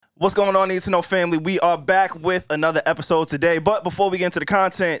What's going on, Need to Know family? We are back with another episode today. But before we get into the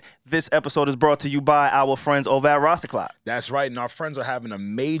content, this episode is brought to you by our friends over at Rosterclock. That's right, and our friends are having a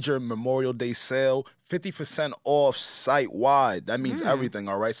major Memorial Day sale, 50% off site-wide. That means everything,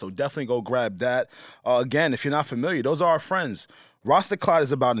 all right? So definitely go grab that. Again, if you're not familiar, those are our friends. Rosterclock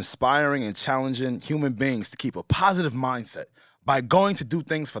is about inspiring and challenging human beings to keep a positive mindset by going to do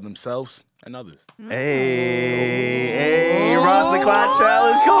things for themselves and others. Hey, Rosterclock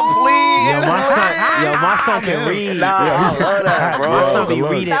challenge complete. My son can read. I love that, bro. My son be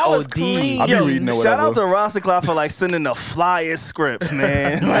reading was OD. clean. I be reading it, Shout out to whatever. Rosterclock for sending the flyest script,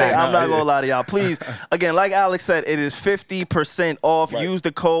 man. I'm not gonna lie to y'all. Please, again, like Alex said, it is 50% off. Right. Use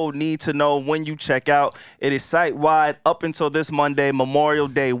the code Need to Know when you check out. It is site wide up until this Monday, Memorial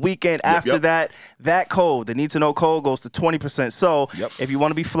Day weekend. After that code, the Need to Know code, goes to 20%. So if you want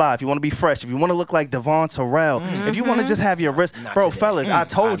to be fly, if you want to be fresh, if you want to look like Devon Terrell, if you want to just have your wrist, bro, today. fellas, I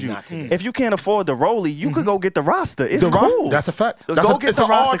told you, if you can't afford the Rollie, you could go get the roster. It's cool. roster, that's a fact. Just That's go a- get it's the an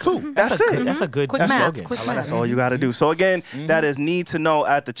roster R too. That's it. That's a good Quick math, slogan. quick I like That's that. all you got to do. So again, that is Need to Know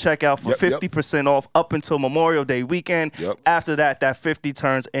at the checkout for 50% off up until Memorial Day weekend. Yep. After that 50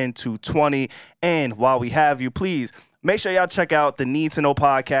 turns into 20. And while we have you, please make sure y'all check out the Need to Know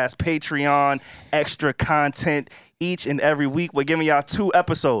podcast, Patreon, extra content each and every week. We're giving y'all 2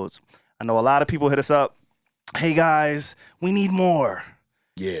 episodes. I know a lot of people hit us up. Hey guys, we need more.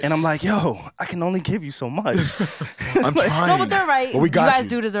 Yeah. And I'm like, yo, I can only give you so much. I'm trying. No, but they're right. But we got you guys you.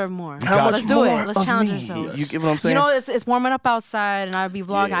 do deserve more. How much Let's do more it. Let's of challenge me? ourselves. You get what I'm saying? You know, it's warming up outside, and I'll be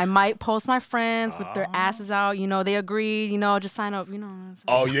vlogging. Yeah. I might post my friends with their asses out. You know, they agreed. You know, just sign up. You know,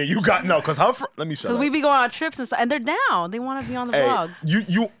 Oh, yeah, you got, no, because let me shut because up. we be going on trips and stuff, and they're down. They want to be on the Hey,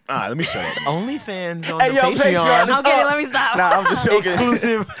 vlogs. let me shut up. OnlyFans on Hey, the yo, Patreon. Patreon is I'm kidding. up. Let me stop. Nah, I'm just joking.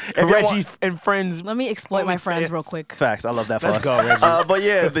 Exclusive you Reggie want- and Friends. Let me exploit my friends real quick. Facts. I love that for Let's us. go, Reggie. But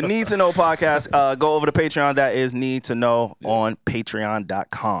yeah, the Need to Know podcast, go over to Patreon. That is Need to Know on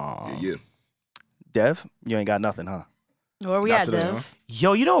patreon.com. Yeah. Dev, you ain't got nothing, huh? Where we Not at, today, Dev? huh?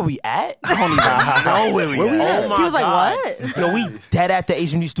 Yo, you know where we at? I don't even know where we at. Oh my He was like, God. what? Yo, we dead at the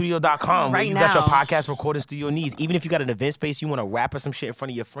HMDstudio.com. Right You got your now. podcast recording studio needs. Even if you got an event space, you want to rap or some shit in front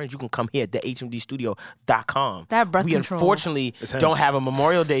of your friends, you can come here at the HMDstudio.com. That breath we control. unfortunately him. don't have a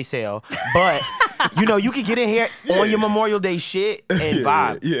Memorial Day sale, but you know, you can get in here on your Memorial Day shit and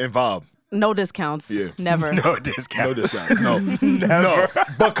vibe. Yeah, and vibe. No discounts. Yeah. Never. No discount. No discount. No. No.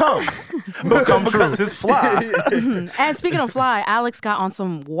 But come. But come true. Because it's fly. And speaking of fly, Alex got on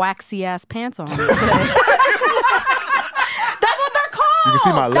some waxy ass pants on today. That's what they're called. You can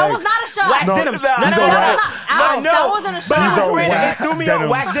see my That legs. was not a shot. Wax No, denims. nah, No, no, these no, are no, wax. no, Alex, no. that wasn't a shot. But These it are was weird. It wax threw me on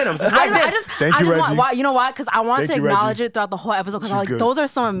denims. wax denims. It's I wax just, I denims. just, Thank I you, just Reggie. want, you know what? Because I wanted to Thank you, acknowledge Reggie. it throughout the whole episode. Because I was She's like, good. those are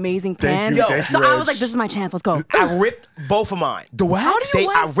some amazing Thank pants. you, thank So you, I was Reg. like, this is my chance. Let's go. I ripped both of mine. The wax? How do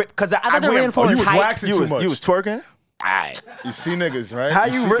you I wax? ripped because I thought they were wear them reinforced. You was tight. waxing too much. You was twerking? Alright. You see niggas, right? How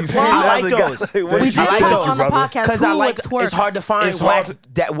you rip see- pants I as like a guy? those. What We you did I like talk those, on the brother. podcast. Because who I like would twerk? it's hard to find It's hard wax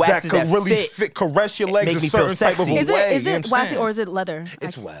that waxes that that, could really fit. caress your legs make a me feel certain type of a sexy. Is way. it, is you know it what I'm waxy saying? or is it leather?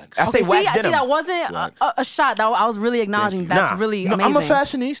 It's wax. I say Okay, wax see, denim. that wasn't a shot. That I was really acknowledging. That's Nah. really No, amazing. I'm a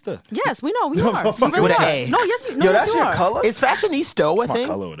fashionista. Yes, we know. We are. You really With an are. A. No, yes, you, no, Yo, yes, that's you your are. color? It's fashionista, I My think.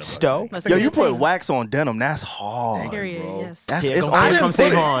 color, whatever. Stowe. Let's Yo, do you your put thing. wax on denim. That's hard. Period. Yes. That's Here it's come, on. here come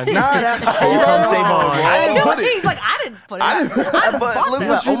Savon. Nah, that's hard. Here comes Savon. I didn't put it. He's like, I didn't put it. I didn't- I just But bought look that.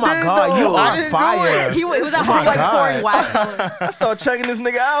 what you Oh my did, God, you though. I are didn't do fire. He was at my home like God. pouring wax on. I started checking this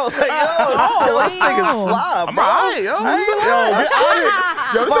nigga out. Like, yo, this wow. nigga's fly, I'm bro. alright, yo. I ain't- Yo, get out of here.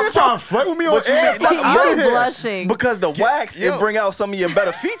 Yo, this nigga trying to flirt with me on What you air. mean? Fuck, Nah, I'm You're out here. blushing. Because the wax, yo. it bring out some of your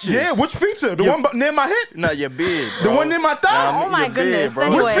better features. Yeah, which feature? The one near my hip? Nah, your beard, The bro. one near my thigh? Nah, Oh my your beard, goodness. bro.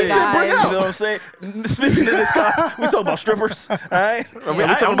 Anyway, Which feature guys. bring You out? know what I'm saying? Speaking of this, guys, we talk about strippers, all right? We talking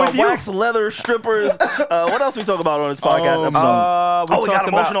I'm about with you. wax, leather, strippers. What else we talk about on this podcast episode? We We got talked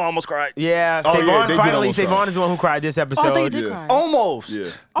emotional, about. I almost cried. Yeah, Oh, Savon. yeah, they did Finally, almost cry. Savon is the one who cried this Oh, I thought you episode. did Yeah. cry. Almost. Yeah.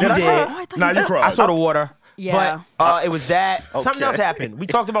 Oh, You I did. thought- oh, I thought Nah, you did. cried. I saw the water. Yeah. But it was that. Something Okay. else happened. We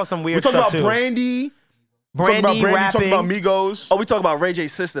talked about some We weird talking stuff about too. Brandy. Brandy, Talking about rapping. talking about Migos. Oh, we talk about Ray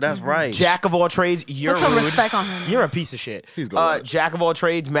J's sister. That's right. Jack of all trades. You're Put some rude. respect on him. You're a piece of shit. He's good. Jack of all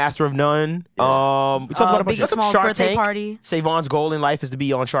trades, master of none. We talked about a bunch Biggie of Smalls' Shark birthday Tank. party. Savon's goal in life is to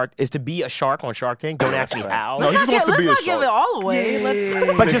be a shark on Shark Tank. Don't ask me how. No, he just wants to be a Let's not give shark. it all away.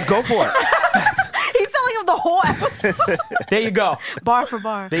 Let's. But just go for it. He's telling him the whole episode, There you go. bar for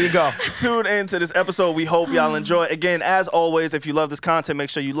bar. There you go. Tune into this episode. We hope y'all enjoy. Again, as always, if you love this content, make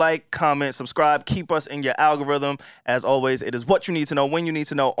sure you like, comment, subscribe, keep us in your algorithm. As always, it is what you need to know when you need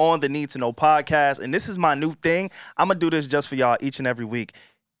to know on the Need to Know podcast. And this is my new thing. I'm going to do this just for y'all each and every week.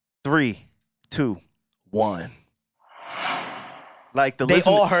 3, 2, 1. Like the They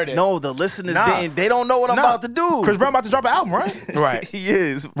all heard it. No, the listeners Nah. didn't. They don't know what I'm Nah. about to do. Chris Brown about to drop an album, right? Right. He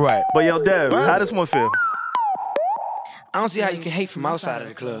is. Right. But yo, Dev, What? how does one feel? I don't see how you can hate from outside of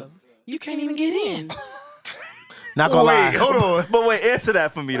the club. You can't even get in. Not gonna lie. Hold on. But wait, answer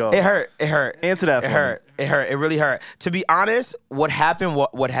that for me though. It hurt. It hurt. Answer that It for hurt. It hurt. It really hurt. To be honest, what happened?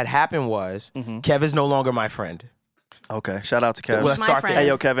 What had happened was Kev is no longer my friend. Okay, shout out to Kev. Well, let's My start friend. there. Hey,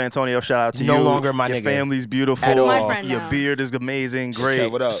 yo, Kevin Antonio, shout out to you. No longer my Your nigga. family's beautiful. At all. My friend Your now. beard is amazing. Great. Okay,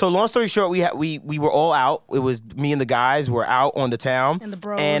 what up? So long story short, we were all out. It was me and the guys were out on the town. And the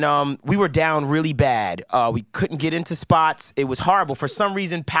bros. And we were down really bad. We couldn't get into spots. It was horrible. For some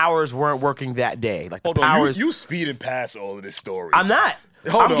reason, powers weren't working that day. Like Hold the on, powers. you speeding past all of this story. I'm not.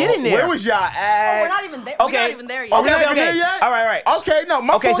 Hold I'm on. getting there. Where was y'all at? We're not even there. Okay. We're not even there yet. Oh, we're not even there yet? All right. Okay, no,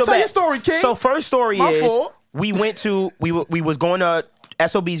 my fault. Tell bet. your story, King. So first story My is fault. we went to we was going to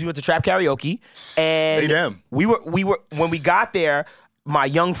SOBs. We went to Trap Karaoke, and Hey, them. we were when we got there. My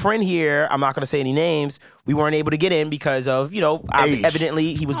young friend here, I'm not gonna say any names. We weren't able to get in because of Age.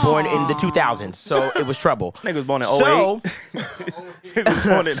 evidently he was born in the 2000s, so it was trouble. Nigga was born in So 08. Nigga was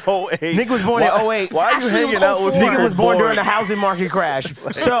born in 08. nigga was born in 08. Why are you Actually, hanging out with nigga was born boring? during the housing market crash.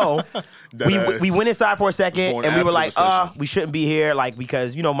 So we went inside for a second Born and we were after like, the recession. we shouldn't be here, like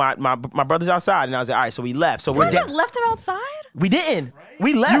because my brother's outside, and I was like, all right, so we left. So You we're guys just left him outside? we didn't.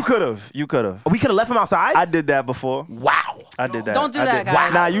 We left. You could have. You could have. We could have left him outside. I did that before. Wow. I did that. Don't do I that, did.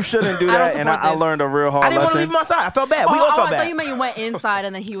 guys. Nah, you shouldn't do I don't that. And I support this. learned a real hard I didn't want to lesson. leave him outside. I felt bad. We all I felt thought bad. you meant you went inside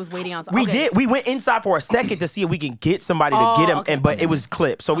and then he was waiting outside. We Okay. did. We went inside for a second to see if we can get somebody to get him, okay. but it was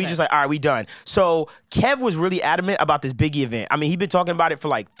clipped. So we just like, all right, we done. So Kev was really adamant about this Biggie event. I mean, he'd been talking about it for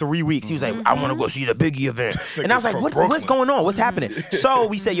like 3 weeks. He was like, I want to go see the Biggie event. And I was nigga's like, from what's Brooklyn. going on? What's happening? So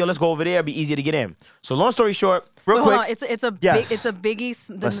we said, yo, let's go over there. It'd be easier to get in. So long story short, real Wait, quick. hold on. It's a Yes. big, it's a Biggie,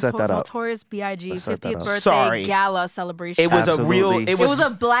 the Let's set that up. Notorious B.I.G. Let's set that 50th up. birthday Sorry. gala celebration. It was a real. Absolutely. It It was was. a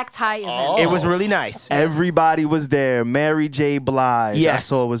black tie event. It was really nice. Everybody was there. Mary J. Blige, I Yes.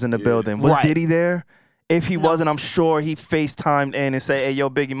 saw was in the building. Was Right. Diddy there? If he wasn't, I'm sure he FaceTimed in and say, hey, yo,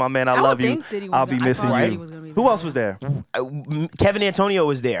 Biggie, my man, I would love you. think Diddy was I'll be gonna- I missing thought you. Diddy was gonna be Who there. else was there? Kevin Antonio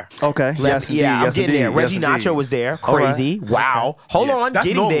was there. Okay. Yes, indeed. yeah, I'm Yes, getting indeed. there. Yes, Reggie indeed. Nacho was there. All right. Crazy. Wow. Hold on. That's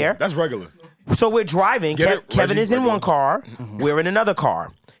Getting normal. there. That's regular. So we're driving. Kevin Reggie, is in regular. one car. We're in another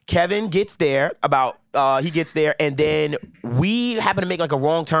car. Kevin gets there he gets there, and then we happen to make like a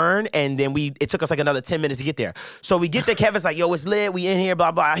wrong turn, and then it took us like another 10 minutes to get there. So we get there, Kevin's like, yo, it's lit, we in here,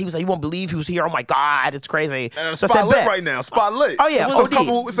 blah, blah. He was like, you won't believe who's here. Oh my God, it's crazy. And So I spot said, lit bet. right now. Spot lit. Oh, yeah, It's OD. a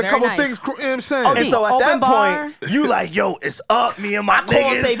couple, it's a Very couple nice. things, you know what I'm saying? OD. And so at Open that bar. point, you like, yo, it's up, me and my I called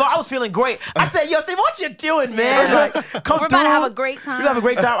niggas. Save. I was feeling great. I said, yo, Save, what you doing, man? Like, come We're about to through. have a great time. You have a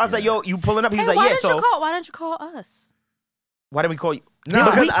great time. I was like, yo, you pulling up? He was Hey, like, yeah, why didn't you call us? why didn't we call you? Nah, Yeah,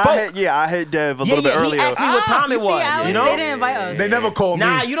 but we because spoke. I hit Dev a little bit He earlier. asked me what time You it see, was. Alex, You know? they didn't invite us. They never call me.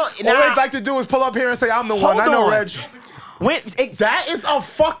 Nah, you don't. All Nah. they'd like to do is pull up here and say, I'm the one. Hold I know on. Reg. That is a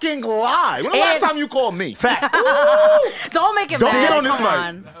fucking lie. When the last And- time you called me? Fact. Don't make him Don't mad. get on this Come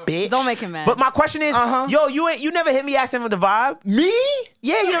mic. on. Bitch. Don't make him mad. But my question is, yo, you never hit me asking for the vibe? Me?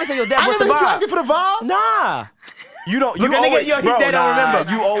 Yeah, you never said, yo, Dad, I what's never the hit you vibe? asking for the vibe. Nah. You don't. Look, You that nigga, always, yo, he bro, dead don't nah,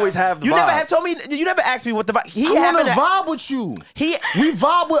 remember. You always have the You vibe. never have told me. You never asked me what the vibe. He I happened want to to. vibe with you. He. We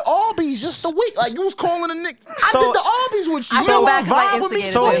vibe with Arby's just a week. Like you was calling a nigga. I So- did the Arby's with you. I You feel don't bad 'cause I vibe with me.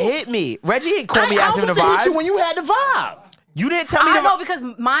 instigated So this. it hit me. Reggie ain't call me I asking was for the to hit vibes. you when you had the vibe. You didn't tell me I the know vibe. because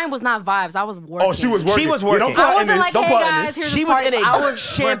mine was not vibes. I was working. Oh, she was working. She was Yeah, working. don't plot I in wasn't this. like, Don't hey plot in guys, this. here's She this was party. in I a was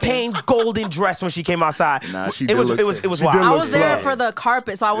champagne golden dress when she came outside. Nah, she it did was look it was good. it was She wild. did I look was there good. for the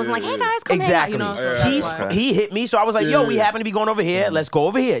carpet, so I wasn't like, hey guys, come Exactly. hang out. You know, so He's that's why. he hit me, so I was like, yo, we Yeah. happen to be going over here. Let's go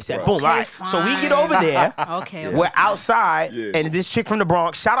over here. He said, boom, Okay, all right. So we get over there. Okay. We're outside, Yeah. and this chick from the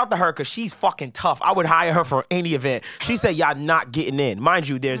Bronx, shout out to her because she's fucking tough. I would hire her for any event. She said, y'all not getting in. Mind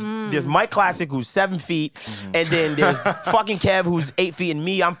you, there's Mike Classic who's 7 feet, and then there's fucking Kev who's 8 feet, and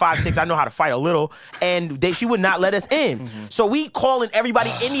me, I'm 5'6". I know how to fight a little, and she would not let us in. So we calling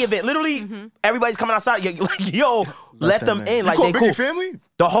everybody in the event. Literally, everybody's coming outside. Like, yo, let them in. Like Call they Biggie cool. family?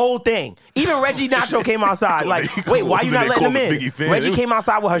 The whole thing. Even Reggie Nacho came outside. Like, Cool. wait, why you not They letting call them it in? Biggie fan. Reggie came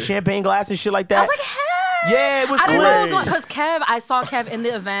outside with her champagne glass and shit like that. I was like, hey. Yeah, it was I didn't know what was great. going because Kev, I saw Kev in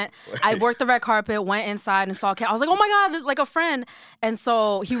the event. I worked the red carpet, went inside and saw Kev. I was like, oh my God, this is like a friend. And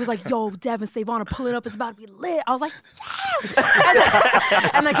so he was like, yo, Devin, Savannah, pull it up. It's about to be lit. I was like,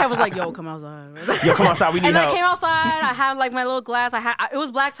 yes. And then Kev was like, yo, come outside. Yo, come outside. We need And then I help. came outside. I had like my little glass. It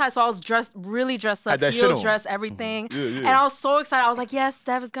was black tie, so I was really dressed up. Had that shit Heels, on. dressed, everything. yeah. And I was so excited. I was like, yes,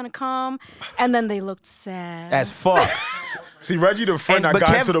 Steph is gonna come. And then they looked sad. As fuck. See, Reggie the friend And- that but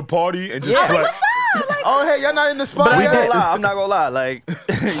got Kev- into the party and just Yeah. flexed. Oh, hey, y'all not in the spot But I yet? ain't gonna lie, I'm not gonna lie. Like,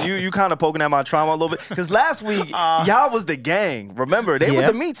 you kind of poking at my trauma a little bit. Because last week, y'all was the gang. Remember, they was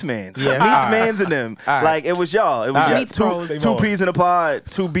the Meats Mans. Yeah. Meats Mans and them. All right. Like, it was y'all. It was y'all. Meats Bros. Two peas in a pod,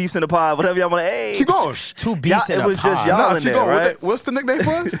 two beefs in a pod, whatever y'all want to. Hey, Keep going. Two beasts in it a was just pod. y'all Nah, in keep there, going. right? What's the nickname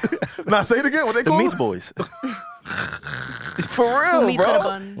for us? Nah, say it again. What they The call Meats us? Boys. For real, meats in bro. a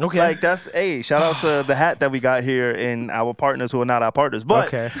bun. Okay. Like that's shout out to the hat that we got here and our partners who are not our partners. But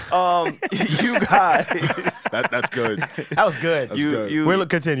Okay. you guys, That's good. That was good. That's good. We'll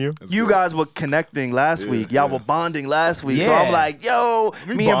continue. You guys were connecting last week. Y'all were bonding last week. So Yeah. I'm like, yo,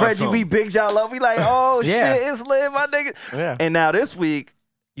 me and bond Reggie, some. we big y'all up. We like, oh Yeah. shit, it's lit, my nigga. Yeah. And now this week,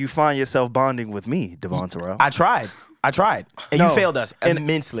 you find yourself bonding with me, Devon Terrell. I tried. And No. you failed us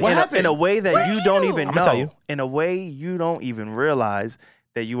immensely. In a way that you don't even I'ma know. tell you. In a way you don't even realize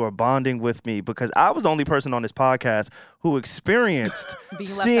that you are bonding with me because I was the only person on this podcast who experienced Being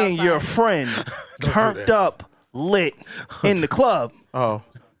left seeing your outside. friend turned up, lit in the club Oh.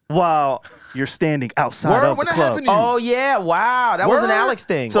 while you're standing outside Word? of When the that club. happened to you? Oh yeah! Wow, that was an Word? Alex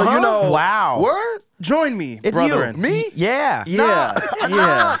thing. So you know- wow. Word? Join me, It's brethren. you. Me? Yeah. Yeah,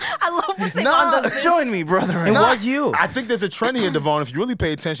 yeah. I love when Savon Nah. does this. Join me, brethren. It was you. I think there's a trend here, Devon. If you really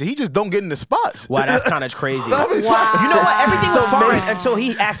pay attention, he just don't get in the spots. Wow, that's kind of crazy. Wow. You know what? Everything was So fine maybe- until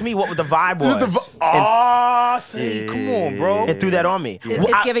he asked me what the vibe was. See, come on, bro. And threw that on me. It- Well,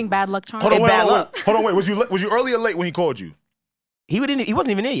 it's I- giving bad luck charm. Hold on, It wait, bad hold on, luck. wait. Hold on, wait. Was you early or late when he called you? he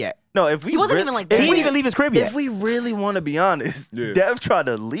wasn't even there yet. No, if we He wasn't re- even like if that. He didn't we- even leave his crib yet. If we really want to be honest, Yeah. Dev tried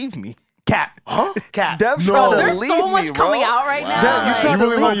to leave me. Cap. Huh? Cap. Dev No. tried to There's leave so me, much bro. coming out right now. Dev, you Like, tried You to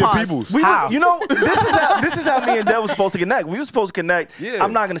really leave one of your pause. peoples. We How? was, you know, this is how me and Dev was supposed to connect. We were supposed to connect. Yeah.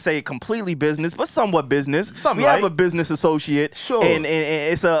 I'm not gonna say completely business, but somewhat business. Something we have like. a business associate, Sure. and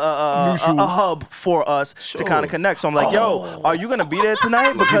it's a Mutual. hub for us to Sure. kind of connect. So I'm like, yo, are you gonna be there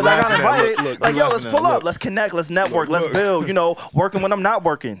tonight? Because I got laughing at- invited. look, Like, you yo, let's laughing at- pull up, look. let's connect, let's network, let's Look. build. You know, working when I'm not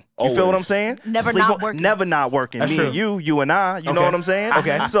working. You feel what I'm Always. saying? Never not on- working. Never not working. That's Me true. and you and I. You know Okay. what I'm saying?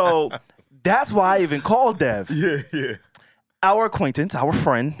 Okay. So that's why I even called Dev. Yeah. Our acquaintance, our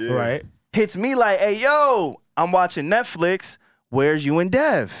friend, Right. hits me like, hey, yo, I'm watching Netflix. Where's you and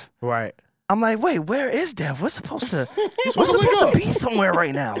Dev? Right. I'm like, wait, where is Dev? We're supposed to supposed to link up. be somewhere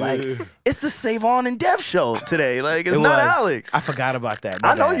right now. Like, it's the Savon and Dev show today. Like, it's It not was. Alex. I forgot about that. I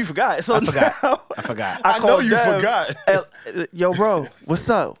My know bad. you forgot. So I forgot. now I forgot. I I know called you Dev. forgot. Yo, bro, what's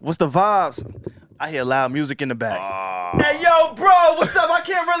up? What's the vibes? I hear loud music in the back. Hey, yo, bro, what's up? I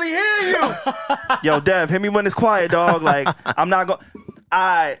can't really hear you. Yo, Dev, hit me when it's quiet, dog. Like, I'm not going.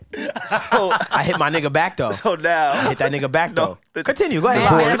 So I hit my nigga back though. So now, Hit that nigga back though. No. Continue. Go ahead.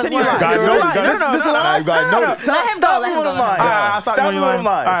 Man, Lie. man, Continue. let's lie. work. Guys, You're know right. you. No, no, This is no, lie. You gotta know no, it. no. Let him go, Stop let me him when go, I'm let him lying. go. Stop Stop when me you when I'm lying.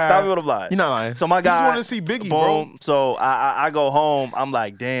 lying. All Stop right. me when I'm lying. You're not lying. So my He just guy, wanted to see Biggie, boom. bro. So I go home. I'm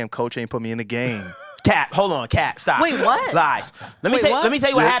like, damn, coach ain't put me in the game. Cap, hold on, Cap, stop. Wait, what? Lies. Let me Wait, tell what? let me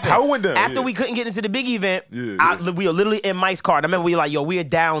tell you what Yeah, happened. how it went down, After yeah. we couldn't get into the big event, Yeah, we were literally in Mike's car. And I remember we were like, yo, we are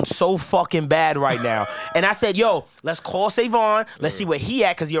down so fucking bad right now. And I said, yo, let's call Savon. Let's see where he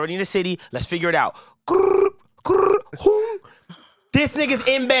at, because he already in the city. Let's figure it out. This nigga's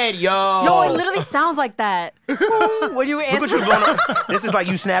in bed, yo. Yo, it literally sounds like that. When you were Look what answering. you're going on. This is like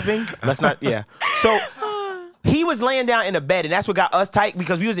you snapping. Let's not, yeah. So he was laying down in a bed, and that's what got us tight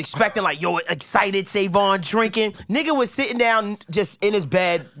because we was expecting like, yo, excited, Savon drinking. Nigga was sitting down just in his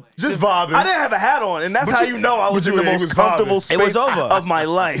bed. Just vibing. I didn't have a hat on, and that's But how you- you know I was but in the you- he most was comfortable vibing. space It was over. of my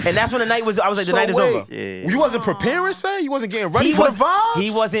life. And that's when the night was, I was like, the So night is wait, over. Yeah. You wasn't preparing, say? You wasn't getting ready He for was, the vibes? he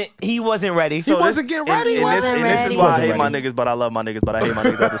wasn't ready. He wasn't getting ready? And, Wasn't this is ready. why I Wasn't hate my ready. niggas, but I love my niggas, but I hate my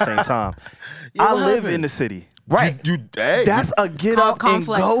niggas at the same time. Yeah, I what live happened? in the city. Right. Hey. That's a get up and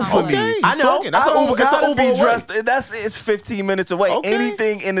Conflict, go for conflict. me. okay. I know. Talking. That's I an don't Uber. It's gotta an Uber be away. dressed. It's 15 minutes away. Okay.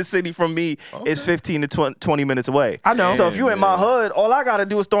 Anything in the city from me is 15 to 20 minutes away. I know. So if you in my hood, all I gotta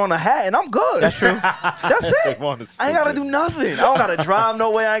do is throw on a hat and I'm good. That's true. That's it. Savon is I ain't gotta stupid. do nothing. I don't gotta drive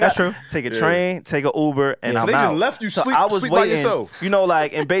nowhere. I ain't That's gotta true. take a train, take an Uber, and So I'm they just out. left you So sleep- I was sleep by waiting. yourself. You know,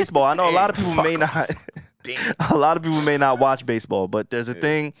 like in baseball, I know a lot of people may not. A lot of people may not watch baseball, but there's a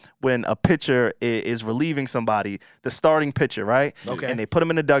thing when a pitcher is relieving somebody, the starting pitcher, right? Okay. And they put him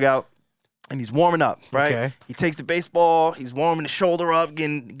in the dugout, and he's warming up, right? Okay. He takes the baseball, he's warming his shoulder up,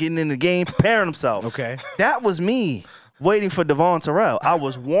 getting in the game, preparing himself. Okay. That was me waiting for Devon Terrell. I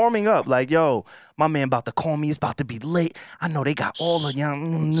was warming up, like, yo, my man about to call me. It's about to be late. I know they got all of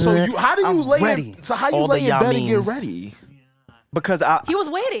y'all. So how do you I'm lay ready. in? So how you All the lay in bed and get yamins. ready? Because I He was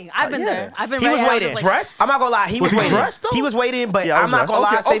waiting. I've been yeah. there. I've been He ready. was I waiting. just like- Dressed? I'm not gonna lie. He was he waiting. dressed, though? He was waiting, but Yeah, I I'm was not gonna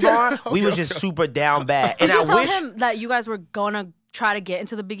lie, dressed. Okay, Savon. okay, We was okay, just okay. super down bad. Did And you I tell wish him that you guys were gonna try to get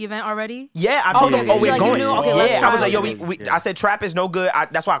into the big event already? Yeah, I told Okay, him, yeah, we're like, you going. knew? Okay, let's I try was like, it. yo, I said Trap is no good.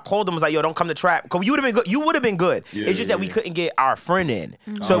 That's why I called him. Was like, yo, don't come to Trap. Cause you would have been good. You would have been good. It's just that we couldn't get our friend in.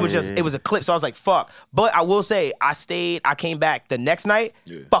 So it was it was a clip. So I was like, fuck. But I will say, I came back the next night.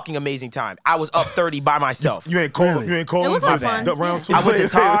 Fucking amazing time. I was up 30 by myself. You ain't calling. You ain't calling. It looked like fun. Round two. I went to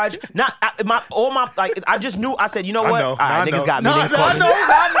Taj. I just knew. I said, you know what? I know. All right, niggas got me. Niggas called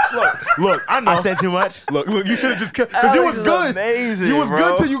me. Look, I know. I said too much. Look, you should have just kept. Because you was good. Amazing, You was bro.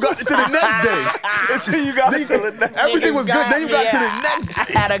 good till you got to the next day. Until you got to the next. Everything was good. Then you got to the Yeah. next I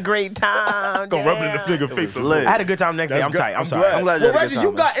day. had a great time. Gonna rub it in the finger face. lit. I had a good time next day. I'm tight. I'm sorry. Glad. I'm glad you Well, had a good Reggie, you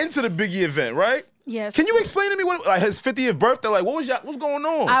time, got into the Biggie event, right? Yes. Can you explain to me what, like, his 50th birthday? Like, what's going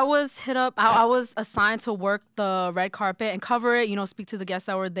on? I was hit up. I was assigned to work the red carpet and cover it. Speak to the guests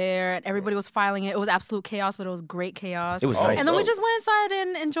that were there, and everybody was filing it. It was absolute chaos, but it was great chaos. It was nice. And then we just went inside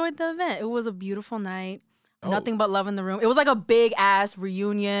and enjoyed the event. It was a beautiful night. Nothing but love in the room. It was like a big ass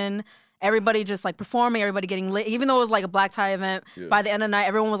reunion. Everybody just like performing, everybody getting lit. Even though it was like a black tie event, by the end of the night,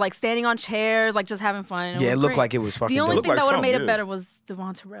 everyone was like standing on chairs, like just having fun. Yeah, it was looked great. like it was fucking The only dope. thing that would have something, made it yeah. better was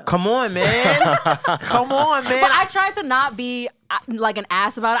Devon Terrell. Come on, man. Come on, man. But I tried to not be like an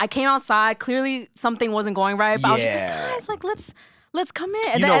ass about it. I came outside. Clearly, something wasn't going right. But I was just Yeah. like, guys, let's come in.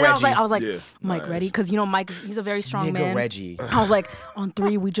 And You then know and I was like, Yeah. Mike, ready? Because Mike, he's a very strong Nigga man. Reggie. I was like, on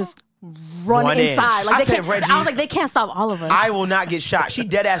 3, we just run Run in. inside. Like I they said, can't. Reggie, I was like, they can't stop all of us. I will not get shot. She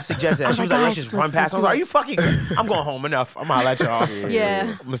dead ass suggested that. I She was was like, like, let's guys, just run let's past. I was do like, are it. you fucking? I'm going home. Enough. I'm gonna let y'all.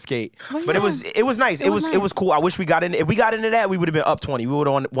 Yeah. I'm skate. But But it yeah. was nice. It was nice. cool. I wish we got in. If we got into that, we would have been up 20. We would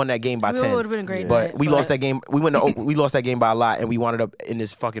have won that game by It 10. would have been a great But night, we lost that game. We lost that game by a lot, and we wound up in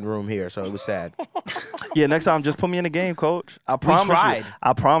this fucking room here. So it was sad. Yeah, next time just put me in the game, coach. I promise tried. you.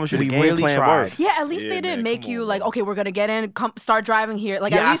 I promise you We the game really plan tried. works. Yeah, at least Yeah, they didn't man, make come you on, like, bro. okay, we're gonna get in, start driving here.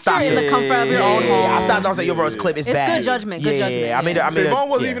 Like Yeah, at I least you're stopped in the it. comfort of your own home. I stopped. I was like, yo, bro, this clip is It's bad. good judgment, good judgment, I made it. Savon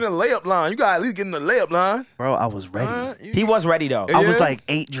wasn't yeah. even in the layup line. You got to at least get in the layup line. Bro, I was ready. He was ready though. I was Yeah. like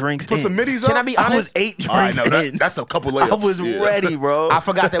 8 drinks Put in. some middies up. Can I be I was honest? 8 All right, drinks no, in. that's a couple layups. I was Yeah. ready, bro. I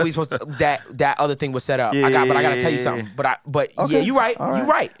forgot that we supposed to that other thing was set up. Yeah, But I gotta tell you yeah, something. yeah. But yeah, Okay. you right. All You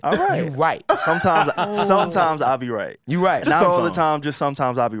right. All right. You right. Sometimes I'll be right. You right. Not all the sometimes. time, just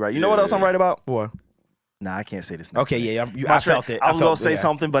sometimes I'll be right. You know what else I'm Yeah. right about? What? Nah, I can't say this. Okay, yeah, My I trick- felt it. I was felt gonna say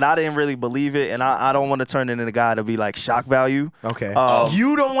something, but I didn't really believe it, and I don't want to turn it into a guy to be like shock value. Okay. Um,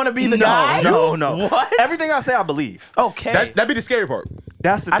 You don't want to be the no, guy? no. What? Everything I say, I believe. Okay. That'd be the scary part.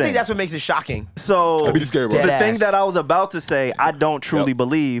 That's the I thing. think that's what makes it shocking. So That'd be the scary part. the Dead thing ass. that I was about to say, I don't truly Yep.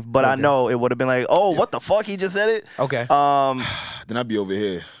 believe, but I know it would have been like, oh, what the fuck? He just said it. Okay. Then I'd be over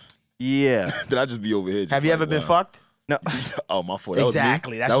here. Yeah. Then I'd just be over here. Just Have you like, ever been wow. fucked? No. Oh, my fault. That was me?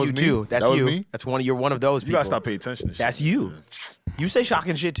 Exactly. That's That you was me? too. That's that you. was me. That's you're one of those You people. gotta stop paying attention to shit. That's you. You say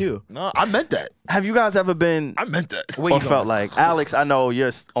shocking shit too. No, I meant that. Have you guys ever been I meant that. Where or you felt going? like Alex? I know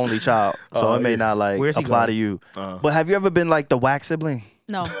you're only child, so Oh, it may yeah. not like Where's he apply going? to you. Uh-huh. But have you ever been like the whack sibling?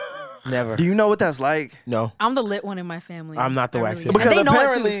 No, Never. Do you know what that's like? No. I'm the lit one in my family. I'm not the I wax really sibling. am. Because And they know it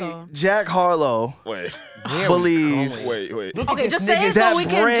apparently too, so. Jack Harlow Wait. believes Wait. Okay, just say it That so we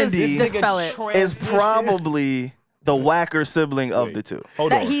can Brandy just dispel it. is probably the whacker sibling of the two.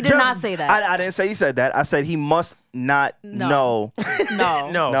 Hold That on. he did not say that. I didn't say he said that. I said he must not know. No.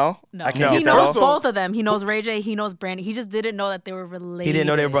 No. No? No. I can't He get that knows off. both of them. He knows Ray J. He knows Brandy. He just didn't know that they were related. He didn't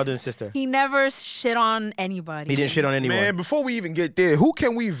know they were brother and sister. He never shit on anybody. He didn't shit on anyone. Man, before we even get there, who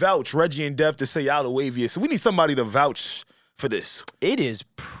can we vouch, Reggie and Dev, to say y'all the waviest? So we need somebody to vouch for this. It is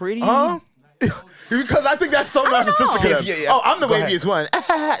pretty. Huh? Because I think that's so narcissistic. If of you- them. yeah. Oh, I'm the Go ahead. waviest one.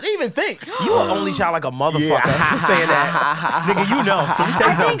 Didn't even think. You an only child like a motherfucker for saying that. Nigga, you know. Let me tell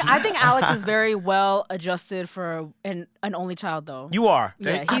you something. I think Alex is very well adjusted for an only child, though. You are.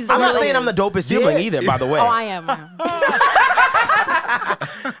 Yeah, he's I'm not really saying I'm the dopest sibling Yeah. either, by the way. Oh, I am.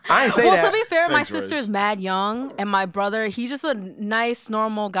 I ain't say Well, that. to be fair, my Thanks, Reg. sister's mad young, and my brother, he's just a nice,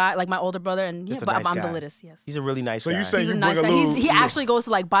 normal guy, like my older brother, and Just a but nice I'm guy. the littest, yes. He's a really nice So guy. you say He's you a bring nice a guy. little... He actually goes to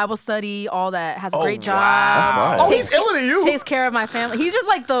like Bible study, all that, has a Oh, great job. wow. Oh, Takes- he's iller than you. Takes care of my family. He's just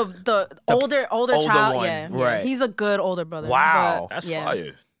like the older older child. one, Yeah, right. He's a good older brother. Wow. but, That's yeah,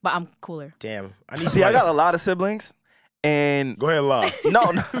 fire. But I'm cooler. Damn. I need See, I somebody- got a lot of siblings, and Go ahead, lie. no.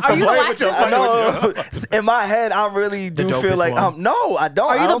 Are you the playing wax with your- sibling? No, in my head, I really do dopest feel like one. no, I don't.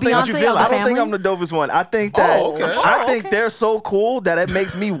 Are you I the don't think, Beyonce of the I don't think family? I'm the dopest one. I think that Oh, okay. I think okay. they're so cool that it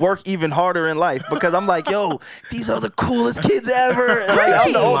makes me work even harder in life because I'm like, yo, these are the coolest kids ever. And like,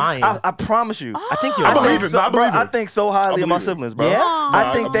 I'm the Really? old- Lying. I promise you. I think you're I right. believe it. I believe I it. think so highly of my believe it. siblings, bro. Yeah?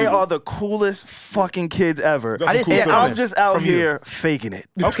 I think they believe it. are the coolest fucking kids ever. Got some I didn't cool say that. And I'm siblings. just out From you. here faking it.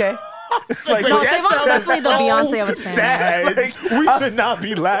 Okay. Like, No, that Savon's sounds definitely the Beyonce of his family. Sad. We should not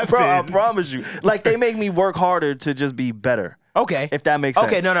be laughing. Bro, I promise you. Like, they make me work harder to just be better. Okay. If that makes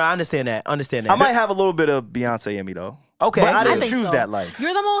sense. Okay, no, I understand that. I might have a little bit of Beyonce in me though. Okay. But I didn't think choose so. that life.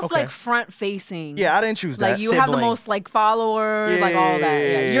 You're the most Okay. like front facing. Yeah, I didn't choose that. Like you have the Sibling. most like followers, like all that.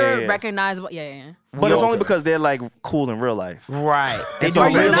 Yeah, you're recognizable. Yeah. But it's only because they're like cool in real life. Right. They And do so Are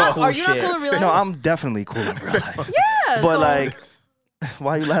you real not? cool Are you not shit. cool in real life? No, I'm definitely cool in real life. Yeah. But so- like,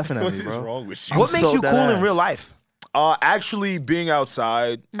 why are you laughing at What me, is bro? wrong with you? What makes so you cool dead in ass. real life? Actually being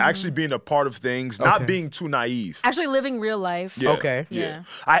outside, actually being a part of things, not being too naive. actually living real life. Yeah. Okay. Yeah.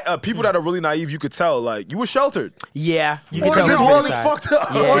 People that are really naive, you could tell, like, you were sheltered. Yeah. You Or can tell you're This who's world is inside. fucked up.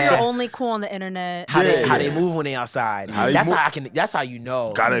 Yeah. Or you're only cool on the internet. How they Yeah. how they move when they outside. How they That's move- how I can. That's how you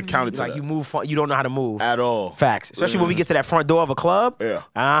know. Gotta account it to Like that. you move. You don't know how to move. At all. Facts. Especially when we get to that front door of a club.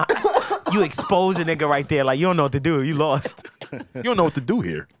 Yeah. You expose a nigga right there. Like you don't know what to do. You lost. You don't know what to do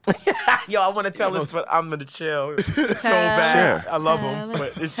here. Yo, I want to tell this, but I'm gonna chill. So bad. Share. I love him,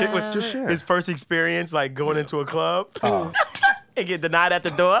 but this shit was Just share. his first experience, like going into a club and get denied at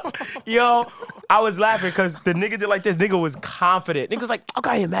the door. Yo, I was laughing because the nigga did like this. Nigga was confident. Nigga was like, "I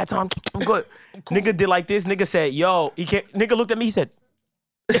got here, mad time. I'm good." Nigga did like this. Nigga said, "Yo, he can't." Nigga looked at me. He said.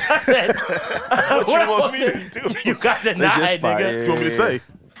 I said, "What you want me to do? You got That's your denied, spot, nigga." yeah. What you want me to say?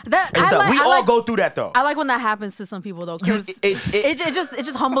 That And so we all like, go through that though. I like when that happens to some people though, You- because it- it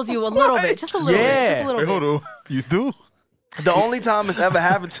just humbles you a little bit, just a little Yeah. bit, just a little Wait, bit. hold on. You do? The only time it's ever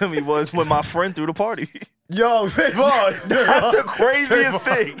happened to me was when my friend threw the party. Yo, say boy. That's the craziest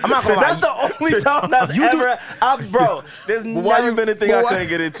thing. I'm not gonna lie. That's the only time that's You do- ever. Bro, there's why never you- been a thing but I why- couldn't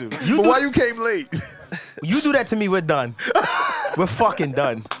get into. But why you came late? You do that to me, we're done. We're fucking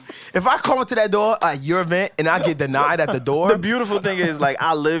done. If I come into that door at your event and I get denied at the door, The beautiful thing is, like,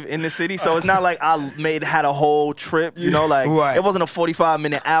 I live in the city, so it's not like I had a whole trip. You know, like Right. it wasn't a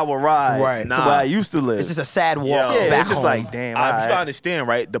 45-minute hour ride Right. to where I used to live. it's just a sad walk yeah, back it's just home. like, damn. I alright. you understand,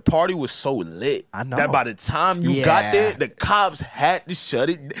 right? The party was so lit. I know. That by the time you Yeah. got there, the cops had to shut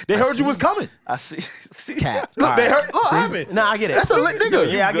it. They heard you was coming. I see. Cat. Look, All they right. heard. Look, happen. Nah, I get it. That's a lit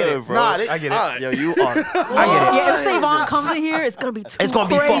nigga. Yeah, I get good, it, bro. Nah, they, I get it. all right. Yo, you on it. I get it. Yeah, if Savon comes in here, it's gonna be too It's gonna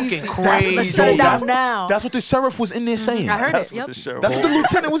be crazy. fucking crazy. Shut it That's- down now. That's what the sheriff was in there saying. I heard That's it. what Yep. the sheriff. That's what the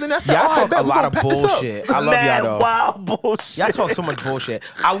lieutenant was in there saying. Y'all All right, talk bet, a we lot gonna of pack this up. bullshit. I love Mad y'all though. wild bullshit. Y'all talk so much bullshit.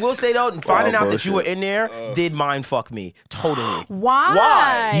 I will say though, finding out that you were bullshit. in there did mind fuck me totally.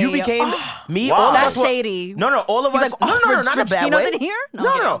 Why? You became me. Wow. All of That's us were, shady. No, all of us. He's like, no, oh, not in a bad Regina's way. in here? No,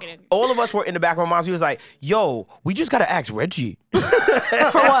 No. okay. All of us were in the back of our minds. We was like, "Yo, we just gotta ask Reggie,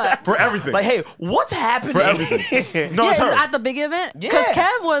 For what? For everything. like, hey, what's happening?" For everything. No, Yeah, it's it was her. at the big event. Because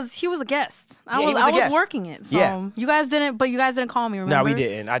Yeah. Kev he was a guest. Yeah, he was a I was guest. working it. So Yeah. you guys didn't call me, remember? No, we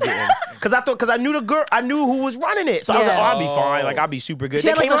didn't. I didn't. Cause I knew the girl. I knew who was running it. So I was like, Yeah. "Oh, I'll be fine. Like, I'll be super good." She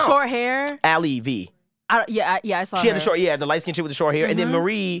had They like came the out. short hair. Ali V. I saw She had the her. short, the light skin chick with the short hair, and then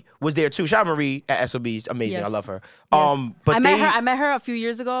Marie was there too. Shout out Marie at SOB's, amazing. I Yes. love her. Yes. But I met her a few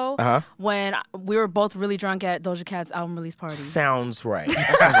years ago Uh-huh. when we were both really drunk at Doja Cat's album release party. sounds right.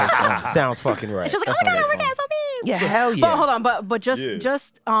 Sounds fucking right. She was like, "Oh my god, we're at SOBs." Yeah, hell yeah. But hold on, but just Yeah.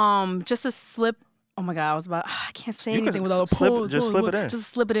 just a slip. Oh my god, I was about. I can't say You anything can without a slip- pull. just slip it in.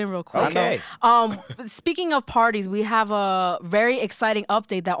 Just slip it in real quick. Okay. Speaking of parties, we have a very exciting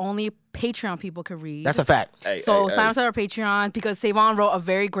update that only Patreon people could read. That's a fact. So sign up to our Patreon because Savon wrote a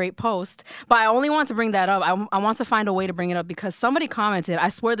very great post. But I only want to bring that up. I want to find a way to bring it up because somebody commented. I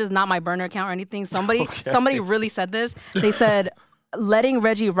swear this is not my burner account or anything. Somebody really said this. They said, letting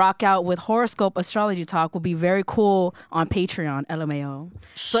Reggie rock out with horoscope astrology talk will be very cool on Patreon, LMAO.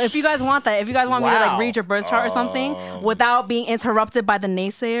 So if you guys want that, if you guys want me to like Wow. read your birth chart or something without being interrupted by the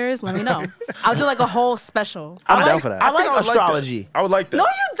naysayers, let me know. I'll do like a whole special. I'm down for that. I like think I would like that. astrology. I would like that. No,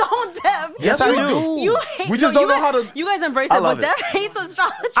 you don't, Dev. Yes, I do. You hate. We just no, don't you know how guys- to- You guys embrace I it, but love it. Dev hates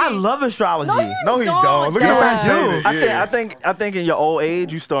astrology. I love astrology. No, he don't. don't. Look at Yes, the way I he's do. saying it. I think in your old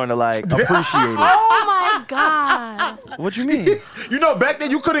age, you starting to like appreciate it. Oh my god. What you mean? You know, back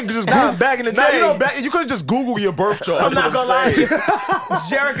then you couldn't just Nah, back in the Nah, day. you know, back then you couldn't just Google your birth chart. I'm not That's gonna what lie.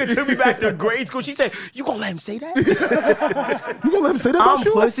 saying. Jerica took me back to grade school. She said, "You gonna let him say that? You gonna let him say that I'm about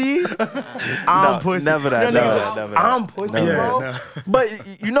you? pussy. I'm No, pussy. never that, You know, never niggas that, say, never that. I'm pussy, Never bro. nah.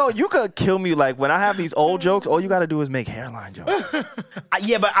 But you know, you could kill me. Like when I have these old jokes, all you gotta do is make hairline jokes.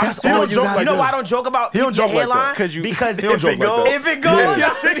 Yeah, but I'm He don't joke like you know that. why I don't joke about He don't your joke like that. hairline? 'Cause you- because he don't if joke it like goes, that. if it goes,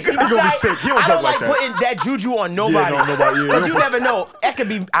 Yeah, he gonna be sick. He don't I joke don't like like that. putting that juju on nobody. Yeah, no, nobody, yeah. Because you never know. I could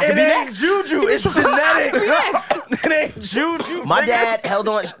be next. juju. It's genetic. It ain't juju. My dad held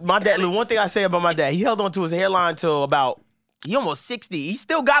on. My dad. One thing I say about my dad, he held on to his hairline till about he almost 60. He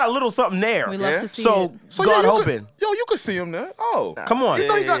still got a little something there. We love to see so it. So God yeah, you hoping. could, you could see him there. Oh, Come on. you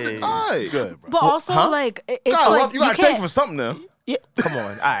know you got the eye. Good, bro. But also, huh? like, it's You gotta like love, you gotta can't. thank for something there. Yeah, come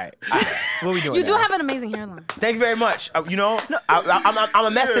on. All right. What we doing? You do now? have an amazing hairline. Thank you very much. You know, I'm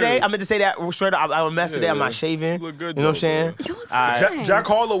a mess today. I meant to say that straight up. I'm a mess today. I'm not shaving. You look good, You know what I'm though, saying? You look All right. fine. Jack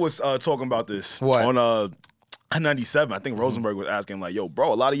Harlow was talking about this What? on 97. I think Rosenberg was asking like, "Yo,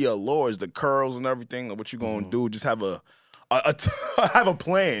 bro, a lot of your allures, the curls and everything, like, what you gonna do? Just have have a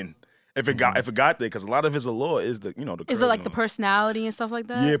plan if it got there, because a lot of his allure is the the Is curls it like the on. personality and stuff like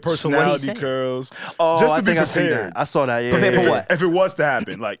that? Yeah, So personality what he curls. Oh, just I to be think I seen prepared. that. I saw that. Yeah. Prepared yeah, for yeah. what? If it was to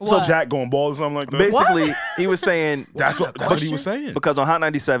happen, like so What? Jack going bald or something like that. Basically, he was saying that's what he was saying. because on Hot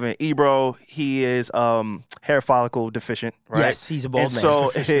 97, Ebro, he is hair follicle deficient, right? Yes, he's a bald and man.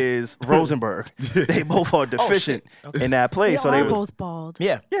 so is Rosenberg. They both are deficient in that place. They so are they was both bald.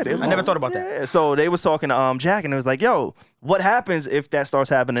 Yeah. yeah, they I never thought about that. Yeah, so they was talking to Jack, and it was like, yo, what happens if that starts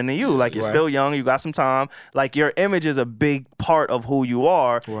happening to you? Like, you're Right. still young, you got some time. Like, your image is a big part of who you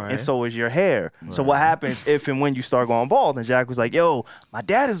are, Right. and so is your hair. So what happens if and when you start going bald? And Jack was like, yo, my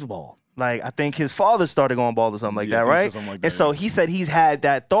dad is bald. Like, I think his father started going bald or something like Yeah, I that, think he right? said something like And that, so yeah. he said he's had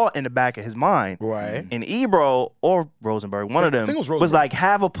that thought in the back of his mind. Right. And Ebro or Rosenberg, one of them, think it was was Rosenberg. like,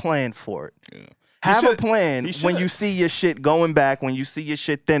 have a plan for it. Yeah. Have a should- plan he when should. you see your shit going back, when you see your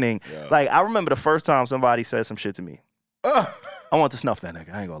shit thinning. Yeah. Like, I remember the first time somebody said some shit to me. I want to snuff that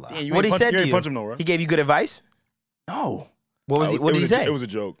nigga. I ain't gonna lie. You What ain't he punch- said you to ain't you? punch him, no, right? He gave you good advice? No. What was he? What did he say? It was a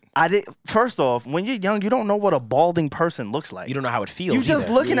joke. I did. First off, when you're young, you don't know what a balding person looks like. You don't know how it feels. You just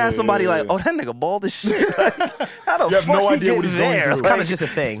either. looking at somebody like, Yeah. oh, that nigga bald as shit. Like, how the You have fuck no you idea get what he's going there? through. It's Like, kind of just a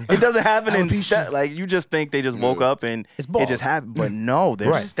thing. it doesn't happen in Alopecia. steps. Like, you just think they just woke up and It's it bald. just happened. But no,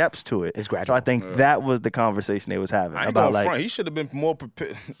 there's Right. steps to it. It's So I gradual. think that was the conversation they was having I ain't about going like, front. He should have been more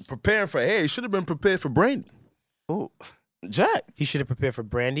preparing for hair. He should have been prepared for Brandy. ooh. Jack. He should have prepared for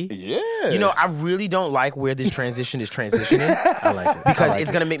Brandy. Yeah. You know, I really don't like where this transition is transitioning I like it. because I like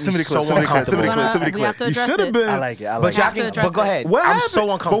it's it. gonna make me Send me the clip, so send me the clip, uncomfortable. send me the clip, send me the We have clip. to you address should have it. been. I like it. I But like have it. to Jackie, address but go it. ahead. What I'm happened? so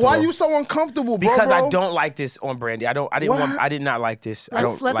uncomfortable. But why you so uncomfortable, bro? Because I bro? don't like this on Brandy. I didn't What? want. I did not like this. I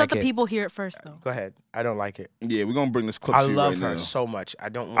don't Let's like let the it. people hear it first, though. Go ahead. I don't like it. Yeah, we're gonna bring this clip I to you love right her now. so much. I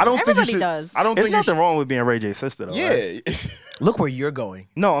don't. Want I don't think you Everybody should. does. I don't There's think you nothing should. wrong with being Ray J sister though. right? Yeah. Look where you're going.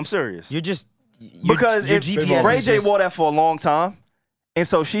 No, I'm serious. You're just Because your if GPS Ray is J just- wore that for a long time, and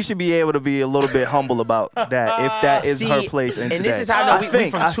so she should be able to be a little bit humble about that if that is her See, place in and today. this is how I know we're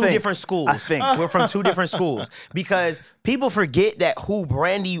from I two think- different schools. I think. We're from two different schools because people forget that who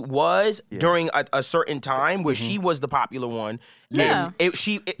Brandy was during a certain time where she was the popular one. Yeah. And it was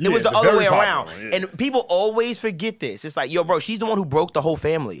the the other very way popular around. one, yeah. And people always forget this. It's like, yo, bro, she's the one who broke the whole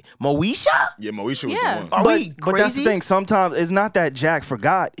family. Moesha? Yeah, Moesha was Yeah. the one. Are we crazy? But that's the thing. Sometimes it's not that Jack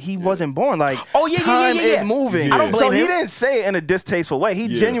forgot. He wasn't born. Like, Oh, yeah, yeah, time yeah, yeah. is moving. Yeah. I don't So blame he him. didn't say it in a distasteful way. He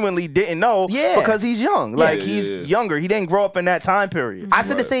Yeah. genuinely didn't know Yeah. because he's young. Like, Yeah, he's yeah. younger. He didn't grow up in that time period. I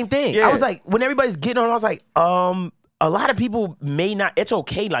said the same thing. Yeah. I was like, when everybody's getting on, I was like, a lot of people may not, it's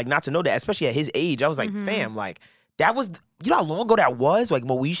okay, like, not to know that, especially at his age. I was like, fam, like, that was, you know how long ago that was? Like,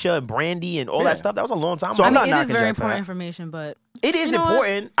 Moesha and Brandy and all that stuff? That was a long time So ago. I'm not It is knocking very Jack for important that. information, but It is you know what?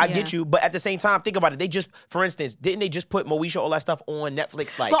 important. I Yeah. get you. But at the same time, think about it. They just, for instance, didn't they just put Moesha, all that stuff on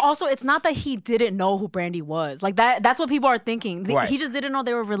Netflix? Like, But also, it's not that he didn't know who Brandy was. Like that's what people are thinking. Right. He just didn't know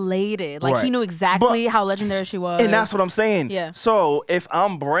they were related. Like Right. he knew exactly how legendary she was. And that's what I'm saying. Yeah. So if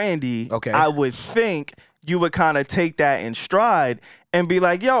I'm Brandy, Okay. I would think you would kind of take that in stride and be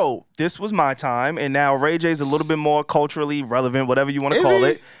like, yo, this was my time. And now Ray J's a little bit more culturally relevant, whatever you want to Is call he?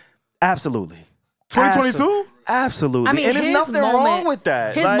 it. Absolutely. 2022? Absolutely. I mean, and there's his nothing wrong moment- with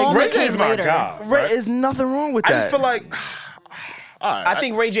that. his Like, moment Ray J came is my later. guy. Ray, right? there's nothing wrong with I that. just feel like, all right, I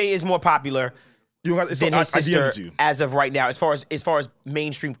think Ray J is more popular you got, it's than his I DM'd sister it to you. as of right now, as far as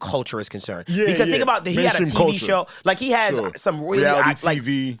mainstream culture is concerned. Yeah, because yeah. think about he had a Mainstream TV culture. show, like he has Sure. some really Reality like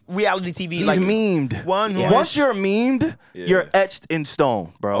TV. reality TV, He's like memed. One Once you're memed, Yeah. you're etched in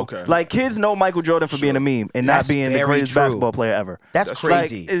stone, bro. Okay. Like kids know Michael Jordan for being a meme and That's not being the very greatest true. basketball player ever. that's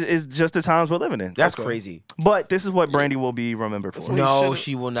crazy. Like, it's just the times we're living in. That's Okay. crazy. But this is what Brandy will be remembered for. No, should've-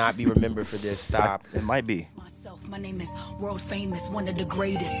 she will not be remembered for this. Stop. It might be. My name is world famous, one of the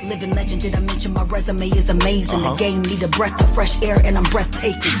greatest living legend. Did I mention my resume is amazing? The game need a breath of fresh air, and I'm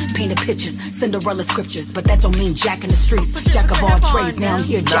breathtaking. Painted pictures, Cinderella scriptures, but that don't mean Jack in the streets. Jack of all trades, now I'm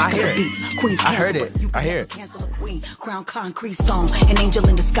here, Jack I of hear the it. beats. Queen's I heard cancel, it. but you I hear can it. cancel a queen. Crown concrete stone, an angel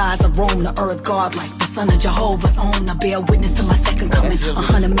in disguise of Rome, the earth god like the son of Jehovah's own. I bear witness to my second coming.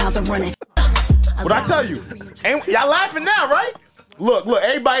 100 miles I'm running. What I tell you? Ain't, y'all laughing now, right? Look,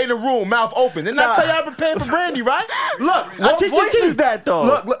 everybody in the room, mouth open. Didn't I tell y'all prepare for Brandy, right? Look, What voice is that though?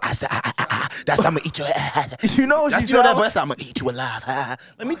 Look. I said, that's I'm gonna eat you. You know what That's she you know said? that voice. I'm gonna eat you alive.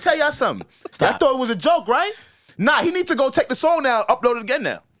 Let me tell y'all something. Y'all thought it was a joke, right? Nah, he needs to go take the song now, upload it again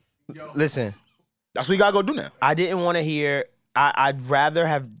now. Listen, That's what you gotta go do now. I didn't want to hear I'd rather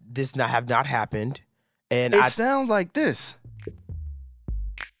have this not happened. And It sounds like this.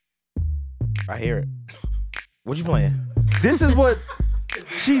 I hear it. What you playing? This is what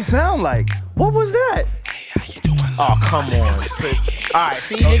she sound like. What was that? Oh, come on. All right,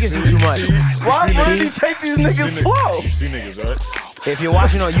 see, niggas do too much. Why would he take these niggas' flow? You see niggas, right? If you're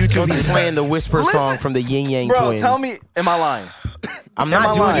watching on YouTube, he's playing the Whisper song from the Yin Yang Bro, Twins. tell me, am I lying? I'm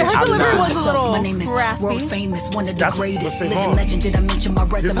not doing Yeah, it. her I'm delivery not. was a little My name is raspy. world famous, one of the That's what- greatest. let's say Living more. legend, did I mention my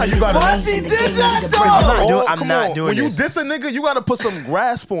resume? how you is gotta- amazing. The Did game that, need a though? break. I'm not doing When you this. diss a nigga, you gotta put some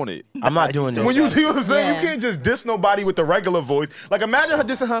grasp on it. I'm not doing this. When you know what I'm saying, Yeah. you can't just diss nobody with the regular voice. Like imagine her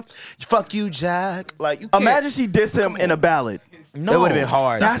dissing her, fuck you, Jack. Like you can't. Imagine she dissed him in a ballad. no, That would've been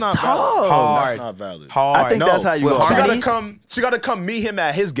hard. That's not tough. valid. Hard. That's not valid. Hard. I think that's how you With go. She harmonies? gotta come meet him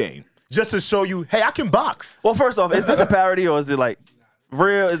at his game just to show you, hey, I can box. Well, first off, is this a parody or is it like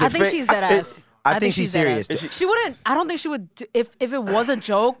real? Is it I think fake? she's dead ass. I think she's serious. dead ass. She wouldn't. I don't think she would. If it was a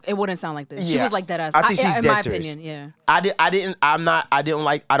joke, it wouldn't sound like this. She Yeah. was like dead ass. I think she's in dead my serious. opinion. Yeah.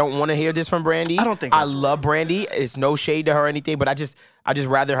 I don't want to hear this from Brandy. I don't think I that's- love Brandy. It's no shade to her or anything, but I just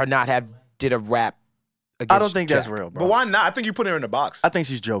rather her not have did a rap against I don't think that's Jack. real, bro. But why not? I think you put her in the box. I think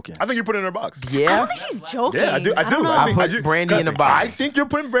she's joking. I think you put her in her box. I Yeah. don't think she's joking. Yeah, I do. I do. don't know. I think put Brandy in the box. I think you're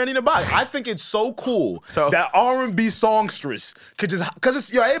putting Brandy in the box. I think it's so cool So- that R&B songstress could just because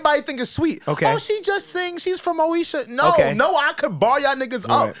it's everybody think it's sweet. Okay. Oh, she just sings. She's from Moesha. No, Okay. no, I could bar y'all niggas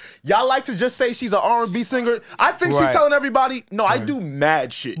Right. up. Y'all like to just say she's an R&B singer. I think she's Right. telling everybody, no, I do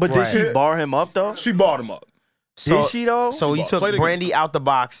mad shit. But did Right. she bar him up though? She barred him up. Did she though? So you took Play the game. Brandy out the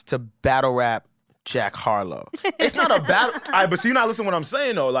box to battle rap Jack Harlow. It's not a battle. All right, but so you're not listening to what I'm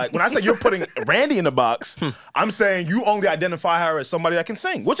saying though. Like when I say you're putting Randy in the box, I'm saying you only identify her as somebody that can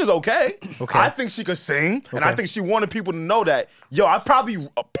sing, which is okay. Okay. I think she could sing, and I Okay. think she wanted people to know that. Yo, I probably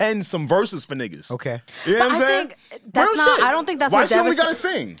penned some verses for niggas. Okay. You know But what I'm I saying? think that's Real not- shit. I don't think that's why what she only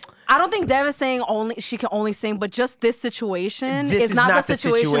Devastating- gotta sing. I don't think Dev is saying she can only sing, but just this situation This is is not not the the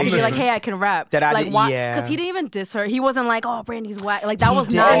situation to be situation. like, hey, I can rap. That I like did- why? yeah. Because he didn't even diss her. He wasn't like, oh, Brandy's whack. Like that He was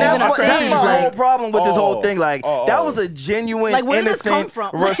did. not And even that's, a what, thing. that's my Like, whole problem with this whole Oh, thing. Like oh, that oh. was a genuine, Like, where did this come innocent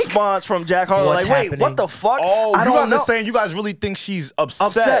from? response from Jack Harlow. What's Like, wait, happening? what the fuck? Oh, I you don't guys know. are saying you guys really think she's upset.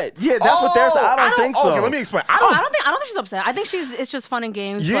 Upset. Yeah, that's what they're saying. I don't think so. Okay, let me explain. I oh, don't. I don't think she's upset. I think it's just fun and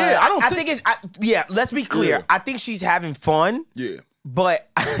games. Yeah, but I don't I think. think it's yeah, let's be clear. Yeah. I think she's having fun, Yeah. but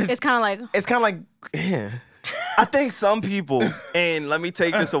it's kind of like it's kind of like eh. I think some people, and let me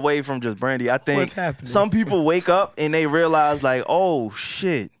take this away from just Brandy. I think What's happening? some people wake up and they realize, like, oh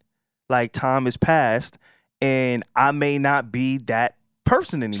shit, like time has passed, and I may not be that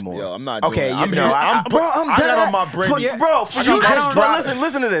person anymore. Yo, I'm not. Okay, doing you that. know, I'm I got on my brain. For you I to just dropped-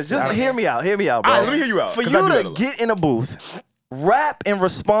 listen to this. Just hear me out, bro. All right, let me hear you out, For 'cause I you do that a to lot. get in a booth, rap and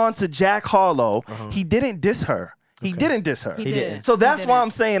respond to Jack Harlow, he didn't diss her. He didn't diss her. He didn't. So He that's why didn't.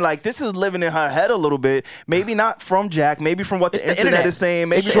 I'm saying, like, this is living in her head a little bit. Maybe not from Jack, maybe from what the It's the internet, internet. is saying,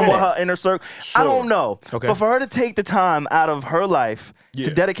 maybe It's the from what internet. her inner circle. I don't know. Okay. But for her to take the time out of her life Yeah.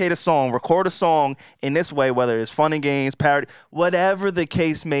 to dedicate a song, record a song in this way, whether it's fun and games, parody, whatever the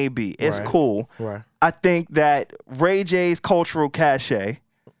case may be, it's Right. cool. Right. I think that Ray J's cultural cachet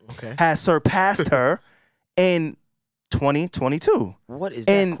Okay. has surpassed her in 2022. What is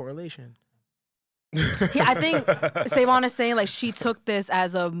And- that correlation? I think Savon is saying like she took this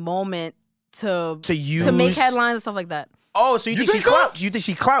as a moment to use make headlines and stuff like that. Oh, so you think think she so? clout? You think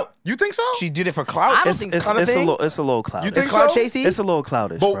she clout? You think so? She did it for clout? I don't It's, think it's, so. Kinda it's a thing? little, it's a little cloudish. You think It's clout so? chasey? It's a little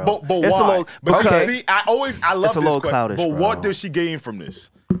cloudish, But bro. why? It's a little because because see, I love It's a this little question. cloudish, But bro. what does she gain from this?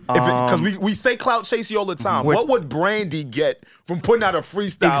 Because we say clout chasey all the time. We're- What would Brandy get from putting out a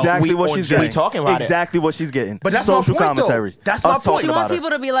freestyle? exactly what on she's Jack? getting. We talking about it. exactly what she's getting. But that's social my point, though. commentary. That's my Us point. talking She about wants her. people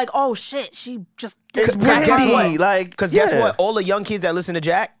to be like, oh shit, she just It's guess Brandy. what? Like, Because guess what? All the young kids that listen to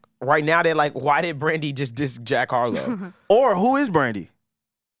Jack right now, they're like, why did Brandy just diss Jack Harlow? Or who is Brandy?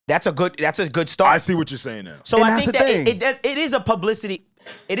 That's a good I start. see what you're saying now. So And I that's think the that thing. it is a publicity.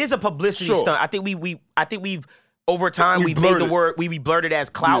 It is a publicity Sure. stunt. I think we've over time We we've made blurred the it. word we blurred it as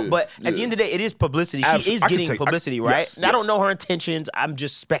clout, Yeah, but at the yeah. end of the day, it is publicity. She Absolutely. is I can getting take- publicity, I- right? yes, And I don't yes. know her intentions. I'm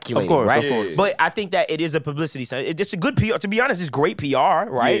just speculating, Of course, right? of course. But I think that it is a publicity stunt. It's a good PR. To be honest, it's great PR,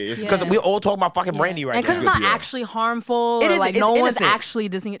 right? Yeah, it's Because good. we're all talking about fucking Brandy right and because now. it's not actually harmful, It or is- like it's no one's innocent. actually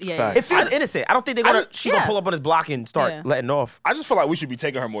dissing it. Yeah, Facts. It feels innocent. I don't think they're gonna. She gonna yeah. pull up on his block and start Yeah. letting off. I just feel like we should be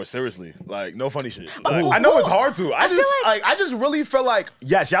taking her more seriously. Like, no funny shit. Like, I know it's hard to. I just really feel like,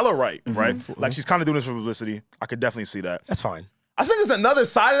 yes, y'all are right, right? Like, she's kind of doing this for publicity. I could definitely see that. That's fine. I think there's another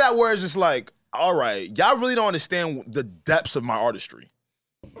side of that where it's just like, all right, y'all really don't understand the depths of my artistry.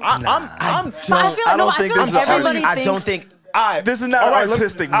 I'm But I feel I like, no, don't I think feel this like is a- everybody I thinks, don't think. All right. This is not an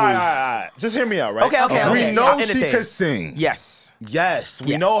artistic move. All right. Just hear me out, right? Okay. We know I'll she entertain. can sing. Yes. Yes.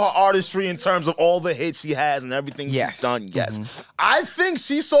 We Yes. know her artistry in terms of all the hits she has and everything Yes. she's done. Yes. I think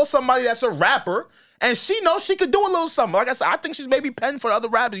she saw somebody that's a rapper and she knows she could do a little something. Like I said, I think she's maybe penning for other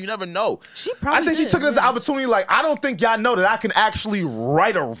rappers. You never know. She probably I think she did, took it as an yeah. opportunity. Like, I don't think y'all know that I can actually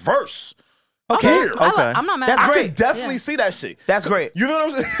write a verse. Okay. Here. Okay. I'm not mad. That's I great. could definitely Yeah. see that shit. That's great. You know what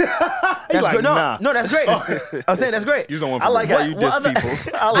I'm saying? That's like, good. No, nah. no, that's great. I'm saying that's great. You don't want I like how you diss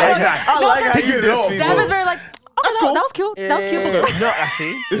people. I like how you diss people. Dev is very like, oh, That's no, cool. that was cute. That was cute. No, I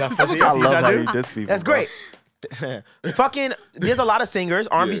see. I love how you diss people. That's bro. great. Fucking, there's a lot of singers,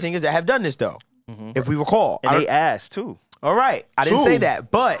 R&B singers that have done this though. If we recall. And they asked too. All right, I didn't Two. say that,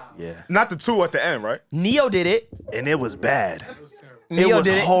 but Yeah. Not the two at the end, right? Neo did it. And it was bad. Neo was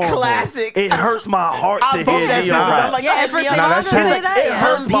did it. horrible. Classic. It hurts my heart I to bump hear that Neo shit. rap. I'm like, Yeah, and for Neo. Savon that to shit- say that, It yeah. some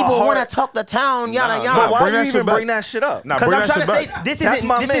hurts my people heart. want to talk the town, yada Nah, yada. nah, Why bring do that you shit even back. bring that shit up? Nah, Because bring I'm that trying to shit say back. this That's isn't.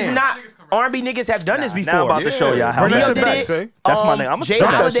 my This is man. not R&B niggas have done this before. Now I'm about to show y'all how Bring that Neo shit did back, it. say. That's my name. I'ma Jay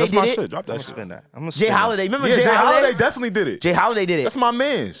spin that. Holiday That's my did shit. it. Drop that shit. Spin that. I'm gonna Jay spin that. Holiday. Remember Yeah, Jay Jay Holiday Holiday? definitely did it. Jay Holiday did it. That's my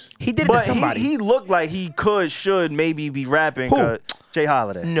man's. He did it to But somebody. he looked like he should maybe be rapping. Who? Jay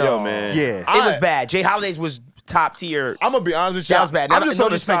Holiday. No, Yo, man. Yeah. It was I- bad. Jay Holiday's was top tier. I'm gonna be honest with you. That was bad. I'm just no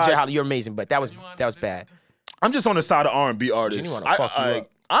on the disrespect, Jay side. Holiday. You're amazing, but that was bad. I'm just on the side of R&B artists. Jenny wanna fuck you up.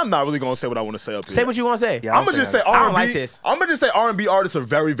 I'm not really gonna say what I want to say up here. Say what you want to say. Yeah, I'm gonna just say R&B. I don't like this. I'm gonna just say R&B artists are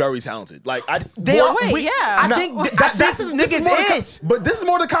very, very talented. Like They are. Wait, yeah. I No. think That's niggas more the is. but this is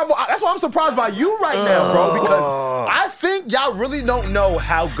more the convo. That's why I'm surprised by you right now, bro. Because I think y'all really don't know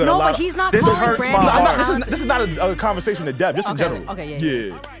how good a No, lot but he's not This calling hurts Brandy my I'm heart. not, talented. this is not a conversation to Dev, just in Okay, general. okay,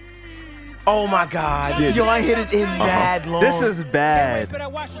 yeah. Oh my God. Yo, I hit this in mad long. This is bad.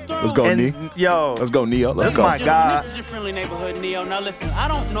 Let's go, And yo, Let's go, Neo. Let's that's go. my guy. This is your friendly neighborhood Neo. Now listen, I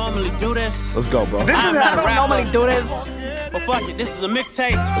don't normally do this, Let's go, bro. This is I'm not how a rapper. Normally do this. but fuck it. This is a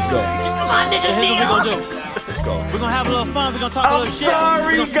mixtape. Let's go. So here's what we gonna do. Let's go. We're gonna have a little fun. We're gonna talk a I'm little shit. sorry,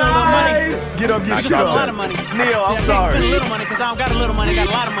 We're gonna spend a little money. guys. Get up, We your can shit spend a lot of up. money. Neil, See, I I'm can't sorry. spend a little money because I don't got a little money. I got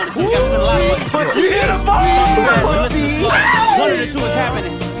a lot of money. So we gotta spend a lot of money. You hear the Guys, vibe? listen slow. One of the two is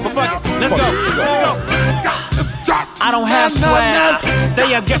happening. But fuck it. Let's go. I don't have swag. They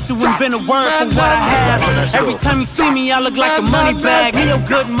have got to invent a word for what I have. Every time you see me, I look like a money bag. Neo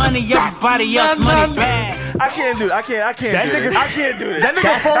good money, everybody else money bag. I can't do it. I can't do this. I can't do this. That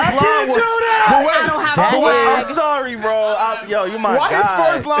nigga first I line can't was. do that. But wait, I don't have But wait, I'm swag, sorry, bro. Yo, you my why guy. his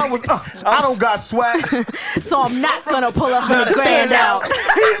first line was, I don't got swag. so I'm not gonna pull $100 grand out.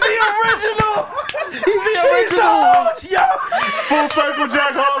 He's the original. He's the original. Yo. Full circle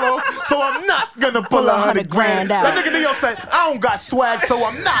Jack Harlow. So I'm not gonna pull Pull $100 grand. $100 out. That nigga Neo said, I don't got swag, so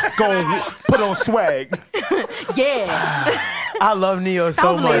I'm not gonna put on swag. Yeah. I love Neo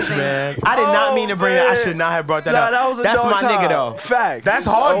so was much, amazing. man. I did not mean to bring that. I man. should not have brought that Nah, up. that was a That's dog my time. nigga though. Facts. That's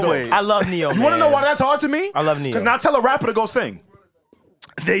hard, though. Always. I love Neo. You wanna know why that's hard to me? I love Neo. Because now tell a rapper to go sing.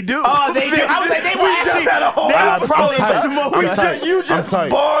 They do. Oh, they do. I was like, they were We actually. just had a whole They were episode probably about smoking. we I'm just, tight. you I'm just tight.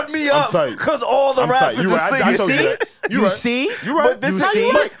 barred me I'm up tight. because all the I'm tight. rappers You are right. I singing. told you See? that. You You right. see? You right. But this you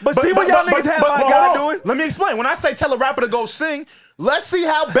is- right. but see what y'all niggas have my but guy hold on. doing? Let me explain. When I say tell a rapper to go sing, let's see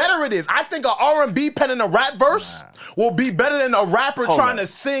how better it is. I think a R&B pen in a rap verse will be better than a rapper trying to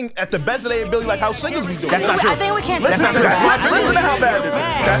sing at the best of their ability, like how singers be doing. That's not true. I think we can't That's not disagree. true. That's my opinion. Listen to how bad this is.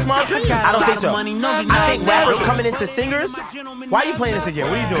 That's my opinion. I don't think so. Money, no, I think rappers coming into singers. Why are you playing this again?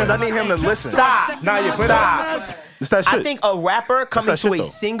 What are you doing? Because I need him to listen. Stop. Nah, you play that. It's that shit. I think a rapper coming that to shit, a though.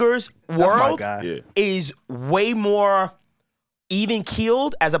 singer's my world guy. Yeah. is way more even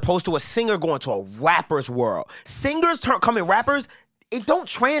keeled as opposed to a singer going to a rapper's world. Singers coming rappers, it don't Who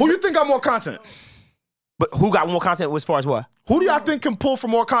translate. you think got more content? But who got more content as far as what? Who do y'all think can pull for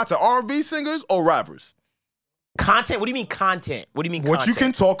more content? R&B singers or rappers? Content? What do you mean content? What do you mean What you content?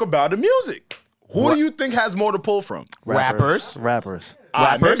 can talk about the music. Who do you think has more to pull from? Rappers. Rappers.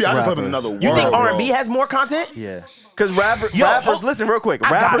 Maybe I just live in Rappers. another world. You think bro. R&B has more content? Yeah. Because rappers, hold- listen real quick. I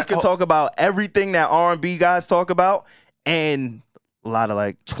got Rappers it. can talk about everything that R&B guys talk about and a lot of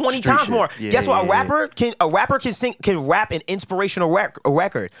like 20 street times shit. more. Yeah, Guess what? yeah, A rapper can rap an inspirational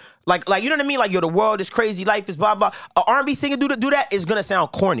record. Like you know what I mean? Like, yo, the world is crazy, life is blah blah. A R&B singer do that is gonna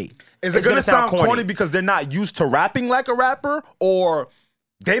sound corny. Is It's it gonna sound corny because they're not used to rapping like a rapper, or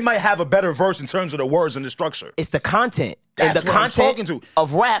they might have a better verse in terms of the words and the structure? It's the content. and That's the what I'm content talking to.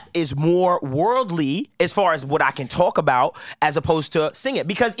 of rap is more worldly as far as what I can talk about as opposed to sing it.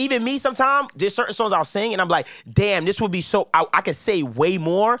 Because even me, sometimes there's certain songs I'll sing and I'm like, damn, this would be so. I could say way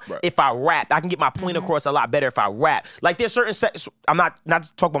more if I rap. I can get my point across a lot better if I rap. Like there's certain I'm not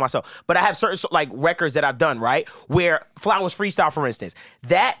to talk about myself, but I have certain like records that I've done right where Flowers freestyle, for instance.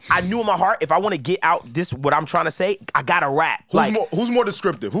 That I knew in my heart, if I want to get out this what I'm trying to say, I gotta rap. Who's more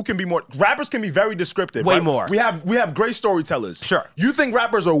descriptive? Who can be more? Rappers can be very descriptive. Way right? more. We have great storytellers. Sure. You think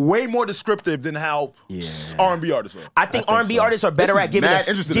rappers are way more descriptive than how R&B artists are? I think R&B artists are better This at is giving mad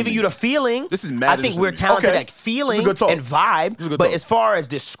interesting to giving me. you the feeling. This is mad I think interesting we're to me. talented Okay. at feeling This is a good talk. and vibe. This is a good But talk. as far as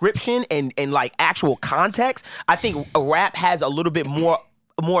description and like actual context, I think a rap has a little bit more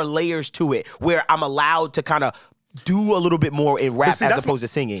layers to it where I'm allowed to kind of do a little bit more in rap See, as that's opposed to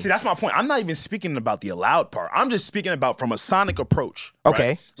singing. See, that's my point. I'm not even speaking about the allowed part. I'm just speaking about from a sonic approach. Okay.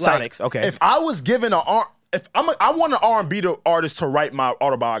 right? Like, Sonics, okay. If I was given I want an R&B artist to write my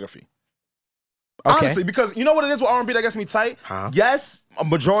autobiography. Okay. Honestly, because you know what it is with R&B that gets me tight? Huh? Yes, a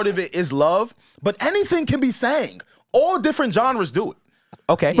majority of it is love, but anything can be sang. All different genres do it.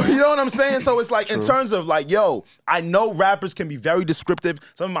 Okay. You know what I'm saying? So it's like in terms of like, yo, I know rappers can be very descriptive.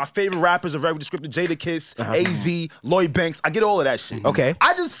 Some of my favorite rappers are very descriptive. Jadakiss, AZ, Lloyd Banks. I get all of that shit. Okay.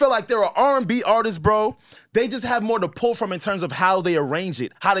 I just feel like there are R&B artists, bro. They just have more to pull from in terms of how they arrange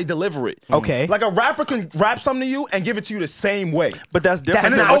it, how they deliver it. Okay. Like a rapper can rap something to you and give it to you the same way. But that's different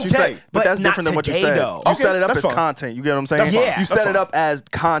That's than not what you okay. say. But But that's not different than what you today, said. though. You Okay, set it up that's as fine. content. You get what I'm saying? That's fine. Yeah. You That's set fine. it up as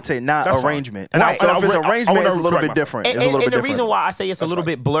content, not That's fine. arrangement. And Right. So I if it's wanna arrangement, it's a little correct bit different. And, It's a little bit and the different. reason why I say it's a little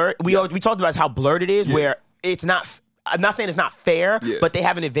bit blurred, we talked about how blurred it is, where it's not. I'm not saying it's not fair, but they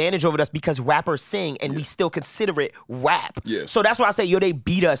have an advantage over us because rappers sing and we still consider it rap. Yeah. So that's why I say, yo, they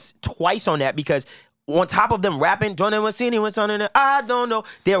beat us twice on that because on top of them rapping, don't ever see anyone on it. I don't know.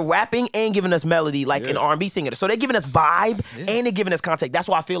 They're rapping and giving us melody like an R&B singer. So they're giving us vibe and they're giving us context. That's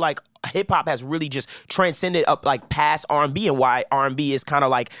why I feel like hip hop has really just transcended up like past R&B and why R&B is kind of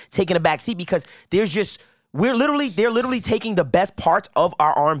like taking a back seat because they're literally taking the best parts of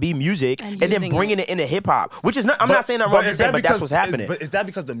our R&B music and then using bringing it into hip hop, which is not. I'm not saying I'm wrong, but that's what's happening. But is that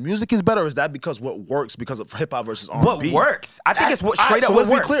because the music is better, or is that because what works because of hip hop versus R&B? What works? I think it's what straight up so what let's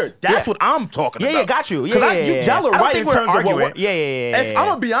works. be clear. That's Yeah. what I'm talking about. Yeah, got you. Yeah, Because yeah, y'all are I don't right think in we're terms of arguing. what. Yeah. If I'm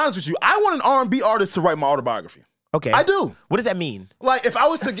gonna be honest with you, I want an R&B artist to write my autobiography. Okay. I do. What does that mean? Like if I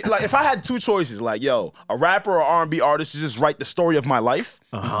was to like if I had two choices, like yo, a rapper or R&B artist to just write the story of my life.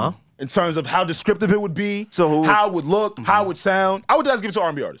 In terms of how descriptive it would be, how it would look, how it would sound, I would just give it to an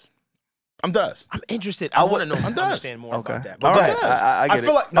R&B artist. I'm done. I'm interested. I want to know. I'm done. Understand more about that. All But go right. ahead. I get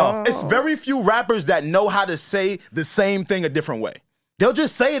feel it. like it's very few rappers that know how to say the same thing a different way. They'll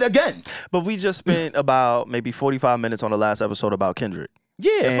just say it again. But we just spent about maybe 45 minutes on the last episode about Kendrick.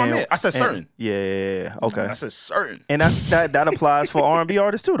 Yeah, that's my And- man. I said certain. Yeah. Okay. I said certain. And that applies for R&B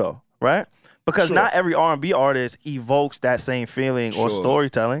artists too, though, right? Because Sure. not every R&B artist evokes that same feeling or Sure.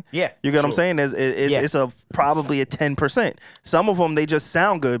 storytelling. Yeah. You get what I'm Sure. saying? It's probably a 10%. Some of them, they just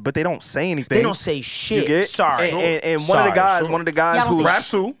sound good, but they don't say anything. They don't say You shit. get? Sorry. And one of the guys Y'all don't who's say Rap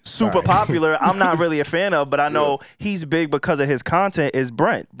too. super popular, I'm not really a fan of, but I know he's big because of his content, is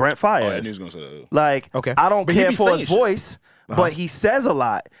Brent Oh, I Faiyaz. knew he was gonna say that. Like, Okay. I don't But he care be for his saying shit. voice, but he says a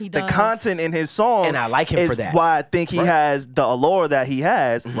lot. He The does. content in his song, And I like him is for that. why I think he has the allure that he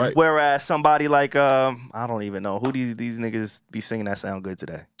has. Right. Whereas somebody like I don't even know who these niggas be singing that sound good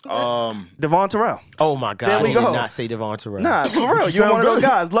today. Devon Terrell. Oh my God. There we I did go. not say Devon Terrell. Nah, for real, you're sound one of those good.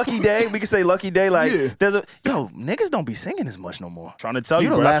 guys. Lucky Day, we can say Lucky Day. Like, Yeah. niggas don't be singing as much no more. Trying to tell You you,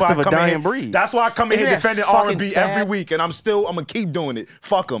 the bro. That's last why of I a come in dying here. breed. That's why I come in Isn't here that defending fucking R&B sad? every week, and I'm gonna keep doing it.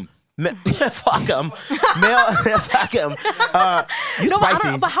 Fuck them. Fuck him. Fuck him. You No, but, I spicy.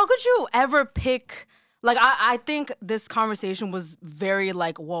 don't, but how could you ever pick? Like, I think this conversation was very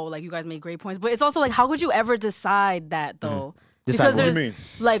like, whoa, like you guys made great points. But it's also like, how could you ever decide that though? Decide Because what? What do there's you mean?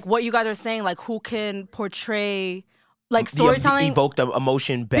 like what you guys are saying, like who can portray like The storytelling? evoke the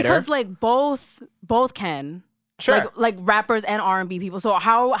emotion better. Because like both can. Sure. Like rappers and R&B people. So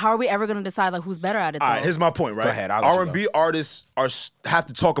how are we ever gonna decide like who's better at it? Though? All right, here's my point, right? Go ahead, I'll let you R&B artists have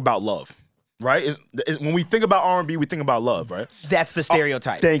to talk about love, right? When we think about R&B, we think about love, right? that's the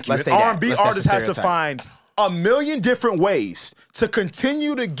stereotype. Thank you. Let's say An that. R&B That's the artist has to stereotype. find a million different ways to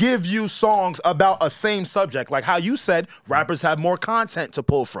continue to give you songs about a same subject. Like how you said, rappers have more content to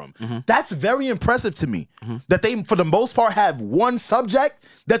pull from. That's very impressive to me. That they, for the most part, have one subject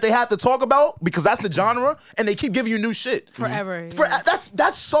that they have to talk about because that's the genre, and they keep giving you new shit. Forever. For, yeah.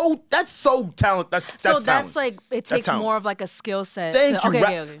 that's so talent. That's So talent. that's like it That's takes talent. more of like a skill set. Thank to, you.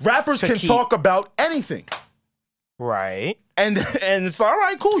 Okay. Rappers To can keep- talk about anything. Right. And it's all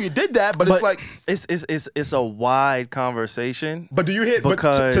right, cool, you did that, but it's like, it's a wide conversation. but do you hear? But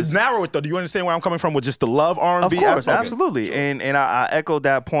Because- to narrow it though, do you understand where I'm coming from with just the love R&B? Of course, Okay. absolutely. Sure. And I echoed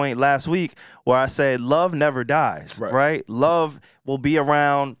that point last week where I said love never dies, right? Love will be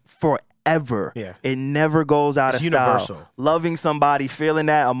around forever. Yeah. It never goes out It's of style. universal. Loving somebody, feeling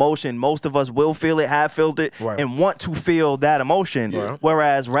that emotion, most of us will feel it, have felt it, Right. and want to feel that emotion. Right.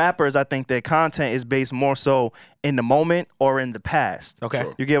 Whereas rappers, I think their content is based more so in the moment or in the past. Okay.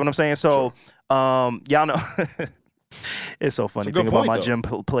 Sure. You get what I'm saying? So, y'all know, it's so funny It's a good thinking about point, my though. gym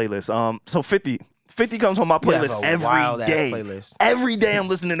playlist. So 50 comes on my You have playlist a every wild-ass day. playlist. Every day I'm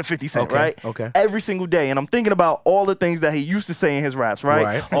listening to 50 Cent, Okay, right? okay. Every single day. And I'm thinking about all the things that he used to say in his raps, right?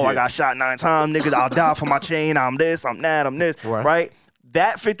 Right. Oh, I got shot 9 times, niggas, I'll die for my chain, I'm this, I'm that, I'm this, Right. right?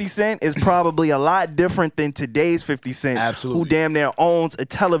 That 50 Cent is probably a lot different than today's 50 Cent, Absolutely. who damn near owns a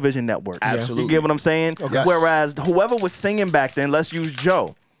television network. Absolutely. You get what I'm saying? Yes. Whereas whoever was singing back then, let's use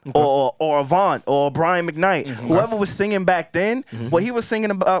Joe. Or Avant or Brian McKnight, whoever was singing back then, what he was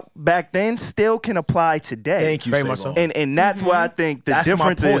singing about back then still can apply today. Thank you, Very Sabo. much so. And that's where I think the That's my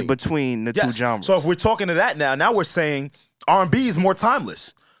difference is point. between the two Yes. genres. So if we're talking to that now we're saying R&B is more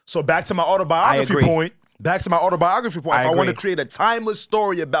timeless. So back to my autobiography agree. point. Back to my autobiography point. I If I want to agree. create a timeless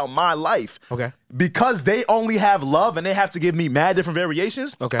story about my life, Okay. because they only have love and they have to give me mad different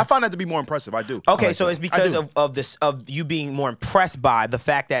variations, Okay. I find that to be more impressive. I do. Okay, I like so that. it's because I do. of this of you being more impressed by the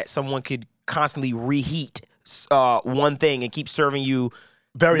fact that someone could constantly reheat one thing and keep serving you.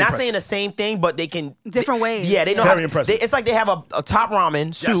 Very not impressive. saying the same thing, but they can Different ways. Yeah, they know Very how. impressive. It's like they have a top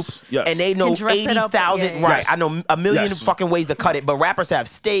ramen soup, yes. and they know Can dress it up, 80,000. yeah. Right, Yes. I know a million Yes. fucking ways to cut it, but rappers have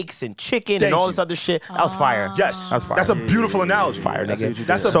steaks and chicken Thank and all you. this other shit. That was fire. Yes, that's fire. that's a beautiful analogy. fire, That's nigga. what you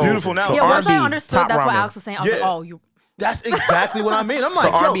That's did. a So- beautiful analogy. Yeah, once I R&B, understood top that's what ramen. Alex was saying, I was like, Yeah. oh, you. That's exactly what I mean. I'm So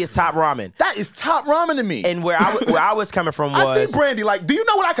like, R&B yo, is top ramen. that is top ramen to me. And where I was coming from was I see Brandy like, do you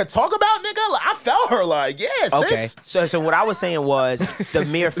know what I could talk about, nigga? Like, I felt her like, yeah, okay. sis. So what I was saying was the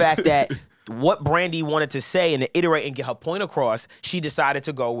mere fact that what Brandy wanted to say and to iterate and get her point across, she decided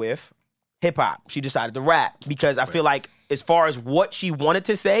to go with hip hop. She decided to rap because I feel like as far as what she wanted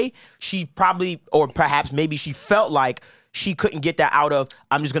to say, she probably or perhaps maybe she felt like she couldn't get that out of,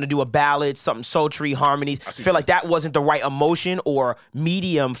 I'm just gonna do a ballad, something sultry, harmonies. I feel like that wasn't the right emotion or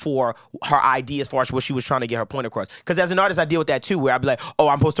medium for her idea as far as what she was trying to get her point across. Because as an artist, I deal with that too, where I'd be like, oh,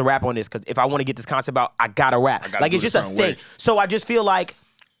 I'm supposed to rap on this, because if I want to get this concept out, I gotta rap. gotta Like do it's it just a a certain thing. way. So I just feel like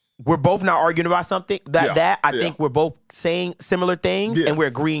we're both not arguing about something I Yeah. think we're both saying similar things Yeah. and we're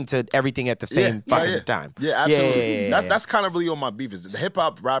agreeing to everything at the same fucking time. Yeah, absolutely. Yeah. That's kind of really on my beef is the hip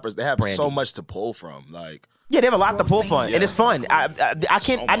hop rappers. They have Brandy. so much to pull from. Like, Yeah, they have a lot to pull from, and it's fun. I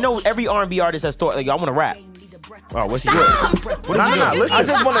can't. So I know much. every R&B artist has thought like I want to rap. Oh, what's he doing? what is he doing? Listen, I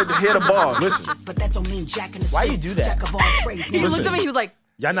just want to hear the bars. Listen, But that don't mean Jack in the Why you streets, do that? Jack of all trades. He Now, looked at me, he was like,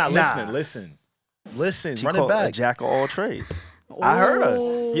 y'all not Nah. listening. Listen, She run it called a back. jack of all trades. I heard her.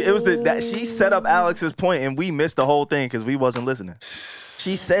 Yeah, it was that she set up Alex's point and we missed the whole thing because we wasn't listening.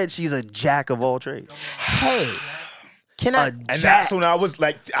 She said she's a jack of all trades. Hey, can I? And that's when I was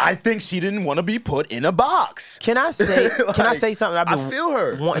like, I think she didn't want to be put in a box. Can I say? Can I Like, say something? I've I been feel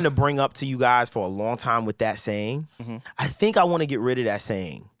her. wanting to bring up to you guys for a long time with that saying. I think I want to get rid of that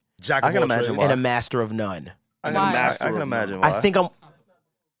saying. Jack I of can all imagine trades. why. And a master of none. And Why? a master I can of imagine none. why. I think I'm.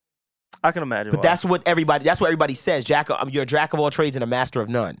 I can imagine But why. that's what everybody says. You're a jack of all trades and a master of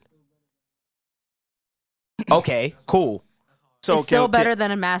none. Okay, cool. so it's still can- better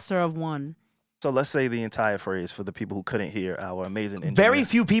than a master of one. So let's say the entire phrase for the people who couldn't hear our amazing engineer. Very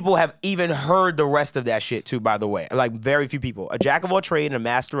few people have even heard the rest of that shit too, by the way. Like very few people. A jack of all trade and a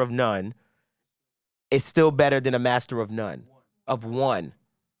master of none is still better than a master of none. Of one.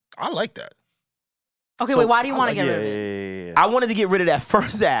 I like that. Okay, So- wait, why do you want to yeah, get rid of it? yeah. I wanted to get rid of that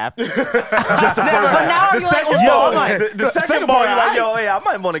first half. Just the first But half. now are The you like, second oh, Yo, bar, I'm like, The second bar, you're like, yo, hey, I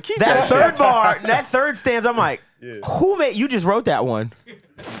might want to keep that that third shit. bar, that third stanza, I'm like, who made, you just wrote that one.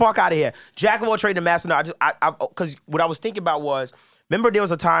 Fuck out of here. Jack of all trade and master. No, because what I was thinking about was, remember there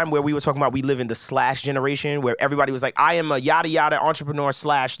was a time where we were talking about we live in the slash generation where everybody was like, I am a yada yada entrepreneur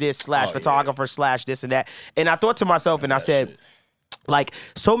slash this slash photographer slash this and that. And I thought to myself and I said, like,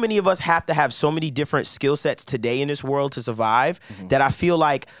 so many of us have to have so many different skill sets today in this world to survive that I feel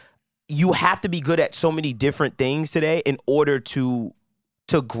like you have to be good at so many different things today in order to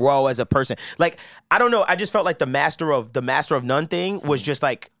grow as a person. Like, I don't know. I just felt like the master of none thing was just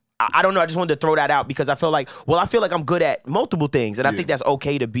like, I don't know. I just wanted to throw that out because I feel like, I feel like I'm good at multiple things, and I think that's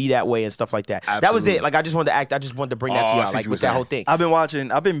okay to be that way and stuff like that. That was Absolutely. it. Like, I just wanted to bring that to Oh, I y'all, see like what with you're that whole saying.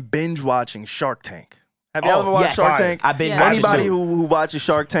 thing. I've been binge watching Shark Tank. Have you ever watched yes. Shark Tank? I've been Yeah. watching Anybody too. who watches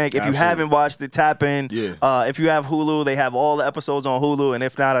Shark Tank, if you Absolutely. haven't watched it, tap in. Yeah. If you have Hulu, they have all the episodes on Hulu, and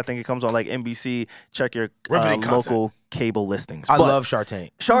if not, I think it comes on like NBC. Check your Riveting content. local cable listings. I But love Shark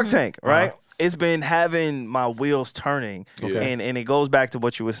Tank. Shark Tank, right? It's been having my wheels turning, Okay. and it goes back to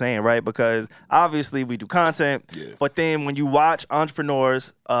what you were saying, right? Because obviously we do content, but then when you watch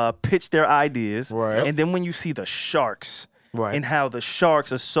entrepreneurs pitch their ideas, Right. and then when you see the sharks. Right. And how the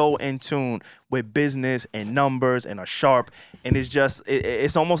sharks are so in tune with business and numbers and are sharp, and it's just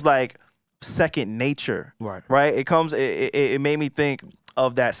it's almost like second nature, Right. It made me think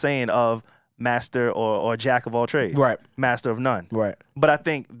of that saying of master or jack of all trades, Right. master of none, Right. but I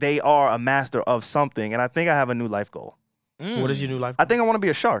think they are a master of something, and I think I have a new life goal. What is your new life? I think I want to be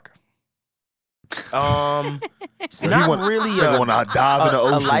a shark. It's not really a want to dive in the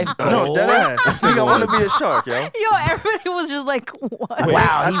ocean. life goal. No, dead ass. I think I want to be a shark, yo. Yo, everybody was just like, what?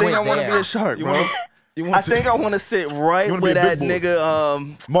 Wow, I he think went I want to there. be a shark, bro. You I want think I want to sit right You wanna where be a that big boy.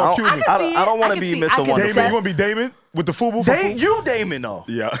 nigga. Mark I Cuban. don't, I don't want I to can be see- Mr. I can Wonderful. Damon, you want to be Damon with the FUBU? You Damon though.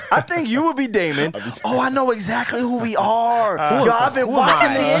 Yeah. I think you would be Damon. Oh, I know exactly who we are. Yo, I've been who am watching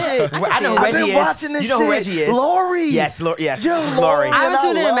I? this shit. I know I've Reggie been is. watching this You know shit. who Reggie is? Lori. Yes, yes. Yo, this is Lori. I haven't I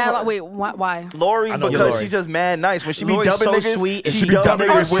tuned in love mad. her. Wait, why? Lori, I know because Lori. she's just mad nice. When she be Lori's dubbing so niggas, sweet, and she she dub dubbing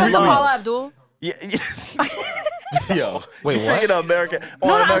niggas niggas with with Where's the love. Paula Abdul? Yeah. Yo. Wait, You what? thinking of American?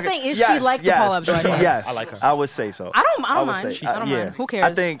 No, on I'm American- saying, is she like the Paula Abdul? Yes, I like her. I would say so. I don't would mind. say- I don't yeah. mind. Who cares?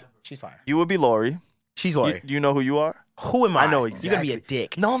 I think She's fire. you would be Lori. She's You, Lori. you know who you are? Who am I? I know You're gonna be a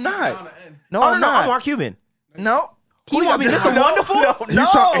dick. No, I'm not. No, Oh, I'm no, not. I'm Mark Cuban. No. Who you want me, Mr. No, Wonderful? No, He no,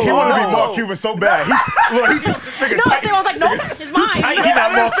 want to no. be Mark Cuban so bad. Nigga, No, I was like, no, it's mine. He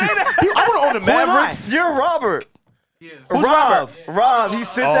not Mark Cuban. I want to own the Who am I? Mavericks. You're Robert. Who's Rob. Rob. He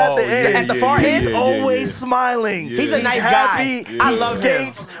sits at the Oh, end. yeah, At the yeah, far yeah, end. He's yeah, always yeah. smiling. He's a nice happy. guy. I He love him.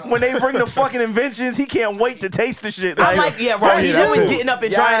 skates. When they bring the fucking inventions, he can't wait to taste the shit. I'm like, yeah, Robert. He's that's always cool. getting up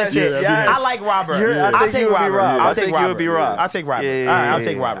and trying to shit. yes. I like Robert. You're- I I'll think take you would be Robert. Rob. I'll I take think you would be Rob. I'll take Robert. Yeah, All right, I'll yeah,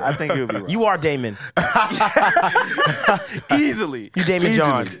 take yeah. Robert. I think you would be Rob. You are Damon. Easily. You Damon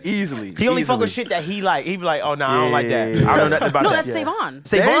John. Easily. He only fuck with Easily. shit that he like. He be like, oh no, I don't like that. Yeah. I don't know nothing about No, that. that's Savon.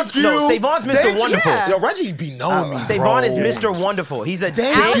 Savon's no, Savon's Mr. Wonderful. Yeah. Yo, Reggie be knowing me. Savon is bro. Mr. Wonderful. He's a Alex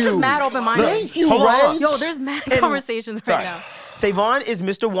dick. is mad open-minded. Thank you, Hold on. Reg. Yo, there's mad conversations right now. Savon is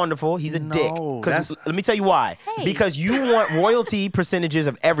Mr. Wonderful. He's a dick. No, 'Cause that's- let me tell you why. Hey. Because you want royalty percentages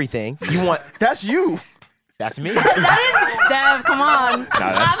of everything. You want. That's you. That's me. Dev, come on. Nah,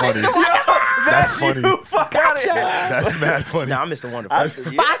 that's funny. That's funny. you. Fuck out of here. That's mad funny. Nah, I'm Mr. Wonderful.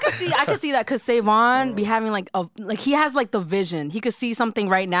 But I could see that because Savon be having like he has like the vision. He could see something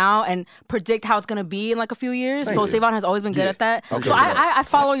right now and predict how it's gonna be in like a few years. So Savon has always been good at that. Okay. So I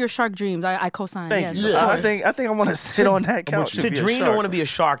follow your shark dreams. I co-sign. Thank Yes, you. of I course. think I want to sit on that couch. to dream to want to be a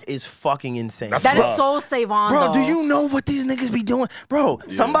shark is fucking insane. That's That is Rob. so Savon. Bro, though. do you know what these niggas be doing? Bro,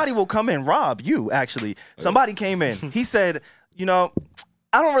 somebody will come in, Rob, you actually. Somebody came in. He said, you know,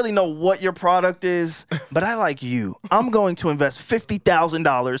 I don't really know what your product is, but I like you. I'm going to invest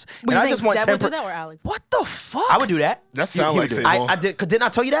 $50,000 and I just want Dev 10%. would do that or Alex? What the fuck? I would do that. That sound like I Savon. did. Cause didn't I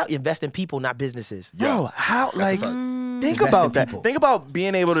tell you that? You invest in people, not businesses. Bro, how like think Invest about in that. people. Think about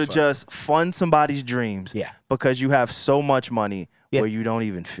being able to just fund somebody's dreams Yeah. because you have so much money Yeah. where you don't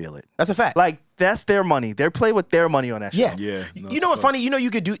even feel it. That's a fact. Like that's their money. They play with their money on that Yeah. shit. Yeah, You no, know it's what's fun. funny? You know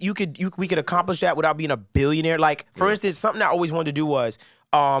we could accomplish that without being a billionaire. Like for instance, something I always wanted to do was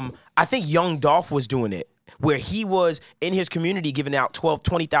I think Young Dolph was doing it where he was in his community giving out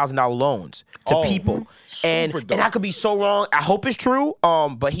 $20,000 loans to Oh, people. And super dope. I could be so wrong. I hope it's true.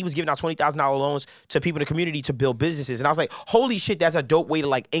 But he was giving out $20,000 loans to people in the community to build businesses. And I was like, holy shit, that's a dope way to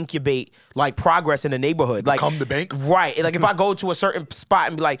like incubate like progress in the neighborhood. Like Become the bank? Right. Like if I go to a certain spot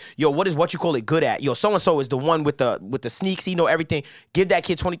and be like, yo, what you call it good at? Yo, so and so is the one with the sneaks, he know everything. Give that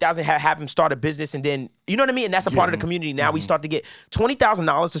kid $20,000, have him start a business, and then you know what I mean? And that's a part of the community. Now we start to get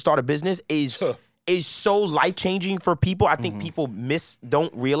 $20,000 to start a business is so life-changing for people. I think people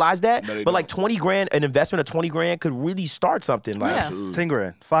don't realize that. No, they But don't. like 20 grand, an investment of 20 grand could really start something. Like Yeah. 10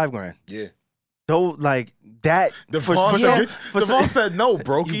 grand, 5 grand. Yeah. Though like that Devon said no,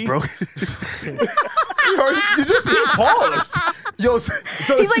 brokey. you broke. You heard it. He paused. Yo, so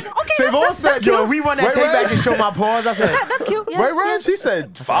He's like, okay, Savon that's said, yo, we run that Right, tape right? back and show my pause. I said, That's cute. Yeah. Right, Reg? He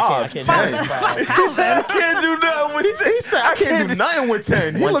said I 5. can't 10. do that. He said I can't do nothing with He said, I can't do nothing with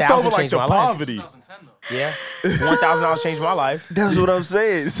 10. He looked 1,000 over like changed the my life. poverty. Yeah, $1,000 changed my life. That's what I'm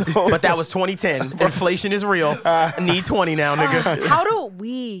saying. So But that was 2010. Inflation is real. I need 20 now, nigga. How do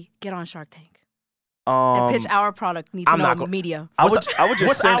we get on Shark Tank? and pitch our product. Need to I'm know not go- media. I would just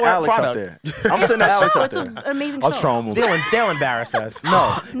what's send our Alex product? out there. I'm sending Alex out It's an there. amazing I'll show. try them. They'll embarrass us.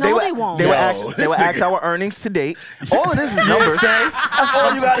 No, No, they won't. They would Yo. ask our earnings to date. All of this is numbers. That's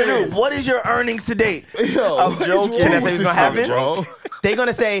all you gotta do. What is your earnings to date? Yo, I'm joking. Can I say what's gonna happen? bro? They're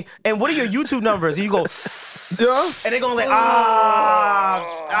gonna say, and what are your YouTube numbers? And you go, Yeah. and they're gonna like,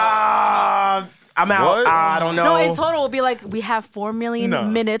 I'm out. What? I don't know. No, in total, it'll be like we have 4 million No.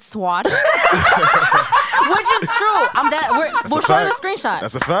 minutes watched, which is true. We'll show you the screenshot.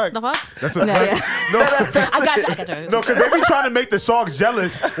 That's a fact. The fuck? That's a Yeah, fact. yeah. No, I got you. No, because they be trying to make the Sharks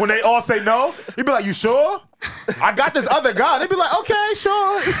jealous when they all say no. He'd be like, you sure? I got this other guy. They'd be like, okay,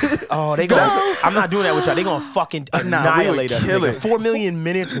 sure. Oh, they gonna. I'm not doing that with y'all. They gonna fucking annihilate us. kill nigga. it. 4 million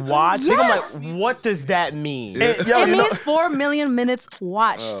minutes watched. They Yes. gonna like, what does that mean? Yo, It you know- means 4 million minutes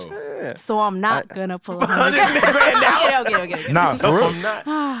watched. So I'm not gonna pull 100 grand now. Okay. nah, for real. I'm not.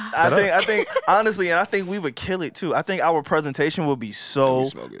 I think honestly, and I think we would kill it too. I think our presentation would be so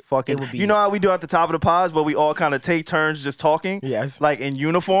smoke it. fucking. It would be- You know how we do at the top of the pods, where we all kind of take turns just talking. Yes. Like in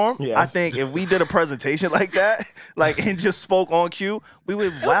uniform. Yes. I think if we did a presentation like that, like and just spoke on cue, we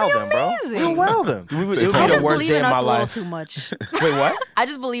would wow them, bro. We amazing. would wow them. It would I be the just worst believe day in of us my a little life. too much. Wait, what? I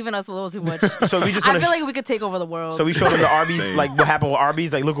just believe in us a little too much. So we just I gonna. feel like we could take over the world. So we showed them the Arby's, Same. like what happened with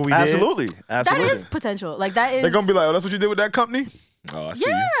Arby's. Like, look what we did. Absolutely. that Absolutely. is potential. Like that is. They're gonna be like, oh, that's what you did with that company? Oh, I see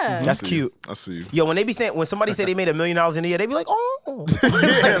you. Yeah. That's I see you. cute. I see you. Yo, when they be saying, when somebody say they made $1 million in a year, they be like, oh, like,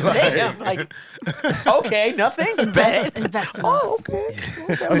 damn, like, okay, nothing, invest, bad. invest in Oh, us. okay.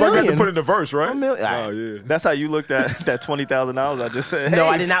 That's why you have to put it in the verse, right? $1 million. Oh, yeah. That's how you looked at that $20,000 I just said. No, Hey,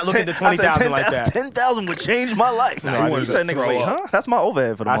 I did not look at the 10 I said 20,000 like that. 10,000 would change my life. I you wanted said, to nigga, throw wait, up. huh? That's my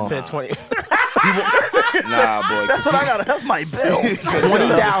overhead for the I month. said 20. Nah, boy. That's what I got. That's my bills.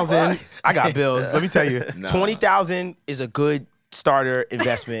 20,000. I got bills. Let me tell you, Nah. 20,000 is a good starter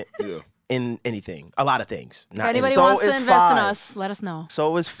investment Yeah. in anything. A lot of things. If Not anybody So wants to is invest in 5. us, let us know.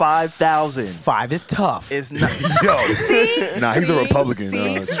 So it's 5,000. 5 is tough. It's not. Yo. Nah, he's a See? Republican. See?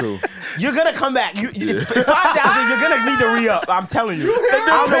 No, it's true. You're gonna come back. It's 5,000. You're gonna need to re-up. I'm telling you. I don't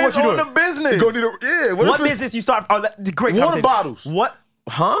know what Depends you're on doing. the business. Go need a, yeah. What if it- business you start? Oh, great. Water conversation. bottles. What?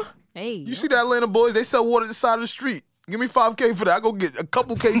 Huh? Hey. You see the Atlanta boys? They sell water at the side of the street. Give me $5K for that. I go get a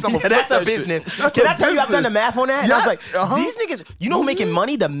couple Ks. I'm Yeah, that's a business. Can I tell you, I've done the math on that? And I was like, these niggas, you know who making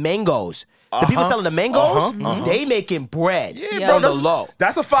money? The mangoes. The people selling the mangoes, they making bread. Yeah, Yeah. bro. On the That's, low.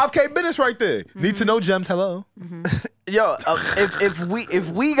 that's a 5K business right there. Need to know gems. Hello. Yo, if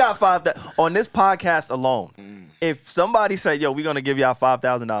we got on this podcast alone, if somebody said, yo, we're gonna give y'all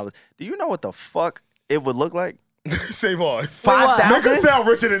 $5,000, do you know what the fuck it would look like? Save on. what? 5,000 sound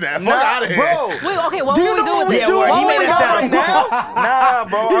richer than that. Fuck out of here. Bro. Wait, okay, what Do would you we know do what with we it? do? word, he What made we it got sound right now? Nah,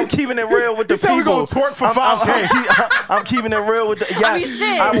 bro, I'm keeping it real with the said people. we gonna twerk for I'm 5K. I'm keeping it real with the. Yes, I mean,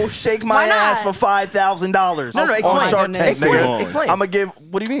 shit. I will shake my Why not? ass for $5,000. No, on explain. Shark Tank. Explain. nigga. Explain. I'm gonna give.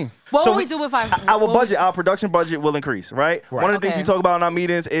 What do you mean? What So would we- we do with five? Our what would budget, our production budget will increase, right? One of the things Okay. we talk about in our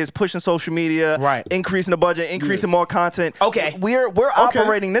meetings is pushing social media, Right. increasing the budget, increasing more content. Okay. We're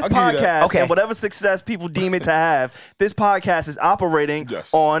operating this I'll give you that. podcast, Okay. and whatever success people deem it to have, this podcast is operating Yes.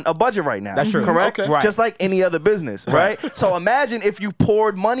 on a budget right now. That's true. Correct? Okay. Right. Just like any other business, right? So imagine if you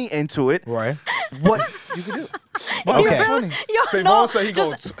poured money into it, Right. what you could do. You Okay. really? Yo, Say, no, Vaughn said he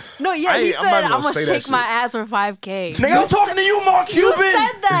just- gonna- No, yeah, I he ain't- I'm said not even I'm gonna gonna say that shake my shit. ass for 5K. Nigga, I'm talking to you, Mark You Cuban.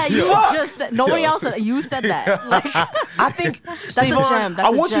 said that. You Fuck. just said. Nobody else said. You said that. Like, I think that's a Savon, gem. That's I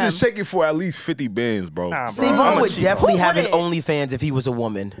a want you gem. to shake it for at least 50 bands, bro. Nah, bro. Savon I'm a would cheat definitely Who have an would it? OnlyFans if he was a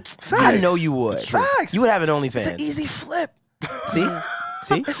woman. I know you would. Facts. You would have an It's OnlyFans. an easy flip. See?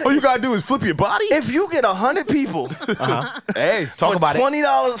 See? All you gotta do is flip your body. If you get 100 people, Hey, Talk for about it.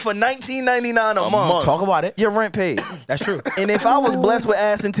 $20 for $19.99 a month, Talk about it. your rent paid. That's true. And if I was blessed with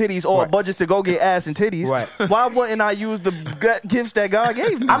ass and titties or a budget to go get ass and titties, Right. why wouldn't I use the gifts that God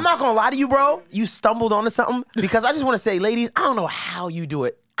gave me? I'm not gonna lie to you, bro. You stumbled onto something because I just want to say, ladies, I don't know how you do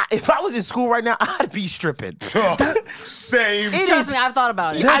it. If I was in school right now, I'd be stripping. same. Trust me, I've thought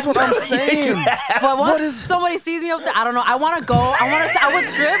about it. That's what I'm saying. But once somebody sees me up there, I don't know. I want to go. I would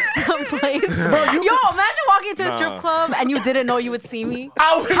strip someplace. Yo, imagine walking into a strip club and you didn't know you would see me.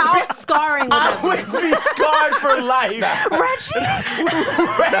 I would How be- scarring would I that would be scarred for life. be?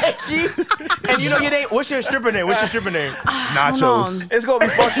 Reggie. And you know your name? What's your stripper name? What's your stripper name? Nachos. It's gonna be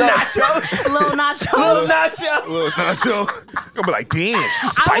fucked up. Nachos. Little nachos. Little Nacho. Little Nacho. Gonna be like, damn,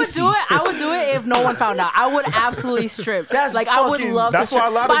 she's I would spicy. do it. I would do it if no one found out. I would absolutely strip. That's like I would fucking- love to that's strip. why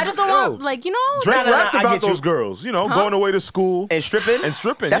a lot but of- I just don't yo. want like you know. Drake Nah, nah, rapped nah, I about get you. those girls, going away to school. And stripping? And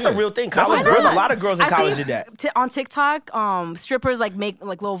stripping, That's a yeah. real thing. That's College a real girls, a thing. lot of girls in I college see did that. on TikTok, strippers like make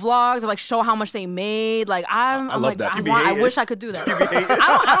like little vlogs or like show how much they made. Like I'm love like that. I You be want. I hating? wish I could do that. I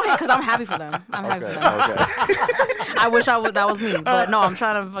don't hate because I'm happy for them. I'm happy for them. I wish I would. That was me, but no, I'm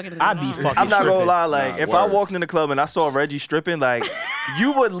trying to fucking. I'd be fucking I'm not gonna stripping. lie, like if I word. walked in the club and I saw Reggie stripping, like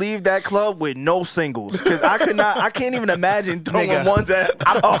you would leave that club with no singles because I can't even imagine throwing Nigga. ones at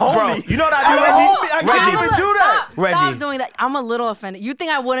a Bro, homie. you know what I At do, a Reggie? homie, I can't Reggie. even do that. Stop Reggie. doing that. I'm a little offended. You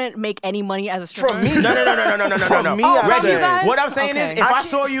think I wouldn't make any money as a stripper? From me, No. From me, I from said. you guys? What I'm saying Okay. is,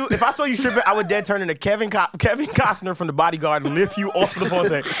 if I saw you stripping, I would dead turn into Kevin Costner from The Bodyguard and lift you off the pole and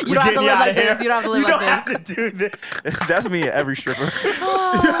say, You don't have to live like this. You don't have to live You don't like have this. to do this. That's me at every stripper. No,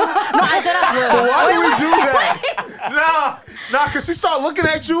 I did. I will. Why do we do that? Nah, cause she start looking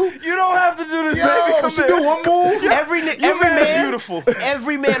at you. You don't have to do this, baby. Yo, Come she here. do one move. Every mad man, beautiful.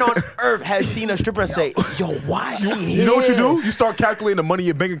 every man on earth has seen a stripper and say, "Yo, why she here?" You know what you do? You start calculating the money in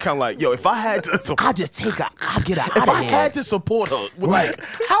your bank account. Like, yo, if I had to, I just take her. I get her if out of I here. had to support her, like,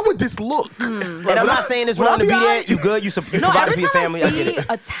 how would this look? And I'm not saying it's wrong to be there. You good? You No, provide every for your time family. I I get see it.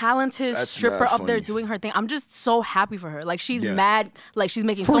 a talented That's stripper mad up there funny. doing her thing, I'm just so happy for her. Like she's Yeah. mad, like she's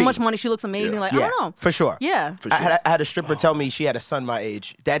making so Free. much money. She looks amazing. Like I Yeah, don't know. for sure. Yeah. I had a stripper tell me she had a son my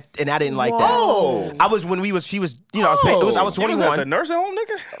age. And I didn't like Whoa. that. I was she was I was paying, I was You was at 21. the nursing home,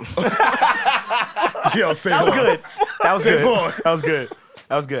 nigga. Yo, say That was more. good. That was good. more. That was good.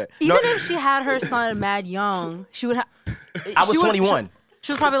 That was good. Even No, if she had her son mad young, she would have. I was 21.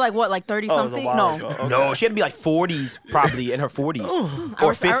 She was probably like what, like 30 Oh, it was a something? while No. ago. Okay. No, she had to be like 40s, probably in her 40s I or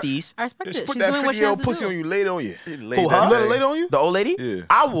res- 50s. I respect Just it. put She's that doing what she has 50-year-old to pussy do. on you, laid on you. Who, her? You let her lay on you? The old lady? Yeah.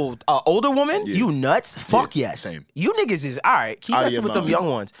 I will. Older woman? Yeah. You nuts? Fuck yes. same. You niggas is all right. Keep Out of messing your with them mind. young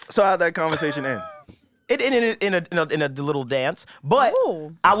ones. So how'd that conversation end? It in a little dance. But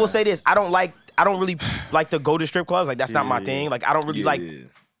Ooh. I will say this: I don't really like to go to strip clubs. Like that's not my thing. Like I don't really like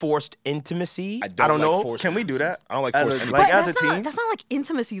forced intimacy. I don't like know. forced Can we do intimacy. that? I don't like As forced a- intimacy. like, But as a that's not, team? that's not like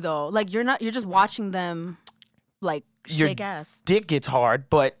intimacy though. Like you're just watching them like Your shake ass. dick gets hard,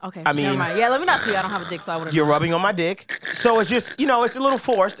 but Okay. I never mean, mind. Yeah, let me not speak. I don't have a dick, so I wouldn't. you're rubbing on my dick, so it's just it's a little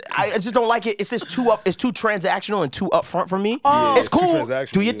forced. I just don't like it. It's just it's too transactional and too upfront for me. Oh. It's it's too cool.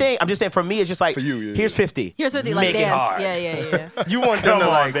 transactional, Do your yeah. thing. I'm just saying for me, it's just like For you, yeah, here's yeah. 50. Here's what they like Make it dance. hard. Yeah. You want them Come to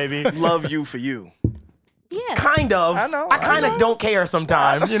on, like baby. love you for you. Yeah. Kind of. I know, I kind I of know. don't care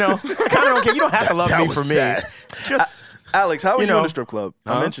sometimes. I kind of don't care. You don't have to love That me was for me. sad. Just Alex, how are you, know. in the strip club?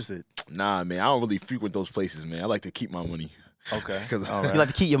 I'm Huh? interested. Nah, man, I don't really frequent those places, man. I like to keep my money. Okay. Cause you like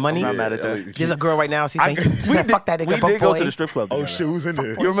to keep your money. I'm not mad at I that. like to There's keep- a girl right now. She's saying, "Fuck that nigga, We fuck did go boy." to the strip club. Oh together. shit, who's in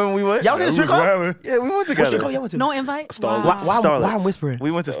there? You remember we went? Y'all was in the strip club? wildin'? Yeah, we went together. Oh, yeah, what's it? No invite. Starlet. Wow. Why Starlets. I'm whispering?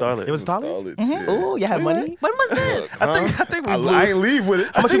 We went to Starlet. It was Starlet? Starlets, yeah. Ooh, you had money? When was this? I think we blew. I ain't leave with it.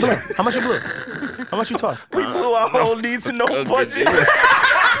 How much you blew? How much you blew? How much you tossed? We blew our whole need to know budget.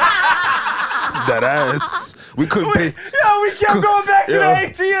 That ass. We couldn't pay. Yo, we kept going back to Yo. the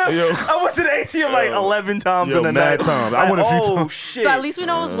ATM. Yo. I went to the ATM like 11 times Yo, in the mad night. times. I went a few Oh times. shit. So at least we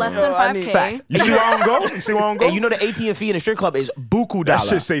know it was less than I need 5K. facts. You see where I don't go? You see where I don't go? And you know the ATM fee in the strip club is buku that dollar.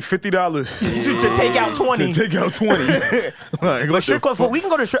 shit say $50 to take out 20. to take out 20. Like, But strip club food, we can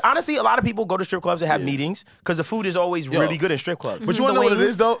go to strip. Honestly, a lot of people go to strip clubs and have meetings because the food is always really good in strip clubs. But you want to The know what it wings.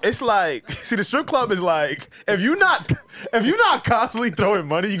 is though? It's like, see, the strip club is like, if you're not constantly throwing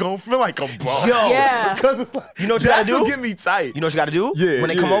money, you gonna feel like a bum. Yo, Yeah. Because it's like, You know what you gotta that's what do? get me tight. you know what you got to do? Yeah, when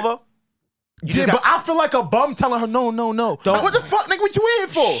they come yeah. over, you Yeah, just but got, I feel like a bum telling her no. Like, what the fuck, nigga? What you in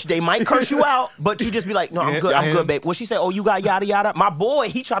for? they might curse you out, but you just be like, no, I'm Yeah, good, I I'm am. good, babe. When she said, oh, you got yada yada, my boy,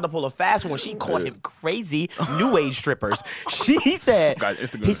 he tried to pull a fast one. She called him crazy new age strippers. He said, Got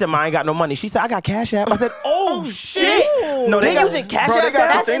Instagram. he said, I ain't got no money. She said, I got Cash App. I said, oh shit. No, they got- using Cash bro, App they got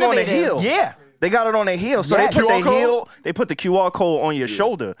now? that thing on their innovative. heel. Yeah. They got it on their heel. So Yes. they put QR their code? heel, they put the QR code on your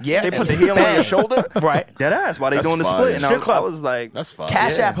shoulder. Yeah. They put the heel on your Bang. shoulder. Right. Dead ass while they That's doing the fire. split. And I Strip was, club. I was like, That's fine.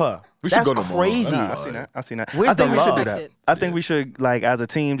 Cash Yeah. App her. We should That's go to more. crazy. That's I seen that. I seen that. Where's I think the we should do love? that. I think we should, like, as a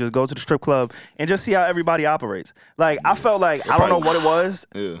team, just go to the strip club and just see how everybody operates. Like, I felt like, I don't know what it was,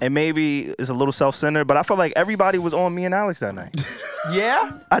 Yeah. and maybe it's a little self-centered, but I felt like everybody was on me and Alex that night.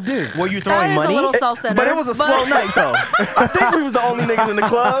 Yeah? I did. Were you That throwing is money? a little self-centered. But it was a slow night, though. I think we was the only niggas in the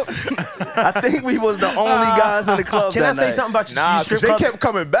club. I think we was the only guys in the club Can I that say night. something about your Nah, strip because they club? kept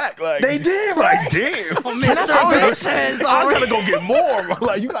coming back. Like They did, Like, right? damn. Can I say something? I gotta go get more.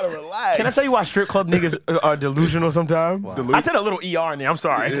 Like, you gotta relax. Can I tell you why strip club niggas are delusional sometimes? I said a little ER in there. I'm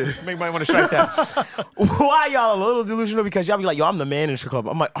sorry. Make might want to strike that. Why y'all a little delusional? Because y'all be like, yo, I'm the man in the strip club.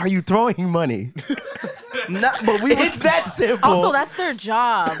 I'm like, are you throwing money? But we It's that simple. Also, that's their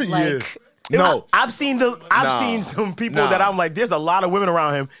job. Like, No. I've seen some people that I'm like, there's a lot of women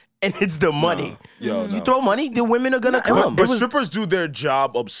around him, and it's the money. Yo, You throw money, the women are gonna come. But strippers do their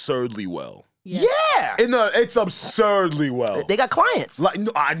job absurdly well. Yeah. It's absurdly well. They got clients. Like,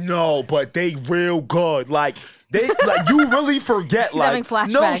 no, I know, but they real good. Like, you really forget. having Like,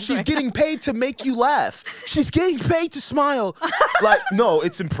 no, flashbacks she's right getting paid to make you laugh. She's getting paid to smile. Like, no,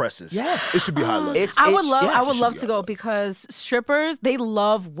 it's impressive. Yes. It should be highlighted. I would love to go because strippers, they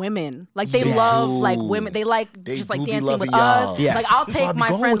love women. Like they love like women. They like They just like do be dancing with loving us. y'all. Yes. Like I'll That's why I take be my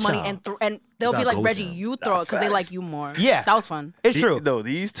going friend's with money y'all. and they'll be Gotta like, go Reggie, with you throw it because they like you more. Yeah. That was fun. It's true. No,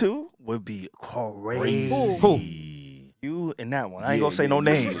 these two would be crazy. Who? You and that one. I ain't gonna say no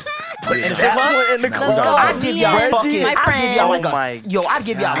names. In the strip club? In the Let's club. go. I'd give y'all Reggie, fucking, my I'd give y'all like friend. a, yo, I'd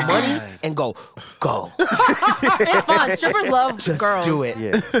give y'all money and go. It's fun. Strippers love Just girls. do it.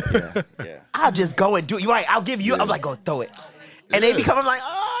 Yeah. I'll just go and do it. You're right. I'll give you. I'm like, go throw it. And they become, I'm like,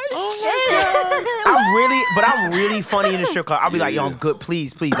 oh, shit. I'm really funny in the strip club. I'll be like, yo, I'm good.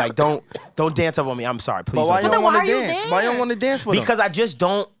 Please. Like, don't dance up on me. I'm sorry. Please But why you don't. don't then want why to are you dance? there? Why you don't want to dance with Because I just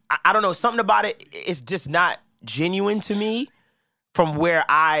don't, I don't know. Something about it, it's just not genuine to me from where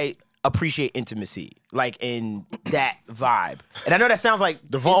I appreciate intimacy. Like in that vibe. And I know that sounds like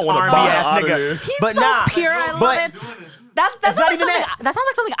Devon it's wanna R&B buy ass out of nigga. there. He's but so nah, pure. I love but- it. That's It's not like even something, that. that sounds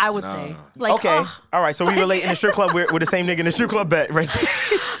like something I would say. Like, Okay. ugh. All right. So we relate in the strip club. We're the same nigga in the strip club bet. Right?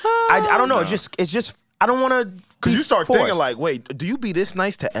 I don't know. It's just I don't want to. Because you start thinking like, wait, do you be this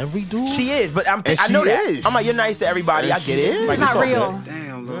nice to every dude? She is, but I And know she that. is. I'm like, you're nice to everybody. And I get she it. is. Like, It's not all real. good.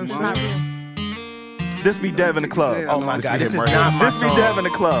 Damn, little It's mama. not real. This be Dev in the club. Oh my God, this is Right. not my This be song. Dev in the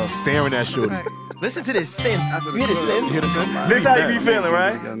club. Staring at shorty. Listen to this synth. After You hear the synth? You hear the synth? This how you be feeling,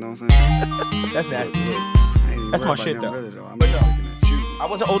 right? You know what I'm saying? That's nasty. I ain't even That's my worried shit, about them though. really, I'm just looking at you. I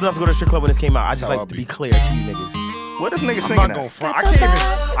wasn't old enough to go to the strip club when this came out. I just how like I to be. be clear to you niggas. What this nigga I'm singing not at? gonna front.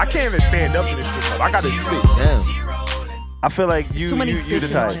 I can't even stand up to this shit. I gotta sit. Damn. I feel like you Too many the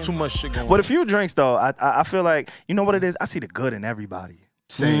bitches. type. Too much shit going With on. a few drinks though, I feel like you know what it is. I see the good in everybody.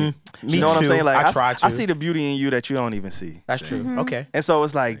 Same. Me You know what I'm too. saying? Like I try to. I see the beauty in you that you don't even see. That's true. Okay. And so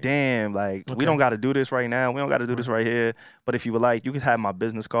it's like, damn, like we don't got to do this right now. We don't got to do this right here. But if you would like, you could have my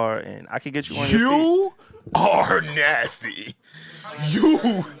business card and I could get you on your feet. You are nasty.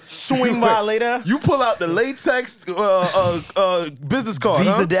 You Swing by later. You pull out the latex business card.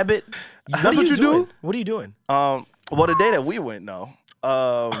 Visa huh? debit. That's what you doing? do? What are you doing? Well, the day that we went, no.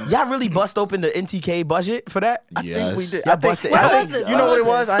 Y'all really bust open the NTK budget for that? I think we did. Y'all I think, busted- I What think- was this? you know what it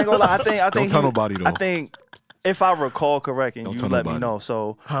What was? I ain't gonna lie. I think Don't tell he- nobody, though. I think if I recall correct, and Don't you tell let me nobody. know.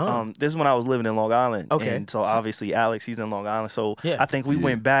 So Huh? this is when I was living in Long Island. Okay. And so obviously Alex, he's in Long Island. So Yeah. I think we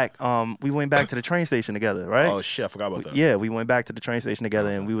went back. We went back to the train station together, right? Oh shit, I forgot about that. Yeah, we went back to the train station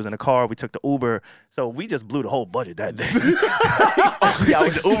together, and we was in a car. We took the Uber, so we just blew the whole budget that day. Yeah, I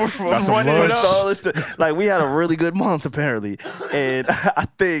was Uber from Got some running lunch. with all this. Like we had a really good month apparently, and I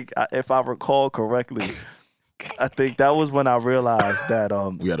think if I recall correctly, I think that was when I realized that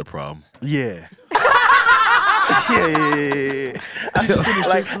We had a problem. yeah. Yeah.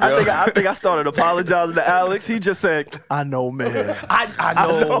 I think I started apologizing to Alex. He just said, "I know, man." I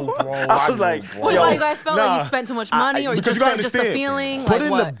know, bro. I was like, Wait, yo, why you guys felt like nah. you spent too much money, or Because just you gotta just a understand. feeling? Put like in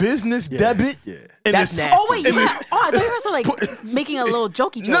what? the business debit. Yeah. in That's this- nasty. Oh wait, yeah. Oh, I thought you were like making a little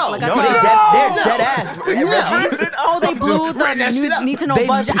jokey joke. No, like, no, I thought, They're dead ass. Reggie. Oh, they blew Ran that shit the up. need to know They-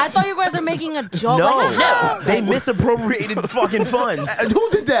 budget. I thought you guys were making a joke. No, like, ah. they misappropriated the fucking funds. And who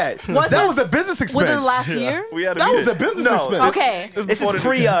did that? Was that this was a business expense. within the last year? We had a That was meeting. a business No, expense. Okay. This is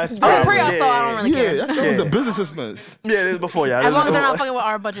pre us. Okay, pre us, Yeah, so I don't really Yeah, care. that was Yeah. a business expense. Yeah, this is before y'all. As long as they're not fucking with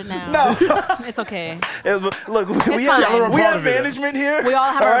our budget now. No. It's okay. Look, we fine. have, we Part have of it. management here. We all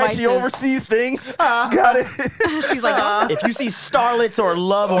have all our right, she vices. oversees things. Got it. She's like, oh. If you see starlets or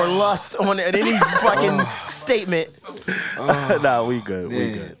love or lust on any fucking statement, Nah, we good.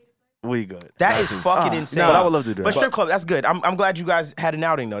 We good. We good. that is fucking insane. but I would love to do But that. strip club, that's good. I'm glad you guys had an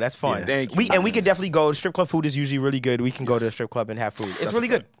outing though. That's fun. Yeah. Thank you. We could definitely go. Strip club food is usually really good. We can go to the strip club and have food. It's really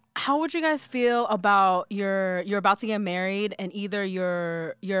good. How would you guys feel about you're about to get married and either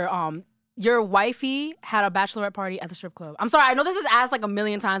your wifey had a bachelorette party at the strip club? I'm sorry, I know this is asked like a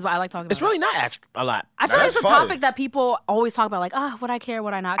million times, but I like talking about It's really not extra a lot. I feel like That's it's a fire. topic that people always talk about, like, would I care,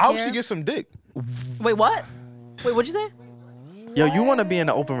 would I not I hope care? she gets some dick. Wait, what? Wait, what'd you say? Yo, you want to be in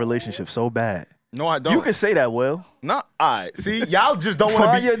an open relationship so bad. No, I don't. You can say that, Will. Not all right. See, y'all just don't want to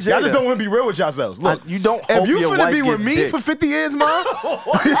Find be. your Y'all Jada. just don't want to be real with yourselves. Look, You don't if hope you your finna wife be with gets me dick. for 50 years, mom. All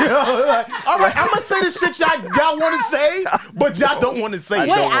right, I'm gonna say the shit y'all want to say, but y'all don't want to say it.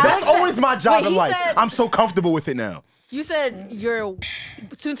 Wait, Alex That's said- always my job wait, in he life. said- I'm so comfortable with it now. You said your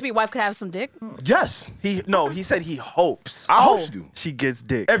soon-to-be wife could have some dick. Yes. He said he hopes I hope you. she gets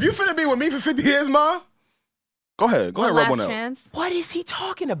dick. If you finna be with me for 50 years, Ma, go ahead. Go One ahead, rub last one out. chance. What is he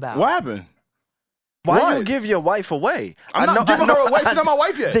talking about? What happened? Why What? you give your wife away? I'm not giving her away. She's not my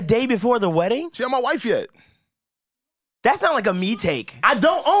wife yet. The day before the wedding? She not my wife yet. That sounds like a me take. I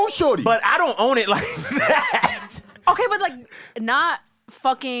don't own Shorty. But I don't own it like that. Okay, but like not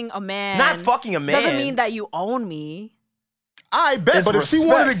fucking a man. Not fucking a man. Doesn't mean that you own me. I bet. It's but if she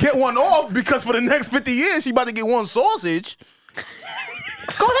respect. wanted to get one off because for the next 50 years she about to get one sausage,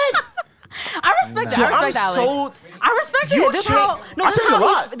 go ahead. I respect it. I respect Alex. I respect You it. This is change- how I change a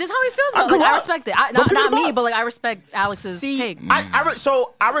lot. this is how he feels I about it. grew Like, I up. respect it. But Not pretty me, much. but like I respect Alex's take.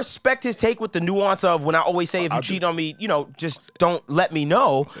 So I respect his take with the nuance of when I always say if you cheat on me, just don't let me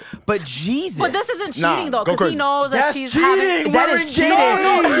know. But Jesus. But this isn't Nah, cheating though, go because he crazy. knows that That's she's cheating. having. That We're is engaged.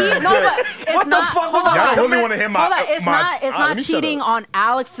 cheating. No, but it's What the not. fuck Hold was on. that? Y'all really want to hear my. Hold on, it's my- not. It's All right, let not me shut cheating up. on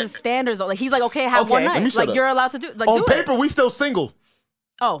Alex's standards. Though. Like he's like, okay, have one Okay, let me night. shut Like up. you're allowed to do. Like On do paper, it. we still single.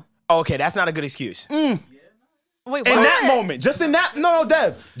 Oh, Okay, that's not a good excuse. wait. In what? that moment, just in that. No,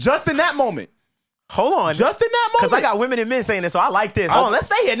 Dev. Just in that moment. Hold on. Just in that moment. Because I got women and men saying this, so I like this. Hold on, let's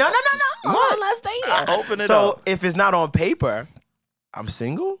stay here. No. Hold on, let's stay here. Open it so up. if it's not on paper, I'm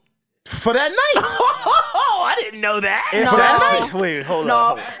single? for that night. Oh, I didn't know that. If No. that's wait, hold No,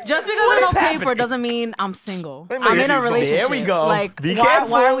 on. just because What it's is on paper happening? doesn't mean I'm single. me I'm see in a your phone. relationship. There we go. Like, Be why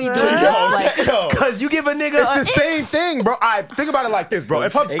careful, are we man. doing this? Like, Yo. Because you give a nigga It's the same thing, bro. I think about it like this, bro.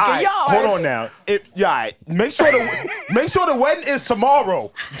 If her, Take a alright, yard. hold on now. If make sure the wedding is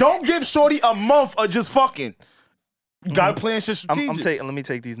tomorrow. Don't give Shorty a month of just fucking. You gotta plan shit strategic. Let me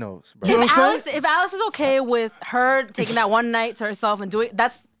take these notes, bro. You know what I'm if Alex is okay with her taking that one night to herself and doing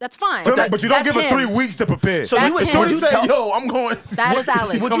that's fine. But you don't That's give her him. 3 weeks to prepare. So That's you would, him. would Shorty you say, tell, yo, I'm going. That is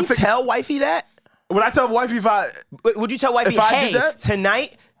Alex. would you tell wifey that? Would I tell wifey Would you tell wifey, If I did hey, that?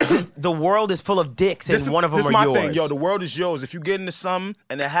 tonight the world is full of dicks and one of them this are my yours? thing, yo. The world is yours. If you get into something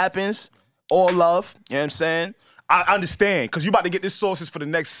and it happens, all love. You know what I'm saying? I understand because you about to get this sauces for the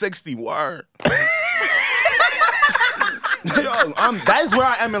next 60. Word. Yo, that is where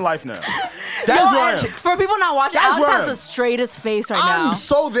I am in life now. That is where I am. For people not watching, That's Alex where I has am. the straightest face right now. I'm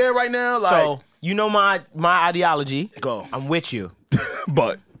so there right now. Like, So you know my ideology. Go. I'm with you.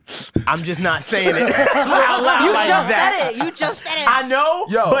 but I'm just not saying it out loud You like just that. said it. You just said it. I know,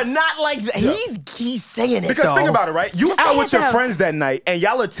 Yo. but not like that. Yo. He's saying it because though. think about it, right? You Just out say with it, your though. friends that night, and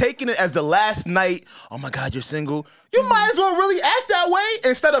y'all are taking it as the last night. Oh my God, you're single. You might as well really act that way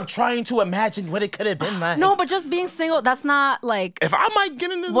instead of trying to imagine what it could have been like. No, but just being single, that's not like If I might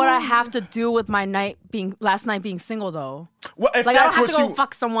get into what I have to do with my last night being single though. Well, if Like I that's don't have to what go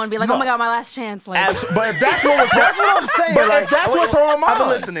fuck someone and be like, No. oh my God, my last chance. Like But if that's what was that's what I'm saying. But if that's what's on her mind, I've been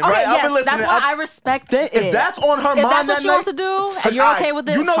listening, okay, right? I've yes, been listening. that's why I respect If it. that's on her If mind, that's what that she wants night- to do, and 'Cause you're I- okay with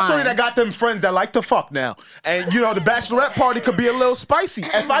it, You know, fine. Shorty that got them friends that like to fuck now, and you know the bachelorette party could be a little spicy.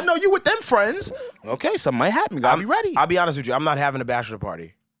 If I know you with them friends, okay, something might happen. Gotta be ready. I'll be honest with you. I'm not having a bachelor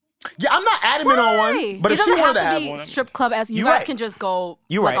party. Yeah, I'm not adamant on Why? one, but it if she doesn't wanted to have have to be one, strip club as you You guys right. can just go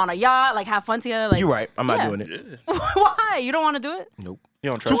You like right. on a yacht, like have fun together. Like You're right. I'm not yeah. doing it. Why? You don't want to do it? Nope.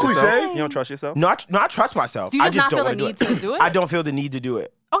 You don't trust Too yourself? cliche? You don't trust yourself? No, I trust myself. Do you I just just not don't feel the wanna need to do it? I don't feel the need to do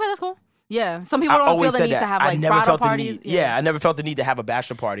it. Okay, that's cool. Yeah, some people I don't feel always the said need that. to have I like never bridal felt parties. the need. Yeah, I never felt the need to have a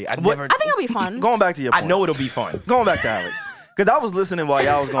bachelor party. I think it'll be fun. Going back to your I point. know it'll be fun. Going back to Alex. Because I was listening while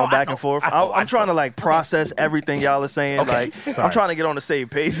y'all was going back and forth. I'm trying to like process everything y'all are saying. Okay, Like sorry. I'm trying to get on the same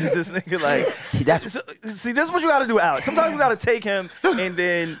page as this nigga. Like see, this is what you got to do, Alex. Sometimes you got to take him and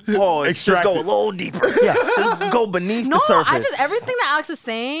then pause. Extract just go it. a little deeper. Yeah, just go beneath No, the surface. I just everything that Alex is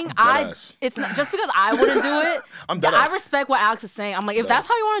saying, deadass. it's not, just because I wouldn't do it. I'm I deadass. respect what Alex is saying. I'm like, if that's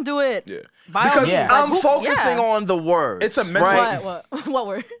how you want to do it, Yeah. by all Because means, Yeah. like, I'm who- focusing yeah. on the words. It's a mental- right? What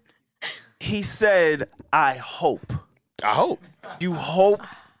word? He said, "I hope." I hope. You hope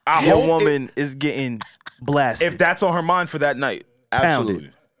I your hope woman is getting blasted. If that's on her mind for that night, absolutely,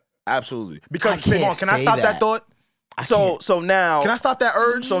 absolutely. Because I can't Savon, can I say stop that that. thought? so now, Can I stop that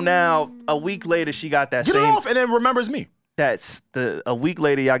urge? so now a week later she got that Get it same. off, and then remembers me. A week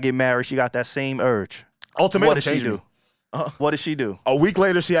later y'all get married. She got that same urge. Ultimatum What did she changed do? me. What did she do? A week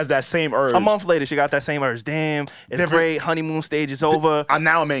later, she has that same urge. A month later, she got that same urge. Damn, it's Different- great. Honeymoon stage is over.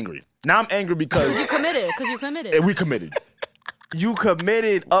 Now I'm angry. Now I'm angry because You committed, because you committed. we committed. You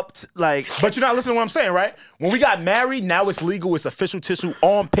committed up to, like, But you're not listening to what I'm saying, right? When we got married, now it's legal. It's official tissue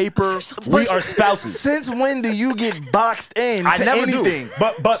on paper. We are spouses. since when do you get boxed in I to never anything? do.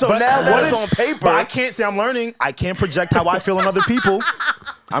 But so but now what that it's is- on paper, But I can't say I'm learning. I can't project how I feel on other people.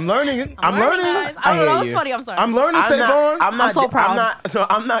 I'm learning. I'm Learning, learning. guys. I don't know. hear That was you. funny. I'm sorry. I'm learning, Savon. I'm not so proud.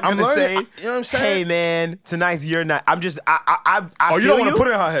 I'm not I'm gonna learning. say, You know what I'm saying? hey man, tonight's your night. I'm just I Oh, you feel don't want to put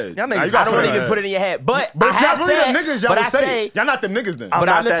it in her head. Y'all niggas- Nah, you I gotta don't want to in even her put it head. in your head, but But I if y'all have really said, them niggas, y'all but would I say say, it. Y'all not them niggas then. I'm But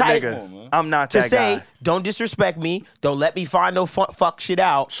not I'm the that type- nigga. Come on, man. I'm not to that say, guy. don't disrespect me. Don't let me find no fuck shit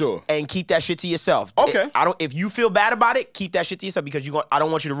out. Sure. And keep that shit to yourself. Okay. I don't. If you feel bad about it, keep that shit to yourself because I don't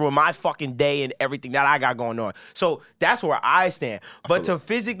want you to ruin my fucking day and everything that I got going on. So that's where I stand. But to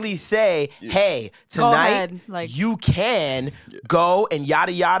physically say, hey, tonight ahead, like- you can go and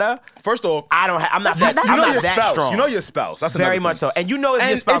yada yada. First off, I'm not that. that's I'm you know not your that spouse. strong. You know your spouse. That's very another much thing. so. And you know if your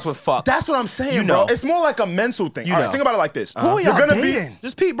And spouse it's- would fuck. That's what I'm saying, You bro. know. It's more like a mental thing. You All right, know. think about it like this. Who y'all You're gonna be dating?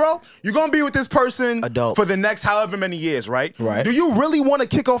 just Pete, bro. You're gonna be with this person Adults. for the next however many years, right? Right. Do you really want to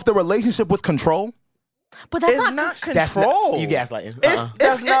kick off the relationship with control? but that's It's not. not That's control. you gaslighting.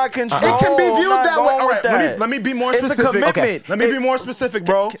 That's not control. It can be I'm viewed not that way. going All with right, that. let me be more It's a specific. commitment. Okay, let me It- be more specific,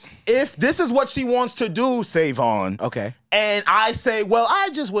 bro. If this is what she wants to do, Savon, Okay. and I say, well, I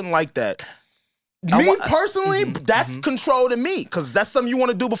just wouldn't like that. Me personally, that's control to me because that's something you want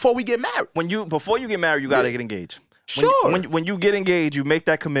to do before we get married. Before you get married, you gotta get engaged. Sure. When you get engaged, you make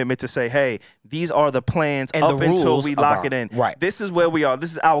that commitment to say, hey, these are the plans And up the until rules we of lock our- it in. right. This is where we are.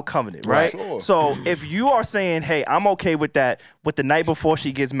 This is our covenant, right? Sure. So if you are saying, hey, I'm okay with that with the night before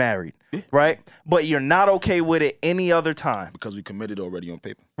she gets married, right? But you're not okay with it any other time, Because we committed already on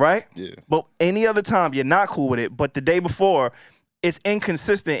paper. right? Yeah. But any other time, you're not cool with it. But the day before, it's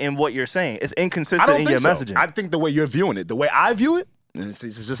inconsistent in what you're saying. It's I inconsistent don't in think your so. messaging. I think the way you're viewing it, the way I view it, and it's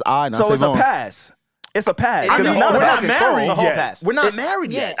just I. Not So it's a Savon. pass. It's a pass. I 'Cause mean, it's we're about not control. married It's a whole yet. pass. We're not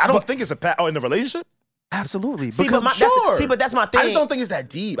married yet. I don't think it's a pass. Oh, in the relationship? Absolutely. See, Because but but that's my thing. I just don't think it's that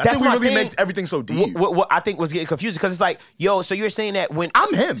deep. I That's think we my really thing. make everything so deep. What I think was getting confused because it's like, yo, so you're saying that when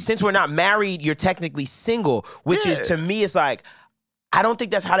I'm him. since we're not married, you're technically single, which is Yeah. to me, it's like, I don't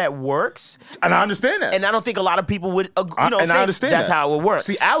think that's how that works, And I understand that. and I don't think a lot of people would, and think I understand that's that. how it would work.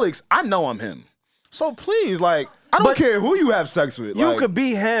 See, Alex, I know I'm him. So please, like, I don't care who you have sex with. you like, could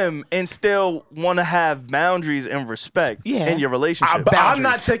be him and still want to have boundaries and respect Yeah. in your relationship. but I'm not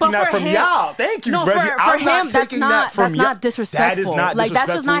boundaries. taking But that for from him- y'all. Thank you, No, Reggie. for I'm him, not that's taking not that from that's y'all. not disrespectful. That is not like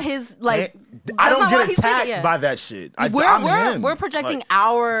that's just not disrespectful. his like. I that's don't not why get he's thinking attacked it. by that shit. I'm him. We're projecting Like,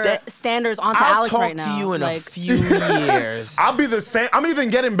 our that- standards onto I'll Alex talk right now. to you in like, a few years. I'll be the same. I'm even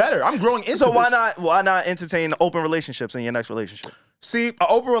getting better. I'm growing into So why this. not entertain open relationships in your next relationship? See, an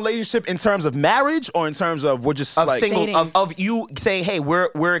open relationship in terms of marriage or in terms of we're just of like single dating. of you saying, hey,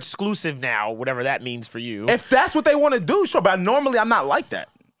 we're exclusive now, whatever that means for you. if that's what they want to do, sure. But normally I'm not like that.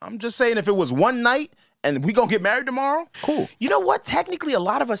 I'm just saying if it was one night and we gonna get married tomorrow, cool. You know what? Technically, a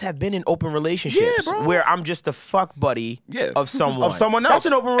lot of us have been in open relationships bro. where I'm just a fuck buddy of someone. Of someone else. That's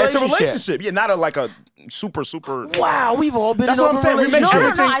an open relationship. It's a relationship. Yeah, not like a super. Wow, we've all been That's in what I'm open saying. We make relationships. no, sure no,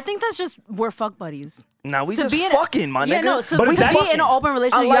 everything- I think that's just we're fuck buddies. Now we To just be in fucking, my yeah, nigga. no, to, But to is be that in an open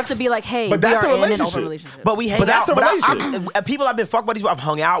relationship, you like- have to be like, hey, but that's we a are in an relationship. open relationship. But we hang But that's out. a but relationship. people I've been fuck buddies with, I've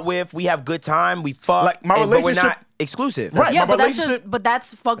hung out with. We have good time. We fuck. Like, my but we're relationship- not exclusive. Right. yeah, my but that's relationship- just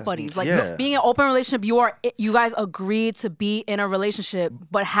that's fuck buddies. Like yeah. being in an open relationship, you guys agreed to be in a relationship,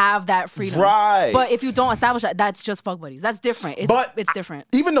 but have that freedom. Right. But if you don't establish that, that's just fuck buddies. That's different. It's different.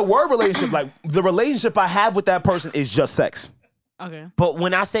 Even the word relationship, like the relationship I have with that person is just sex. Okay. But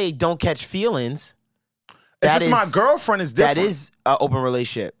when I say don't catch feelings, If that it's my is- girlfriend, is different. that is an open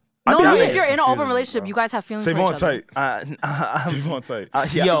relationship. No, think if it's you're in an open confusing, relationship, bro. you guys have feelings Save for on each other. tight. Save on tight.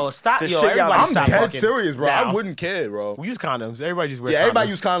 Yeah. Yo, stop. The Yo, shit y'all- everybody I'm stop dead fucking serious, bro. now. I wouldn't care, bro. We use condoms. Everybody just wear Yeah, condoms. everybody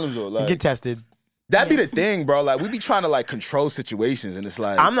use condoms though. Like, Get tested. that be the Yes. thing, bro. Like we be trying to like control situations, and it's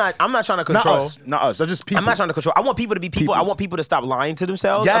like I'm not trying to not control. us, not us. They're just people. I'm not trying to control. I want people to be people. I want people to stop lying to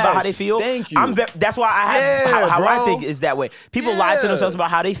themselves Yes, about how they feel. thank you. That's why I have Yeah, how I bro. think is that way. People lie to Yeah. themselves about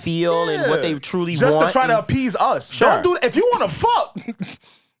how they feel and what they truly just want. to try to and- appease us. Sure. Don't do that. If you want to fuck,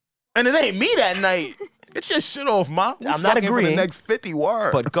 and it ain't me that night, get your shit off, ma. We I'm not fucking for agreeing, the next 50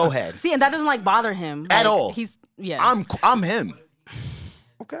 words. But go ahead. See, and that doesn't like bother him At Like, all. He's I'm him.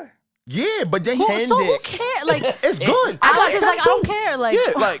 Okay. Yeah, but then So who Dick. cares? Like it's good. Alex is that like, I don't too. care. Like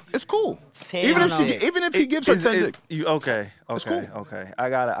Yeah, like it's cool. Even if he gives her 10 dick, Okay. cool. Okay. I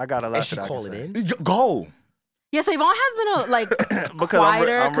gotta let And she that I call can it say. in. go. yeah, Savon has been a like Because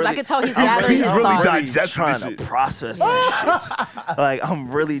quieter because I could tell he's gathering he's his really thoughts. dying. That's trying this shit. to process that shit. Like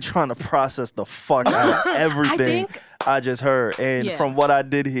I'm really trying to process the fuck out of everything think- I just heard, and Yeah. from what I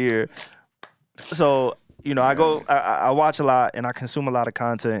did hear. So I watch a lot and I consume a lot of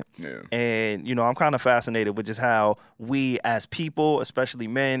content, and I'm kind of fascinated with just how we as people, especially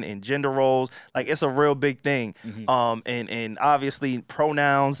men in gender roles, like it's a real big thing. And obviously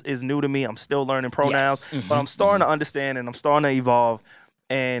pronouns is new to me. I'm still learning pronouns, but I'm starting to understand and I'm starting to evolve.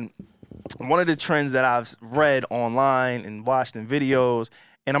 And one of the trends that I've read online and watched in videos,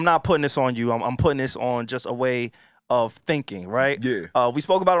 and I'm not putting this on you, I'm putting this on just a way of thinking, right? Yeah. We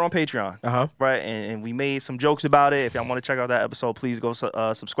spoke about it on Patreon, Uh-huh. right? And we made some jokes about it. If y'all want to check out that episode, please go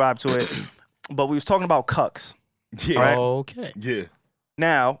subscribe to it. But we was talking about cucks. Yeah. Right. Okay. Yeah.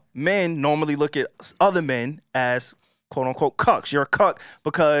 Now, men normally look at other men as quote unquote cucks. You're a cuck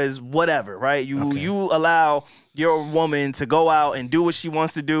because whatever, right? You allow your woman to go out and do what she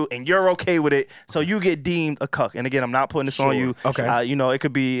wants to do, and you're okay with it, so you get deemed a cuck. And again, I'm not putting this on you. Okay. You know, it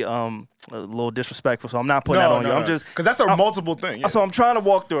could be a little disrespectful, so I'm not putting that on you. I'm just because that's a multiple thing. Yeah. So I'm trying to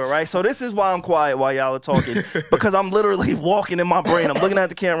walk through it, right? So this is why I'm quiet while y'all are talking, because I'm literally walking in my brain. I'm looking at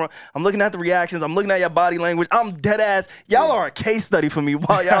the camera. I'm looking at the reactions. I'm looking at your body language. I'm dead ass. Y'all are a case study for me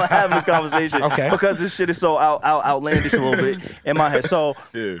while y'all are having this conversation. Okay. Because this shit is so outlandish a little bit in my head. So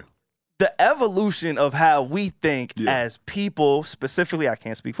Yeah. the evolution of how we think Yeah. as people, specifically, I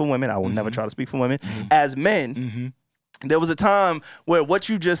can't speak for women. I will never try to speak for women. As men, there was a time where what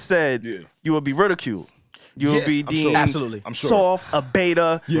you just said, you would be ridiculed. You would be I'm sure. deemed Absolutely. I'm sure. soft, a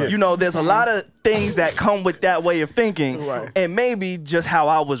beta. Yeah. You know, there's a lot of things that come with that way of thinking. Right. And maybe just how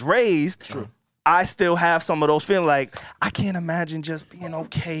I was raised, I still have some of those feelings. Like, I can't imagine just being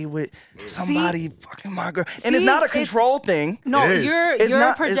okay with somebody fucking my girl. And it's See, not a it's- control thing. No, It is. you're It's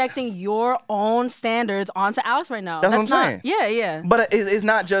not- projecting your own standards onto Alex right now. That's what I'm not, saying. Yeah, yeah. But it's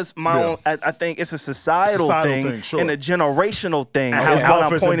not just my Yeah. own. I think it's a societal thing, sure. and a generational thing. And how is what I'm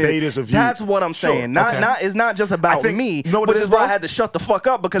alphas and pointing. betas are viewed. That's what I'm Sure. saying. Not. It's not just about think- me. know what Which it is is, why I bro? had to shut the fuck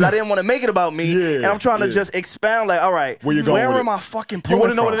up because I didn't want to make it about me. Yeah, And I'm trying to yeah. just expound. Like, all right, Where you going where with am it? I fucking You pulling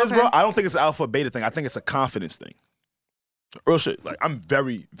want to know what from? it is, bro? Okay. I don't think it's an alpha beta thing. I think it's a confidence thing. Real shit. Like I'm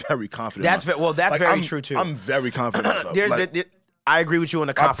very, very confident. That's very I'm- true too. I'm very confident. in myself. There's Like, I agree with you on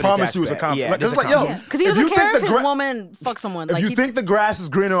the I confidence. promise you, it's a aspect. confidence. Yeah, Like, there's it's a like, yo, confidence. Because he if you doesn't care think if the his gra- woman fucks someone. If Like, you he- think the grass is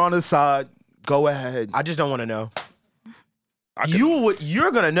greener on the side, go ahead. I just don't want to know.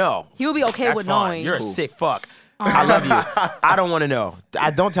 You're gonna know. he would be okay That's with fine. knowing. You're a sick fuck. I love you. I don't want to know.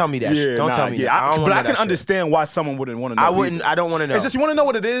 Don't tell me that. Yeah, Don't nah, tell me yeah. that. I don't but wanna I know can that shit. understand why someone wouldn't want to know. I wouldn't. either. I don't want to know. It's just you want to know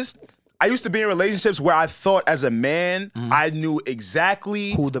what it is. I used to be in relationships where I thought as a man I knew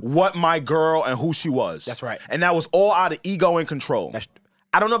exactly what my girl and who she was. That's right. And that was all out of ego and control.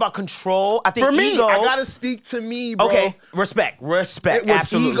 I don't know about control. I think For me, ego. I gotta speak to me, bro. Okay, respect. It was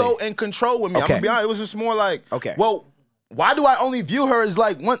Absolutely. ego and control with me. I'm Okay. gonna be honest. It was just more like, Okay. well, why do I only view her as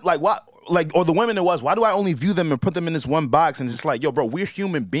like one, like what, like, or the women it was? Why do I only view them and put them in this one box? And it's like, yo, bro, we're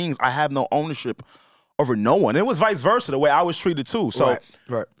human beings. I have no ownership over no one. It was vice versa, the way I was treated too. So,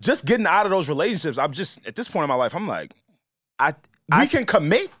 Right. just getting out of those relationships, I'm just at this point in my life, I'm like, I we can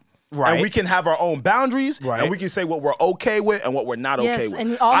commit. Right. And we can have our own boundaries, Right. and we can say what we're okay with and what we're not Yes, okay with.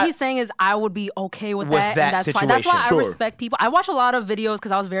 and all he's saying is I would be okay with that, that and that's fine. That's why situation. I Sure. respect people. I watch a lot of videos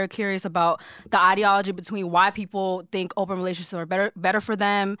because I was very curious about the ideology between why people think open relationships are better for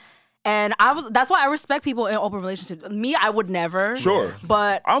them. And that's why I respect people in open relationships. Me, I would never. Sure.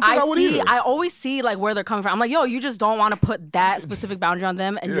 But I don't think I would either. I always see like where they're coming from. I'm like, yo, you just don't want to put that specific boundary on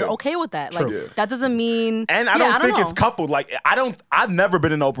them, and you're okay with that. Like Yeah. that doesn't mean. And I don't think it's know. coupled. Like I've never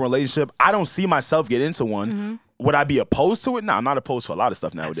been in an open relationship. I don't see myself get into one. Mm-hmm. Would I be opposed to it? No, I'm not opposed to a lot of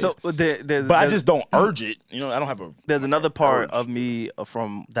stuff nowadays. So but I just don't urge it. You know, I don't have a. there's another part urge. of me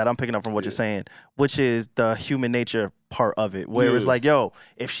from that I'm picking up from what you're saying, which is the human nature part of it, where it's Yeah. like, yo,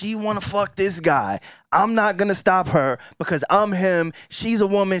 if she wanna fuck this guy, I'm not gonna stop her because I'm him. She's a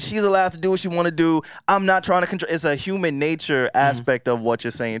woman. She's allowed to do what she want to do. I'm not trying to control. It's a human nature aspect of what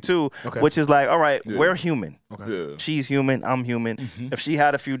you're saying too, which is like, all right, we're human. Yeah. She's human. I'm human. If she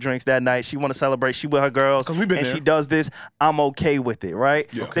had a few drinks that night, she want to celebrate. She with her girls, 'Cause we've been and there. she does this. I'm okay with it, right?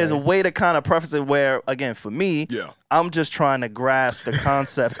 Yeah. There's a way to kind of preface it where, again, for me, Yeah. I'm just trying to grasp the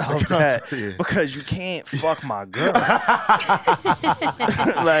concept of that yeah. because you can't fuck my girl.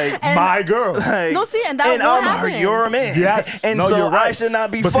 like, My girl. like, No, see, and that will I'm happen. you're a man. Yes. and No, so you're right. I should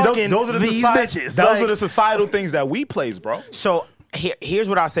not be But see, fucking those are the these bitches. Those Like, are the societal things that we place, bro. So here's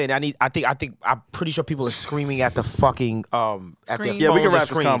what I say. And I think I'm pretty sure people are screaming at the fucking at their Screen. yeah, we phones can or wrap this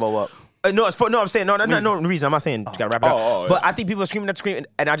screens. combo up. No, I'm saying no reason. I'm not saying you gotta wrap it up. Oh, but yeah. I think people are screaming at the screen,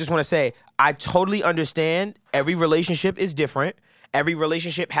 and I just want to say I totally understand. Every relationship is different. Every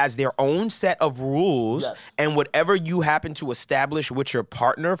relationship has their own set of rules, and whatever you happen to establish with your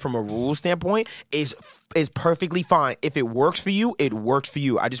partner from a rule standpoint is perfectly fine. If it works for you, it works for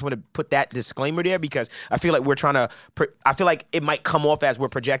you. I just want to put that disclaimer there because I feel like we're trying to. I feel like it might come off as we're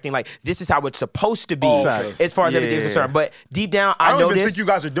projecting like this is how it's supposed to be as far as everything's Yeah. concerned. But deep down, I I don't know even this. think you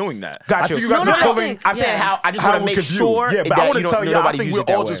guys are doing that. Got I you. think you guys No, are I pulling. think- I'm saying Yeah. how I just want to make sure Yeah, but that I want you to don't, tell you, I nobody think uses we're it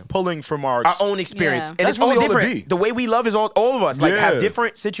that all way. just pulling from our Our own experience, Yeah. and That's it's all really all it different. be. The way we love is all of us. like have Yeah.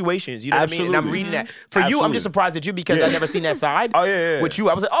 different situations. You know what I mean? And I'm Absolutely. reading that. For you, I'm Absolutely. just surprised at you because I never seen that side. Oh, yeah. With you,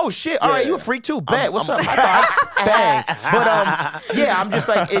 I was like, oh shit, all right, Yeah. you a freak too. Bet. What's up? High five. Bang. But yeah, I'm just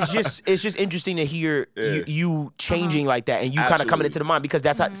like, it's just interesting to hear you changing like that and you kind of coming Absolutely. into the mind because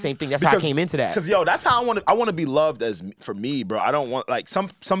that's how, the same thing. That's how I came into that. Because yo, that's how I want to be loved as for me, bro. I don't want like some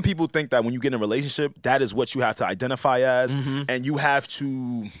people think that when you get in a relationship, that is what you have to identify as, and you have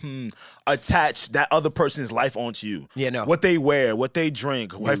to attach that other person's life onto you. Yeah, no. What they wear, what they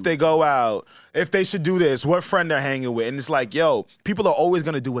drink, if they go out, if they should do this, what friend they're hanging with, and it's like, yo, people are always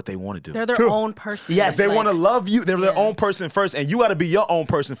gonna do what they want to do. They're their own person. Yes. If they Like, want to love you, they're their own person first, and you got to be your own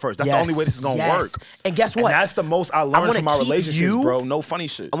person first. That's the only way this is gonna work. And guess And what? that's the most I learned wanna from my keep relationships, you- bro. No funny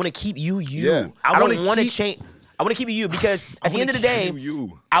shit. I want to keep you you. Yeah. I wanna don't want to keep- change. I want to keep you because at the end of the day,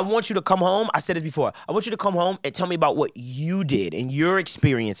 you. I want you to come home. I said this before. I want you to come home and tell me about what you did and your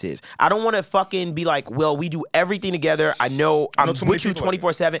experiences. I don't want to fucking be like, well, we do everything together. I know I'm know too many with you people like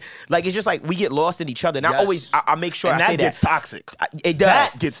that. 24/7. Like it's just like we get lost in each other. And I Yes. always, I make sure And I say that gets that. toxic. It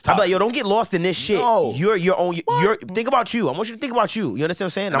does. That gets I'm like, yo, toxic. don't get lost in this shit. No. You're your own. You're think about you. I want you to think about you. You understand what I'm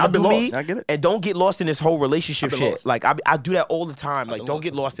saying? I'm I've gonna been do lost. me. I get it. And don't get lost in this whole relationship been shit. lost. Like I do that all the time. Like don't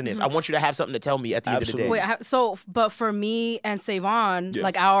get lost in this. I want you to have something to tell me at the end of the day. Absolutely. Wait, but for me and Savon, Yeah.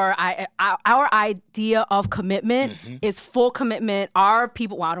 like our idea of commitment is full commitment. Our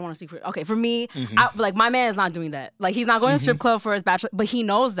people, well, I don't want to speak for. Okay, for me, like my man is not doing that. Like he's not going to strip club for his bachelor, but he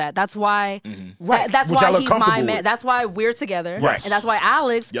knows that. That's why. Right. That's Which I why look he's my comfortable man. with. That's why we're together. Yes. And that's why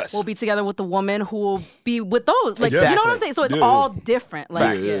Alex Yes. will be together with the woman who will be with those. Like you know what Exactly. I'm saying? So it's Yeah. all different. Like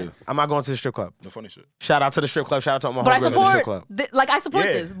Facts. yeah. I'm not going to the strip club. No funny shit. Shout out to the strip club. Shout out to all my But I homegirls at the strip club. support, like I support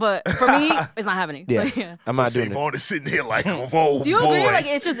Yeah. this, but for me, it's not happening. Yeah. So, yeah. I'm not doing it. Savon is sitting here like, whoa, Do you agree? Like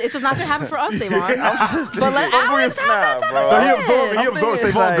it's just not gonna happen for us, Savon. But let Alex have that type bro. of No, he man. absorbed. He absorbed.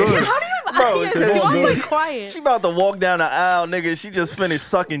 thinking Savon like- good. Yeah, how do you? Bro, yeah, because Savon's she- like quiet. She about to walk down the aisle, nigga. She just finished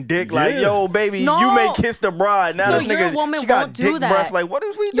sucking dick. Like, Yeah. yo, baby, No. you may kiss the bride. Now So this your nigga, woman she got won't do dick that. breath. Like, what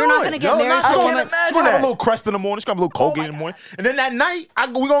is we You're doing? not gonna get married nah, to a I woman. can't imagine. She's gonna have a little crest in the morning. She's gonna have a little cocaine in the morning. And then that night,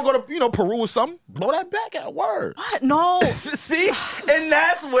 we gonna go to Peru or something. Blow that back at word. What? No. See? And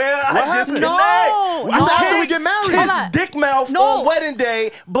that's where I happened? disconnect. No. You That's after can't we get married. Kiss Hold on. dick mouth No. on wedding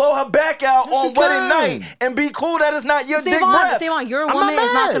day, blow her back out Yes, on you wedding can. night, and be cool that it's not your dick breath. Savon, your I'm woman not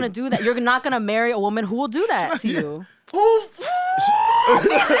is not mad. gonna do that. You're not gonna marry a woman who will do that to you.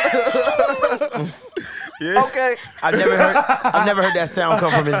 Okay. I've never heard that sound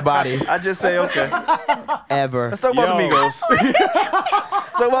come from his body I just say okay. ever. Let's talk about the Yo. Migos.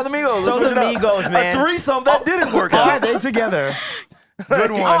 Let's talk about the Migos. So Let's switch the it up. Migos, man. A threesome that didn't work Are out. they together?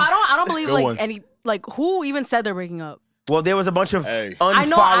 Good one. Oh, I don't believe Good like one. any like who even said they're breaking up. Well, there was a bunch of Hey. unfollows.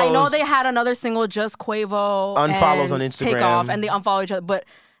 I know they had another single, just Quavo, Unfollows and on Instagram. Takeoff, and they unfollow each other. But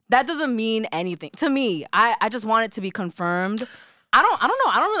that doesn't mean anything to me. I just want it to be confirmed. I don't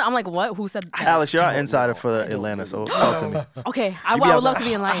know. I'm like, what? Who said that? Alex, you're our insider for Atlanta, so talk to me. Okay, I be would outside. love to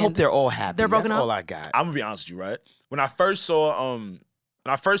be I enlightened. hope they're all happy. They're broken That's up? all I got. I'm gonna be honest with you, right? When I first saw them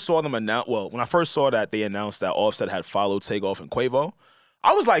announce, when I first saw that they announced that Offset had followed Takeoff and Quavo,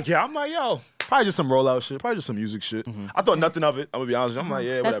 I was like, yeah, I'm like, yo, probably just some rollout shit, probably just some music shit. I thought nothing of it. I'm gonna be honest with you. I'm like,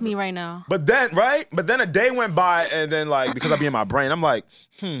 yeah, That's whatever. me right now. But then, right? But then a day went by, and then like because I be in my brain, I'm like,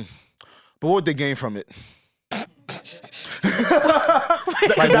 but what would they gain from it?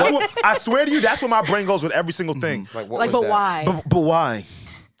 Like that's what, I swear to you, that's where my brain goes with every single thing. Like, what Like, was but that? why? But why?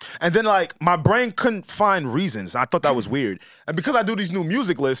 And then like my brain couldn't find reasons. I thought that was weird. And because I do these new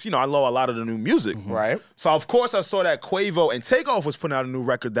music lists, I know a lot of the new music. Right. So of course I saw that Quavo and Takeoff was putting out a new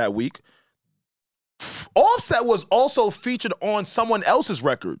record that week. Offset was also featured on someone else's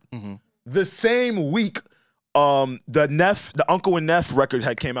record the same week. The Uncle and Neff record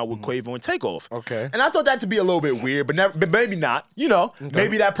had came out with Quavo and Takeoff. Okay. And I thought that to be a little bit weird, but maybe not.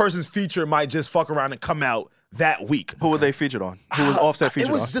 Maybe that person's feature might just fuck around and come out that week. Who were they featured on? Who was Offset featured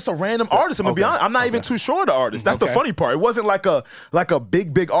It was on? just a random artist. I'm gonna be honest. I'm not even too sure of the artist. That's the funny part. It wasn't like a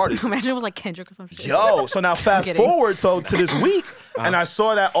big artist. Imagine it was like Kendrick or some shit. Yo, so now fast kidding. forward to this week, and I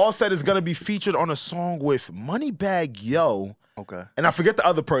saw that Offset is gonna be featured on a song with Moneybagg Yo. Okay. And I forget the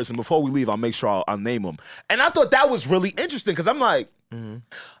other person. Before we leave, I'll make sure I'll name them. And I thought that was really interesting because I'm like,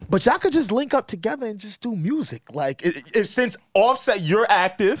 but y'all could just link up together and just do music. Like, since Offset, you're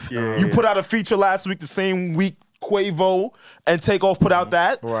active. You put out a feature last week, the same week Quavo and Takeoff put out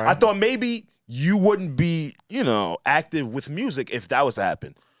that. Right. I thought maybe you wouldn't be, active with music if that was to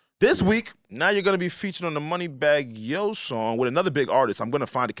happen. This week, now you're going to be featured on the Moneybagg Yo song with another big artist. I'm going to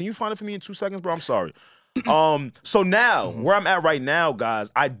find it. Can you find it for me in 2 seconds, bro? I'm sorry. So now, where I'm at right now,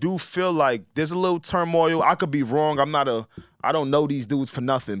 guys, I do feel like there's a little turmoil. I could be wrong. I'm not I don't know these dudes for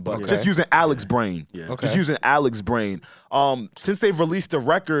nothing, but Okay. just using Alex's brain. Okay. Just using Alex's brain. Since they've released the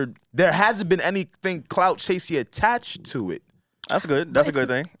record, there hasn't been anything clout chasey attached to it. That's good. That's a good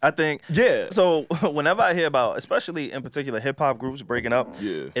thing. I think. Yeah. So whenever I hear about, especially in particular, hip hop groups breaking up,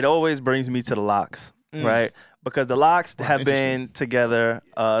 Yeah. it always brings me to the Lox, right? Because the Lox have been together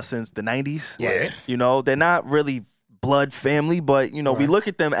since the 90s. Yeah. You know, they're not really blood family, but you know, we look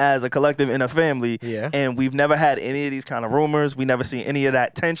at them as a collective in a family. Yeah. And we've never had any of these kind of rumors. We never seen any of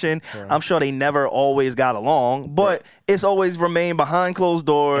that tension. I'm sure they never always got along, but it's always remained behind closed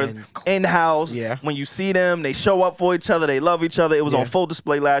doors, in house. Yeah. When you see them, they show up for each other. They love each other. It was on full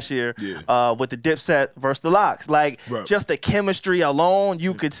display last year with the Dipset versus the Lox. Like just the chemistry alone,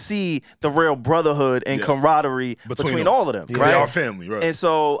 you could see the real brotherhood and camaraderie between all of them. They Right? are family, right? And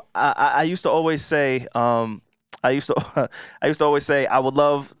so I used to always say, I used to always say I would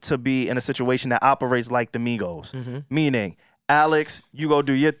love to be in a situation that operates like the Migos, meaning Alex, you go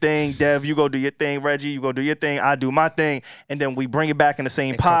do your thing, Dev, you go do your thing, Reggie, you go do your thing, I do my thing, and then we bring it back in the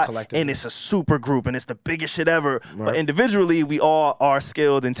same pot, and it's a super group, and it's the biggest shit ever. But individually, we all are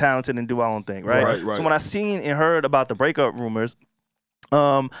skilled and talented and do our own thing, right? So when I seen and heard about the breakup rumors,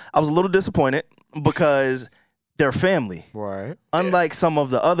 I was a little disappointed because they're family. Right. Unlike some of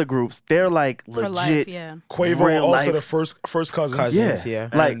the other groups, they're like For legit. life, yeah. Quavo real also life. the first cousins. Cousins, Yeah.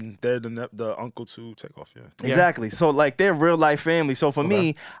 yeah. Like- and they're the uncle to Takeoff, yeah. Exactly. So like they're real life family. So for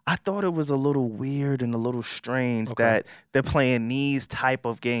me, I thought it was a little weird and a little strange that they're playing these type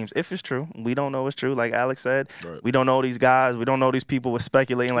of games. If it's true, we don't know it's true. Like Alex said, we don't know these guys. We don't know these people. We're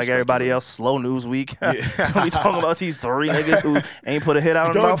speculating like everybody else. Slow news week. So we talking about these 3 niggas who ain't put a hit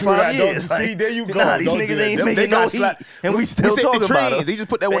out in about 5 years. Don't, see, Like, there you go. Nah, these Don't do niggas that. ain't Them- they making no got heat, slapped. and we still said talking the about Trains. them. They just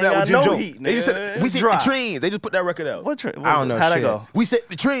put that one They out with ain't Jim got no Jones. heat, They just said nigga. we It's said dry. the Trains. They just put that record out. I don't know How'd shit. that go? We said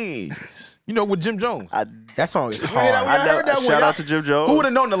the Trains. You know, with Jim Jones. That song is Yeah, hard. I heard that one. Shout Y'all- out to Jim Jones. Who would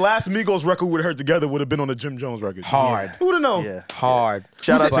have known the last Migos record we would have heard together would have been on the Jim Jones record? Hard. Who would have known? Yeah. Hard.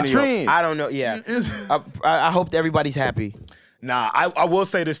 Shout We out said to the New York. Trains. I don't know. Yeah. I hope that everybody's happy. Nah, I will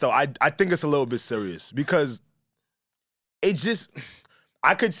say this though. I think it's a little bit serious because it just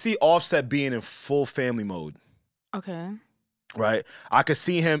I could see Offset being in full family mode, Okay. right? I could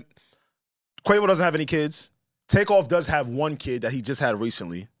see him. Quavo doesn't have any kids. Takeoff does have one kid that he just had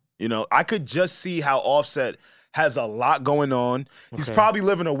recently. You know, I could just see how Offset has a lot going on. He's probably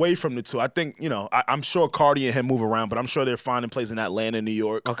living away from the two. I think, you know, I'm sure Cardi and him move around, but I'm sure they're finding places in Atlanta, New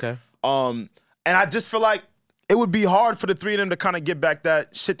York. Okay. And I just feel like it would be hard for the 3 of them to kind of get back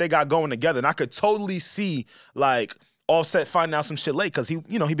that shit they got going together. And I could totally see like Offset finding out some shit late because he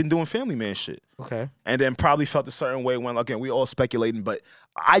been doing family man shit. Okay. And then probably felt a certain way when, again, we all speculating, but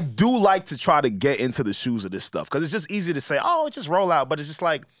I do like to try to get into the shoes of this stuff because it's just easy to say, oh, just roll out. But it's just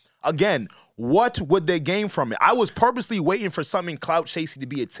like, again, what would they gain from it? I was purposely waiting for something clout chasey to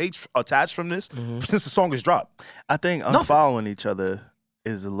be attached from this since the song is dropped. I think unfollowing each other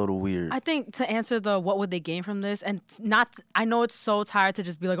is a little weird. I think to answer the what would they gain from this, and not, I know it's so tired to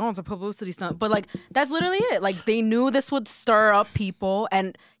just be like, oh, it's a publicity stunt, but like that's literally it. Like they knew this would stir up people,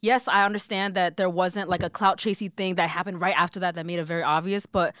 and yes, I understand that there wasn't like a clout chasey thing that happened right after that made it very obvious,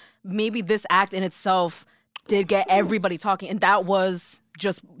 but maybe this act in itself did get everybody talking, and that was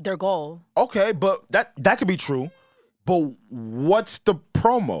just their goal. Okay, but that could be true. But what's the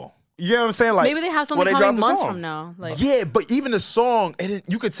promo? You know what I'm saying? Like Maybe they have something when they coming drop the months song. from now. Like Yeah, but even the song,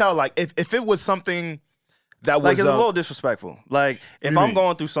 you could tell like if it was something that Like was it's a little disrespectful. Like if you I'm mean?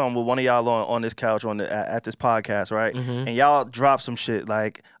 going through something with one of y'all on this couch at this podcast, right? And y'all drop some shit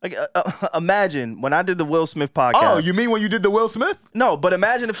like imagine when I did the Will Smith podcast. Oh, you mean when you did the Will Smith? No, but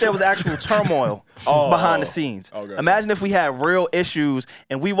imagine if there was actual turmoil behind the scenes. Okay. Imagine if we had real issues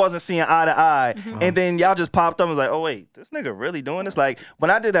and we wasn't seeing eye to eye, and then y'all just popped up and was like, "Oh wait, this nigga really doing this?" Like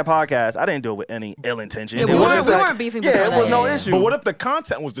when I did that podcast, I didn't do it with any ill intention. Yeah, It we was weren't- just we like- weren't beefing Yeah, before it was that, no yeah. issue. But what if the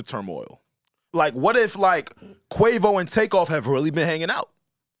content was the turmoil? Like what if like Quavo and Takeoff have really been hanging out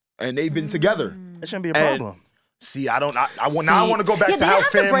and they've been together? It shouldn't be a And- problem. See, I don't. Now I want to go back yeah, to they how have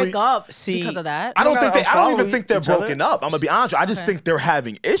family. to break up See, because of that. I don't gotta think I don't unfollow even think they're each other. broken up. I'm gonna be honest. I just Okay. think they're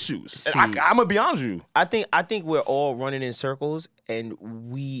having issues. I'm gonna be honest with you. I think we're all running in circles, and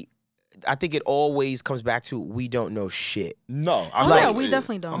I think it always comes back to we don't know shit. No, Oh, like, yeah, we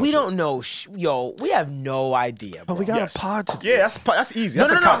definitely don't. We don't know, we have no idea. But Bro. we got Yes. a pod to do. Yeah, that's easy. No,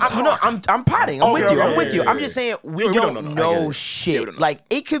 That's no, a no, content. I'm potting. I'm Okay, with you. okay, I'm with you. yeah, I'm yeah, just saying we We don't don't know. I know get it. shit. Yeah, we don't know. Like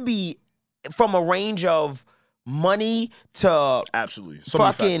it could be from a range of money to Absolutely. So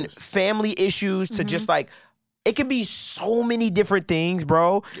many fucking factors. family issues to just like it could be so many different things,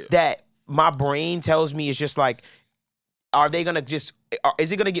 bro, that my brain tells me is just like, are they gonna just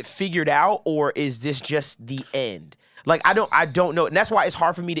is it gonna get figured out or is this just the end? Like I don't know, and that's why it's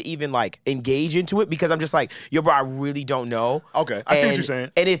hard for me to even like engage into it because I'm just like, yo, bro, I really don't know. Okay, I see what you're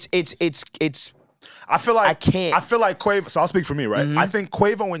saying. And it's. I feel like I can't. I feel like Quavo. So I'll speak for me, right? I think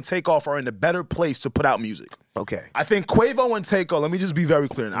Quavo and Takeoff are in a better place to put out music. Okay. I think Quavo and Takeoff. Let me just be very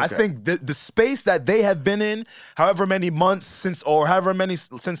clear. Now. I think the space that they have been in, however many months since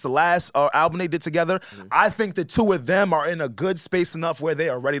the last album they did together, I think the two of them are in a good space enough where they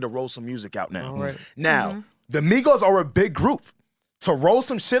are ready to roll some music out now. All right. Now, the Migos are a big group. To roll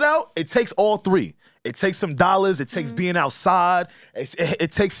some shit out, it takes all three. It takes some dollars. It takes being outside.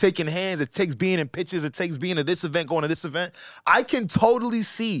 It takes shaking hands. It takes being in pictures. It takes being at this event, going to this event. I can totally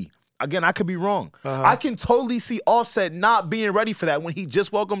see, again, I could be wrong. I can totally see Offset not being ready for that when he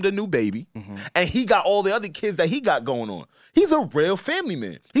just welcomed a new baby and he got all the other kids that he got going on. He's a real family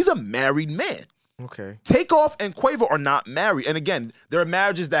man. He's a married man. Okay. Takeoff and Quavo are not married. And again, there are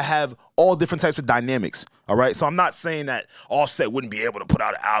marriages that have all different types of dynamics. All right. So I'm not saying that Offset wouldn't be able to put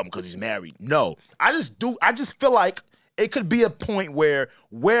out an album because he's married. No. I just feel like it could be a point where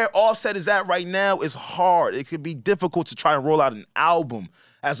Offset is at right now is hard. It could be difficult to try and roll out an album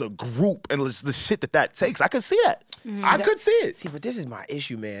as a group and the shit that takes. I could see that. I could see it. See, but this is my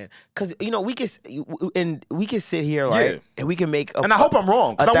issue, man. Because we can sit here like and we can make. And I hope I'm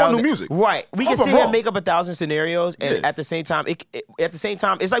wrong because I want new music. Right. We can sit here and make up 1,000 scenarios, and at the same time,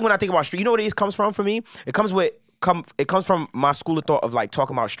 it's like when I think about street. You know what it comes from for me? It comes from my school of thought of like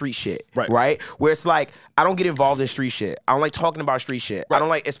talking about street shit, right? Where it's like I don't get involved in street shit. I don't like talking about street shit. I don't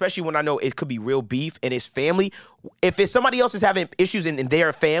like, especially when I know it could be real beef and it's family. If it's somebody else is having issues in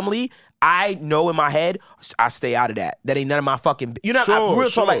their family, I know in my head I stay out of that. That ain't none of my fucking.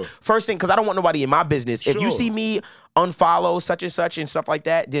 Talk, like first thing, because I don't want nobody in my business. If you see me unfollow such and such and stuff like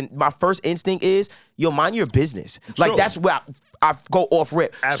that, then my first instinct is, yo, mind your business. Like that's where I go off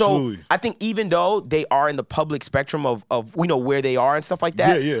rip. Absolutely. So I think even though they are in the public spectrum of where they are and stuff like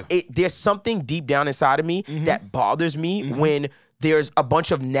that, there's something deep down inside of me that bothers me when there's a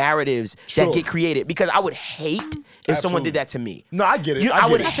bunch of narratives that get created, because I would hate if someone did that to me. No, I get it. I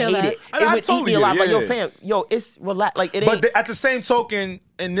would hate it. It would eat me alive. Like, yo, fam, it's relax. Like, it ain't. But at the same token,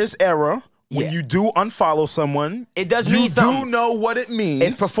 in this era, when you do unfollow someone, it does mean something. You do know what it means.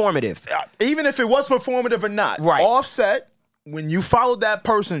 It's performative. Even if it was performative or not. Right. Offset, when you followed that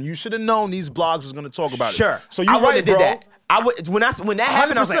person, you should have known these blogs was going to talk about it. Sure. So you I would have did bro. that. I would when that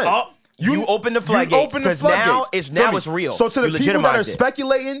happened, I was like, oh. You open the floodgates, because now it's real. So to the people that are it.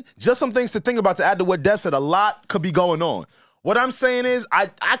 speculating, just some things to think about to add to what Dev said. A lot could be going on. What I'm saying is, I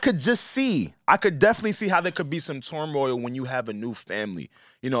could definitely see how there could be some turmoil when you have a new family,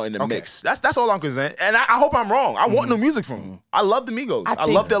 in the mix. That's all I'm concerned. And I hope I'm wrong. I want new music from them. I love the Migos. I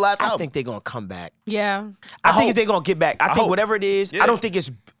love their last album. I think they're gonna come back. Yeah. I think they're gonna get back. I think whatever it is, I don't think it's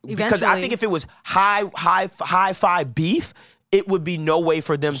because I Eventually. think if it was high five beef, it would be no way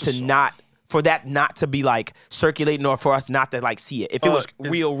for them to not. For that not to be like circulating, or for us not to like see it. If it was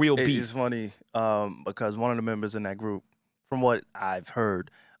real beef. It's funny because one of the members in that group, from what I've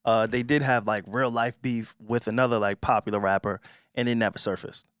heard, they did have like real life beef with another like popular rapper, and it never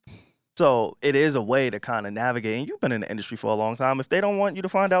surfaced. So it is a way to kind of navigate. And you've been in the industry for a long time. If they don't want you to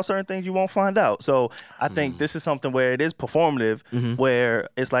find out certain things, you won't find out. So I think this is something where it is performative, where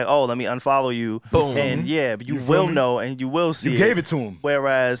it's like, oh, let me unfollow you. Boom. And you will know and you will see. You gave it to him.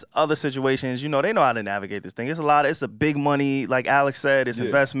 Whereas other situations, they know how to navigate this thing. It's a big money, like Alex said, it's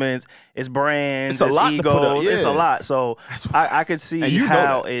investments, it's brands, It's a lot to egos, put up, it's a yeah. lot. So I could see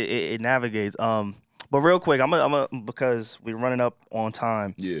how it navigates. But real quick, I'm because we're running up on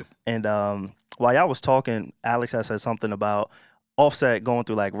time. Yeah. And while y'all was talking, Alex had said something about Offset going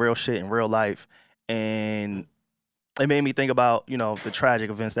through like real shit in real life, and it made me think about the tragic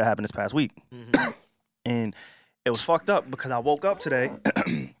events that happened this past week, and it was fucked up because I woke up today.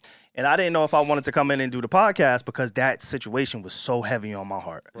 And I didn't know if I wanted to come in and do the podcast because that situation was so heavy on my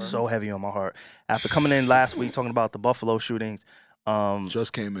heart. So heavy on my heart. After coming in last week talking about the Buffalo shootings.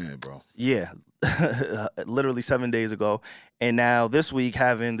 Just came in, bro. Yeah. Literally 7 days ago. And now this week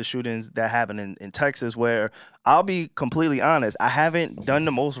having the shootings that happened in Texas, where I'll be completely honest, I haven't done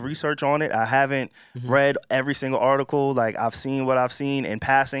the most research on it. I haven't read every single article. Like, I've seen what I've seen in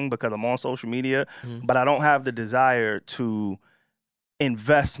passing because I'm on social media, but I don't have the desire to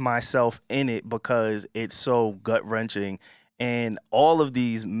invest myself in it because it's so gut-wrenching. And all of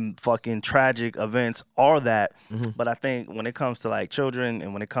these fucking tragic events are that. But I think when it comes to like children,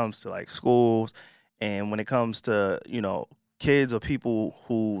 and when it comes to like schools, and when it comes to, kids or people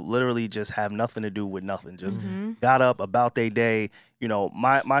who literally just have nothing to do with nothing, just got up about their day,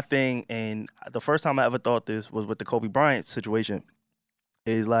 my thing, and the first time I ever thought this was with the Kobe Bryant situation,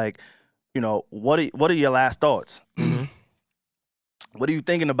 is like, what are your last thoughts? What are you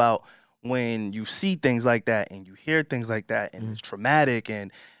thinking about when you see things like that and you hear things like that and it's traumatic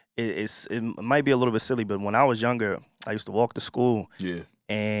and it might be a little bit silly, but when I was younger, I used to walk to school. Yeah.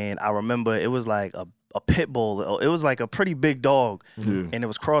 And I remember it was like a pit bull. It was like a pretty big dog, Yeah. and it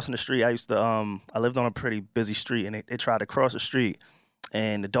was crossing the street. I used to I lived on a pretty busy street, and it tried to cross the street,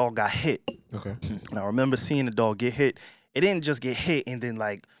 and the dog got hit. Okay. And I remember seeing the dog get hit. It didn't just get hit and then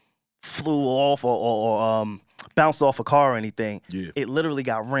like flew off or bounced off a car or anything. Yeah. It literally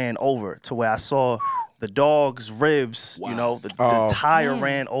got ran over to where I saw the dog's ribs. You know, the tire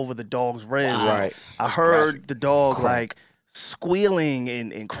ran over the dog's ribs. Wow. Right. I That's heard graphic. the dog like squealing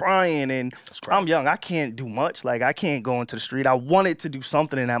and crying, and I'm young. I can't do much. Like, I can't go into the street. I wanted to do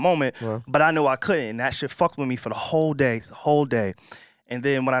something in that moment, but I knew I couldn't. And that shit fucked with me for the whole day. And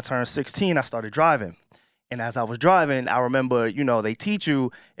then when I turned 16, I started driving. And as I was driving, I remember, you know, they teach you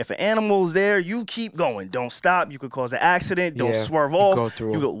if an animal's there, you keep going. Don't stop. You could cause an accident. Don't swerve off. go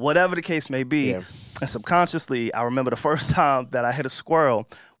through. You could, whatever the case may be. Yeah. And subconsciously, I remember the first time that I hit a squirrel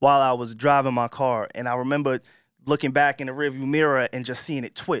while I was driving my car. And I remember looking back in the rearview mirror and just seeing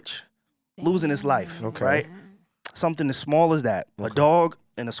it twitch, losing its life, right? Something as small as that, a dog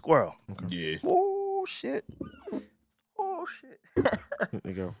and a squirrel. Yeah. Oh, shit. Oh, shit. There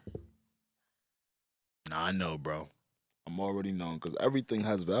you go. Nah, I know, bro. I'm already knowing because everything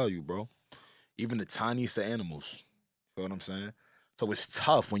has value, bro. Even the tiniest of animals. You know what I'm saying? So it's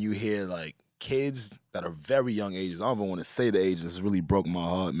tough when you hear like kids that are very young ages. I don't even want to say the ages. It's really broke my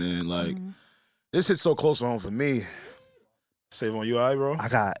heart, man. Like this hits so close to home for me. Savon, you all right, bro? I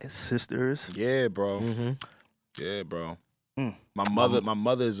got sisters. Yeah, bro. Mm-hmm. Yeah, bro. Mm. My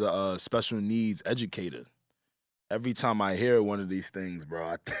mother's a special needs educator. Every time I hear one of these things,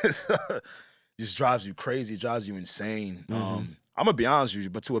 bro, just drives you crazy, drives you insane. I'm gonna be honest with you,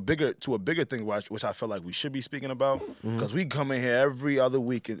 but to a bigger thing, which I feel like we should be speaking about, because we come in here every other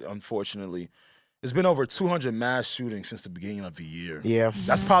week. Unfortunately, there's been over 200 mass shootings since the beginning of the year. Yeah.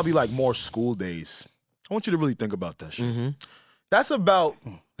 That's probably like more school days. I want you to really think about that shit. Mm-hmm. That's about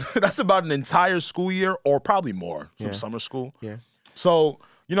an entire school year, or probably more from summer school. Yeah. So,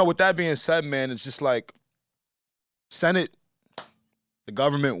 you know, with that being said, man, it's just like Senate, the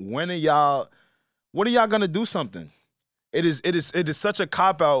government, when are y'all gonna do something? It is such a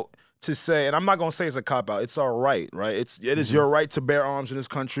cop-out to say, and I'm not gonna say it's a cop-out, it's our right? It is your right to bear arms in this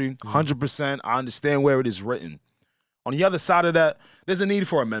country, 100%. I understand where it is written. On the other side of that, there's a need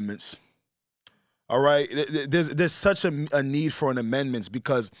for amendments. All right, there's such a need for an amendments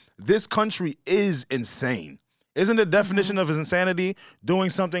because this country is insane. Isn't the definition of insanity doing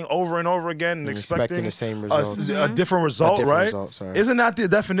something over and over again and expecting the same results? a different result, different right? result, sorry. Isn't that the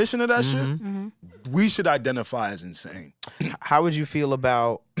definition of that shit? We should identify as insane. How would you feel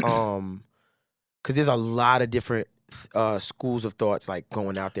about because there's a lot of different schools of thoughts like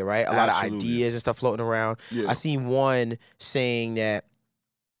going out there, right? A lot of Absolutely. ideas and stuff floating around. Yeah. I seen one saying that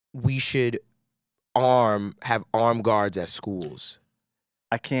we should have armed guards at schools.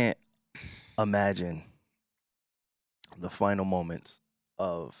 I can't imagine the final moments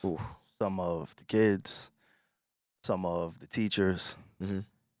of some of the kids, some of the teachers,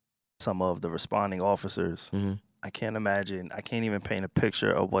 some of the responding officers. I can't imagine. I can't even paint a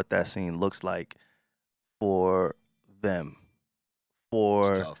picture of what that scene looks like for them, It's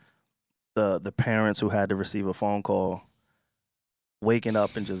for tough. the parents who had to receive a phone call, waking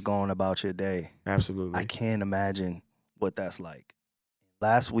up and just going about your day. Absolutely. I can't imagine what that's like.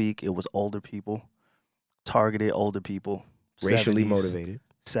 Last week, it was older people, targeted older people. Racially 70s, motivated.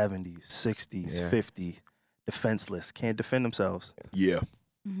 70s, 60s, Yeah. 50s, defenseless, can't defend themselves. Yeah.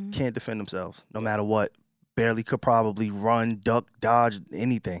 Can't defend themselves, no matter what. Barely could probably run, duck, dodge,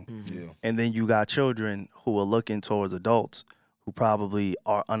 anything. Yeah. And then you got children who are looking towards adults who probably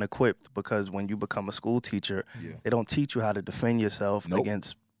are unequipped because when you become a school teacher, Yeah. they don't teach you how to defend yourself Nope.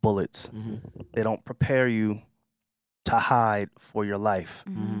 against bullets. They don't prepare you to hide for your life.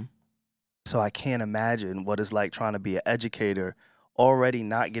 So I can't imagine what it's like trying to be an educator, already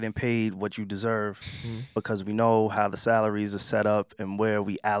not getting paid what you deserve because we know how the salaries are set up and where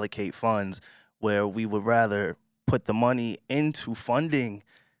we allocate funds, where we would rather put the money into funding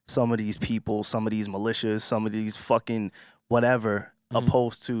some of these people, some of these militias, some of these fucking whatever,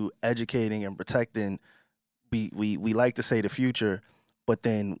 opposed to educating and protecting. We like to say the future, but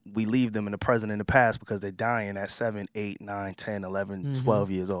then we leave them in the present and the past because they're dying at 7, 8, 9, 10, 11,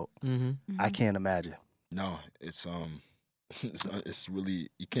 12 years old. I can't imagine. No, it's it's really,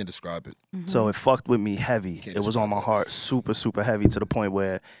 you can't describe it. So it fucked with me heavy. Can't It was on my describe heart super, super heavy to the point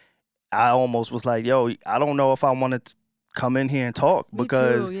where I almost was like, yo, I don't know if I want to come in here and talk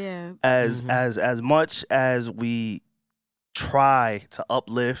because Me too, yeah. as much as we try to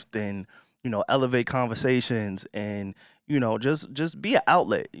uplift and, elevate conversations and, just be an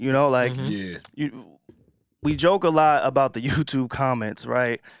outlet, like we joke a lot about the YouTube comments,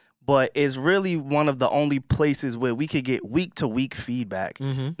 right? But it's really one of the only places where we could get week-to-week feedback.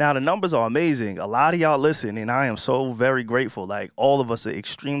 Now, the numbers are amazing. A lot of y'all listen, and I am so very grateful. Like, all of us are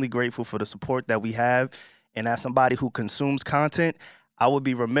extremely grateful for the support that we have. And as somebody who consumes content, I would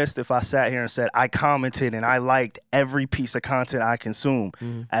be remiss if I sat here and said I commented and I liked every piece of content I consume.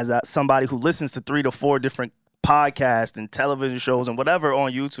 As somebody who listens to 3 to 4 different podcasts and television shows and whatever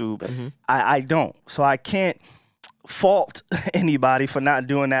on YouTube, I don't. So I can't fault anybody for not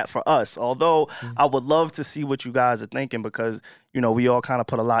doing that for us. Although I would love to see what you guys are thinking because, we all kind of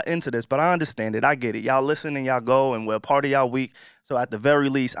put a lot into this, but I understand it. I get it. Y'all listen and y'all go and we're a part of y'all week. So at the very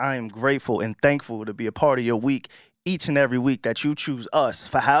least, I am grateful and thankful to be a part of your week each and every week that you choose us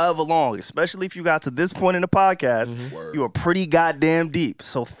for however long, especially if you got to this point in the podcast. You are pretty goddamn deep.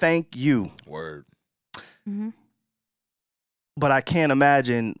 So thank you. Word. But I can't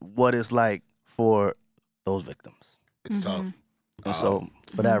imagine what it's like for those victims. It's tough. And so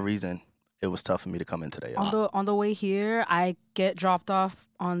for that reason, it was tough for me to come in today. On the way here, I get dropped off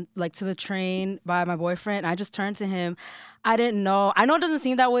to the train by my boyfriend. And I just turned to him. I didn't know. I know it doesn't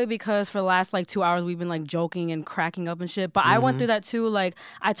seem that way because for the last 2 hours we've been joking and cracking up and shit. But I went through that too.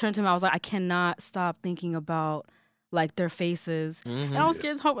 I turned to him. I was like, I cannot stop thinking about their faces. And I was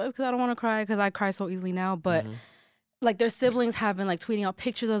scared to talk about this because I don't want to cry because I cry so easily now. But their siblings have been tweeting out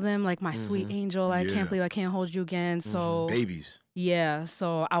pictures of them, my sweet angel. I can't believe I can't hold you again. So babies. Yeah.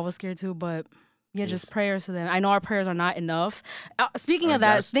 So I was scared too, but. Yeah, just prayers to them. I know our prayers are not enough. Speaking of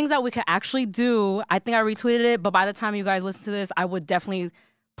that, things that we could actually do, I think I retweeted it, but by the time you guys listen to this, I would definitely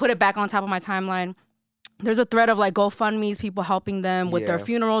put it back on top of my timeline. There's a thread of GoFundMe's, people helping them with their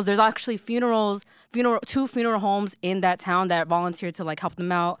funerals. There's actually two funeral homes in that town that volunteer to help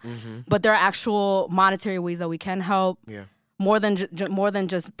them out. But there are actual monetary ways that we can help. Yeah. More than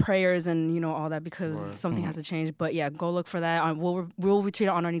just prayers and all that because something has to change. But yeah, go look for that. We'll retweet it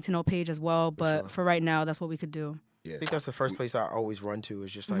on our Need to Know page as well. But for right now, that's what we could do. Yeah. I think that's the first place I always run to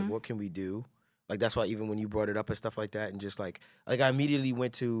is just what can we do? That's why even when you brought it up and stuff like that, and just I immediately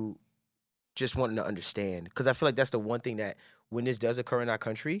went to just wanting to understand because I feel like that's the one thing that when this does occur in our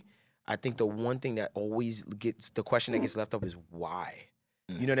country, I think the one thing that always gets the question that gets left up is why.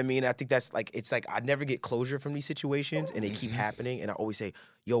 You know what I mean? I think that's it's I never get closure from these situations and they keep happening. And I always say,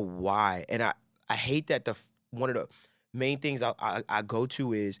 yo, why? And I hate that one of the main things I go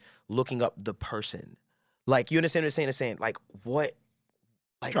to is looking up the person. You understand what I'm saying? What?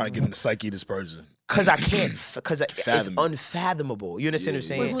 Trying to get in the psyche of this person. Because I can't, because it's unfathomable. You understand what I'm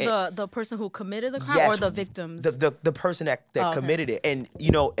saying? Wait, the person who committed the crime or the victims? The person that committed it. And,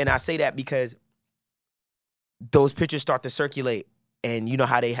 and I say that because those pictures start to circulate. And you know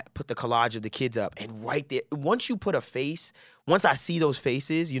how they put the collage of the kids up. And right there, once you put a face, once I see those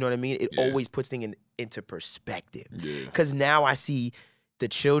faces, you know what I mean? It always puts things into perspective. Because now I see the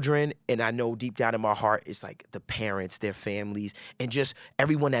children, and I know deep down in my heart, it's the parents, their families, and just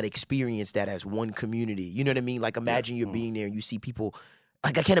everyone that experienced that as one community. You know what I mean? Imagine you're being there and you see people,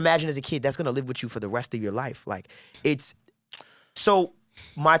 I can't imagine as a kid, that's going to live with you for the rest of your life. So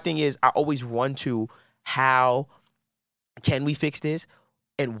my thing is, I always run to how can we fix this?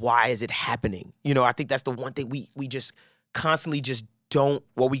 And why is it happening? I think that's the one thing we just constantly just don't,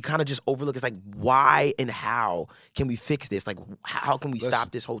 we kind of just overlook. It's why and how can we fix this? How can we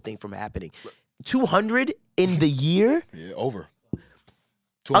stop this whole thing from happening? 200 in the year? Yeah, over.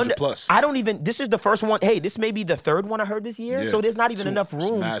 200 plus. I don't even, this is the first one. Hey, this may be the third one I heard this year. So there's not even enough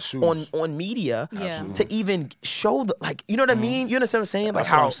room on media to even show you know what I mean? You understand what I'm saying?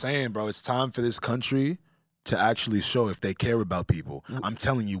 That's what I'm saying, bro. It's time for this country to actually show if they care about people. I'm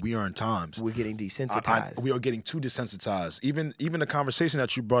telling you, we are in times. We're getting desensitized. We are getting too desensitized. Even the conversation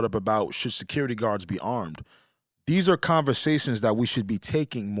that you brought up about should security guards be armed, these are conversations that we should be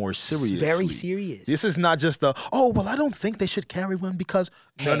taking more seriously. Very serious. This is not just I don't think they should carry one because...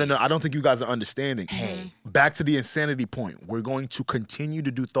 No. I don't think you guys are understanding. Back to the insanity point. We're going to continue to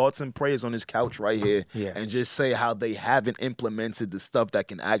do thoughts and prayers on this couch right here and just say how they haven't implemented the stuff that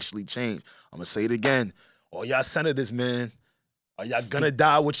can actually change. I'm going to say it again. All y'all senators, man, are y'all gonna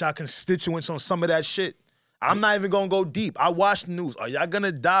die with y'all constituents on some of that shit? I'm not even gonna go deep. I watch the news. Are y'all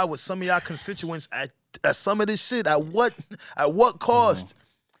gonna die with some of y'all constituents at some of this shit? At what cost?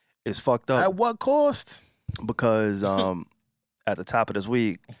 It's fucked up. At what cost? Because at the top of this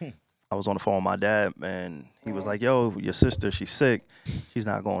week, I was on the phone with my dad, and he was like, yo, your sister, she's sick. She's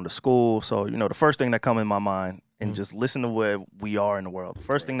not going to school. So, the first thing that come in my mind, and just listen to where we are in the world, the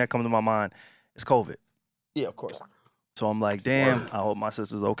first thing that comes to my mind is COVID. Yeah, of course. So I'm like, damn, I hope my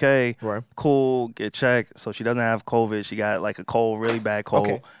sister's okay. Right. Cool, get checked. So she doesn't have COVID. She got like a cold, really bad cold.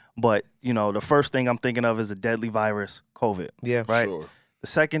 Okay. But, you know, the first thing I'm thinking of is a deadly virus, COVID. Yeah. Right? Sure. The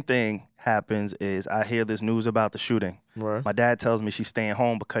second thing happens is I hear this news about the shooting. Right. My dad tells me she's staying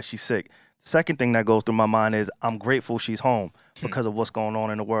home because she's sick. The second thing that goes through my mind is I'm grateful she's home because of what's going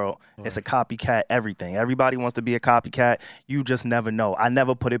on in the world. It's a copycat everything. Everybody wants to be a copycat. You just never know. I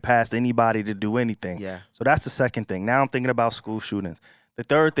never put it past anybody to do anything. Yeah. So that's the second thing. Now I'm thinking about school shootings. The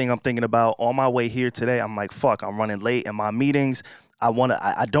third thing I'm thinking about on my way here today, I'm like, fuck, I'm running late in my meetings. I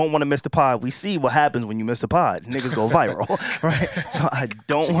don't want to miss the pod. We see what happens when you miss the pod. Niggas go viral, right? So I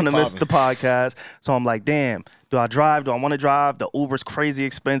don't want to miss the podcast. So I'm like, damn, do I drive? Do I want to drive? The Uber's crazy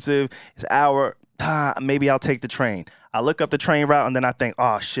expensive. It's an hour. Maybe I'll take the train. I look up the train route and then I think,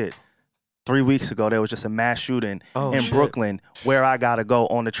 oh shit. 3 weeks ago, there was just a mass shooting in Brooklyn where I got to go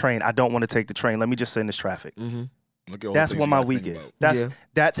on the train. I don't want to take the train. Let me just sit in this traffic. Mm-hmm. Look at all the That's things what you my gotta week think is. about.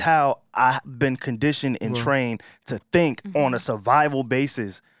 That's how I've been conditioned and trained to think on a survival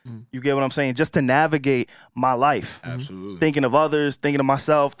basis. You get what I'm saying? Just to navigate my life. Absolutely. Thinking of others, thinking of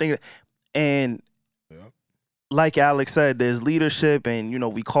myself, and like Alex said, there's leadership and, you know,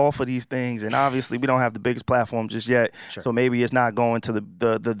 we call for these things and obviously we don't have the biggest platform just yet. Sure. So maybe it's not going to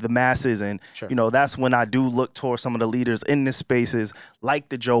the masses. And, Sure. you know, that's when I do look towards some of the leaders in this spaces like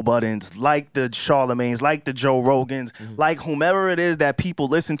the Joe Buddens, like the Charlemagnes, like the Joe Rogans, like whomever it is that people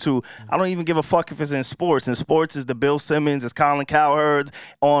listen to. I don't even give a fuck if it's in sports. In sports is the Bill Simmons, it's Colin Cowherds,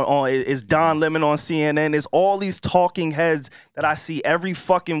 it's Don Lemon on CNN. It's all these talking heads that I see every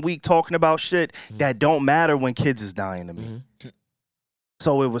fucking week talking about shit that don't matter when kids is dying to me.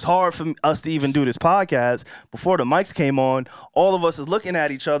 So it was hard for us to even do this podcast. Before the mics came on, all of us is looking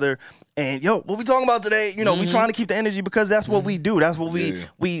at each other and, yo, what we talking about today? You know, we trying to keep the energy because that's what we do. That's what we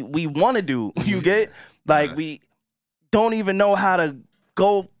want to do. You get? Like, we don't even know how to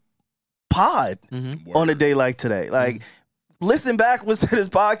go pod on a day like today. Like, listen backwards to this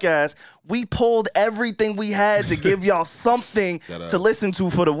podcast. We pulled everything we had to give y'all something to listen to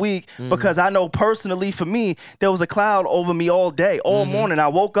for the week because I know personally for me, there was a cloud over me all day, all morning. I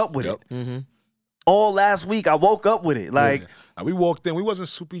woke up with it. All last week, I woke up with it. Like, we walked in. We wasn't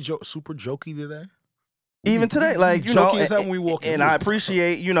super jokey today. even today, like, you know, Jokey as hell when we walk in. and I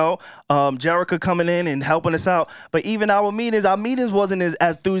appreciate, you know, Jerica coming in and helping us out. But even our meetings wasn't as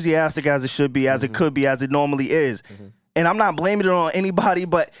enthusiastic as it should be, as it could be, as it normally is. And I'm not blaming it on anybody,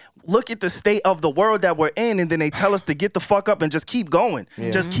 but look at the state of the world that we're in, and then they tell us to get the fuck up and just keep going.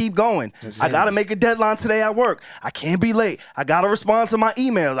 Just keep going. I got to make a deadline today at work. I can't be late. I got to respond to my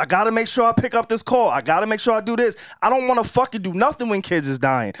emails. I got to make sure I pick up this call. I got to make sure I do this. I don't want to fucking do nothing when kids is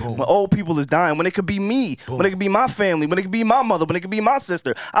dying, when old people is dying, when it could be me, when it could be my family, when it could be my mother, when it could be my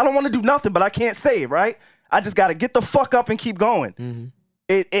sister. I don't want to do nothing, but I can't say it, right? I just got to get the fuck up and keep going.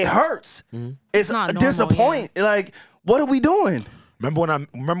 It hurts. It's not normal, disappointing. Like, what are we doing? Remember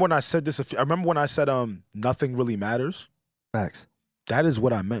when I said this? I remember when I said nothing really matters. Facts. That is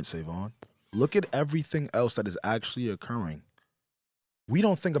what I meant, Savon. Look at everything else that is actually occurring. We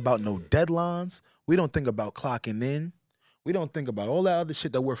don't think about no deadlines. We don't think about clocking in. We don't think about all that other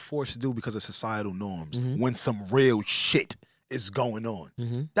shit that we're forced to do because of societal norms when some real shit is going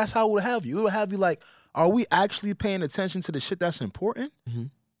on. That's how it would have you. It would have you like, are we actually paying attention to the shit that's important?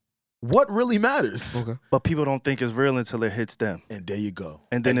 What really matters? Okay. But people don't think it's real until it hits them. And there you go.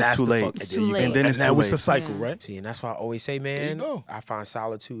 And then it's that's too the late. fuck- It's there too you go. late. And then it's that too was late. the cycle, Yeah. right? See, and that's why I always say, man, go. I find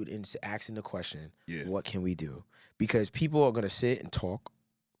solitude in asking the question, Yeah. what can we do? Because people are going to sit and talk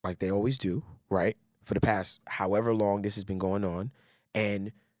like they always do, right? For the past however long this has been going on.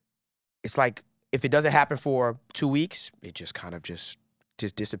 And it's like, if it doesn't happen for 2 weeks, it just kind of just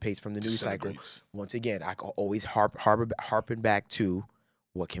dissipates from the news cycle. Disintegrates. Once again, I always harping back to,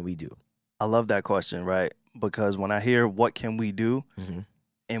 what can we do? I love that question, right? Because when I hear what can we do, Mhm.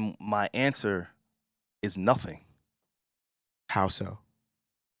 and my answer is nothing. How so?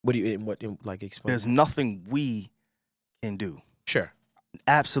 What do you, like, explain? There's nothing we can do. Sure.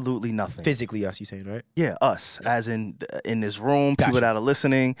 Absolutely nothing. Physically us, you saying, right? Yeah, us, as in this room, people Gotcha. that are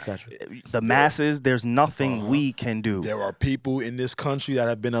listening, Gotcha. the masses, there's nothing we can do. There are people in this country that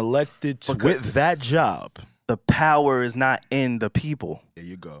have been elected Because- with that job. The power is not in the people. There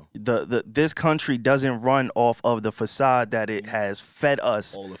you go. This country doesn't run off of the facade that it has fed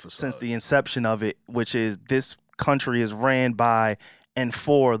us All the facade. since the inception of it, which is this country is ran by and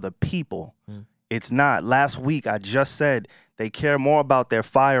for the people. It's not. Last week, I just said they care more about their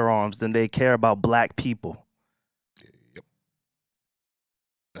firearms than they care about black people. Yep.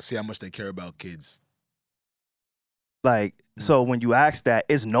 Let's see how much they care about kids. Like, so when you ask that,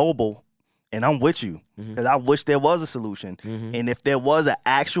 it's noble. And I'm with you because I wish there was a solution. And if there was an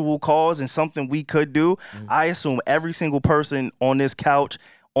actual cause and something we could do, I assume every single person on this couch,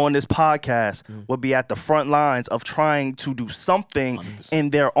 on this podcast, would be at the front lines of trying to do something 100%. in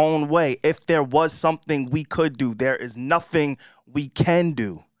their own way. If there was something we could do, there is nothing we can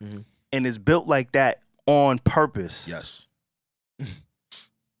do. And it's built like that on purpose. Yes.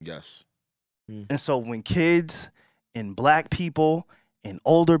 Yes. And so when kids and black people and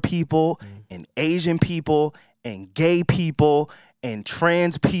older people and Asian people and gay people and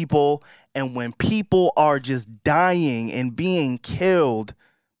trans people, and when people are just dying and being killed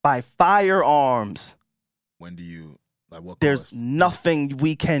by firearms, When do you like what there's cost? nothing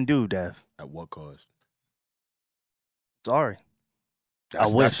we can do, Dev. At what cost? Sorry.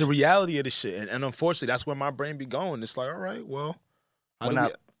 That's wish. the reality of the shit. And unfortunately, that's where my brain be going. It's like, all right, well, how When do I-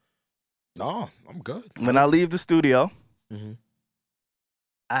 we... No, I'm good. When I leave the studio, Mhm.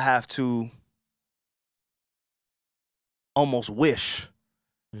 I have to almost wish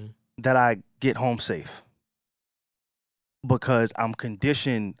Mhm. that I get home safe because I'm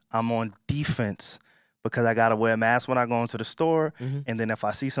conditioned, I'm on defense because I gotta wear a mask when I go into the store. Mhm. And then if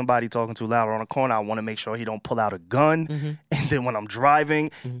I see somebody talking too loud on the corner, I want to make sure he don't pull out a gun. Mhm. And then when I'm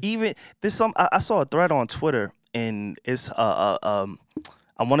driving, even there's some I saw a thread on Twitter, and it's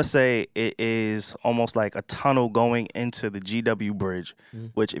I want to say it is almost like a tunnel going into the GW Bridge,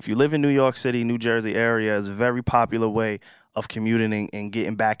 which if you live in New York City, New Jersey area, is a very popular way of commuting and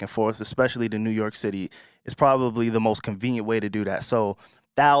getting back and forth, especially to New York City. It's probably the most convenient way to do that. So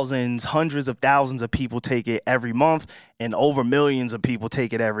thousands, hundreds of thousands of people take it every month, and over millions of people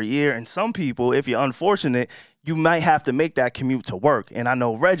take it every year. And some people, if you're unfortunate, you might have to make that commute to work. And I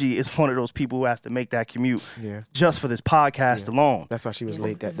know Reggie is one of those people who has to make that commute Yeah. just for this podcast alone. That's why she was Yes,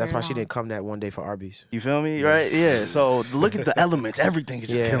 late. it's That's very why she long. didn't come that one day for Arby's. You feel me? Right? Yeah. So look at the elements. Everything is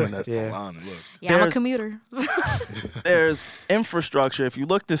just killing us. Yeah. Line, look. Yeah, I'm a There's- commuter. There's infrastructure. If you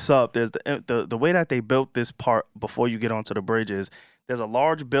look this up, there's the way that they built this part before you get onto the bridge is there's a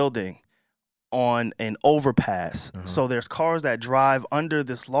large building on an overpass. So there's cars that drive under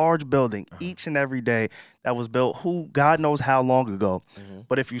this large building each and every day that was built God knows how long ago.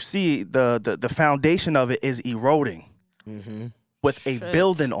 But if you see the foundation of it is eroding with a Shit.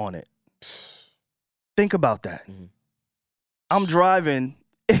 building on it. Think about that. I'm driving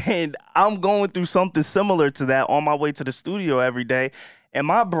and I'm going through something similar to that on my way to the studio every day. And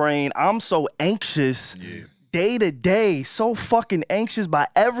my brain, I'm so anxious Yeah. day to day, so fucking anxious by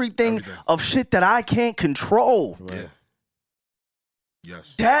everything of shit that I can't control. Yeah.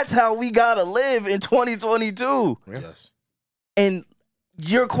 Yes. That's how we gotta live in 2022. Yes. And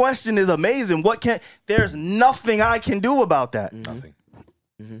your question is amazing. There's nothing I can do about that. Nothing.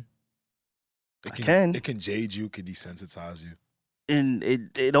 Mhm. It can jade you, could desensitize you. And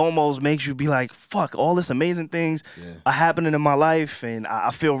it almost makes you be like, fuck, all this amazing things Yeah. are happening in my life, and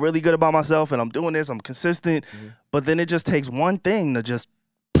I feel really good about myself, and I'm doing this, I'm consistent. But then it just takes one thing to just,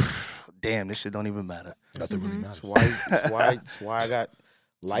 damn, this shit don't even matter. Nothing really matters. It's why I got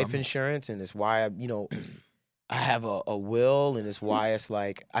life insurance, and it's why I have a will, and it's why it's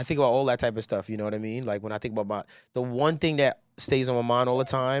like I think about all that type of stuff. You know what I mean? Like when I think about the one thing that stays on my mind all the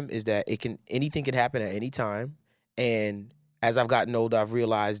time is that anything can happen at any time. And as I've gotten older, I've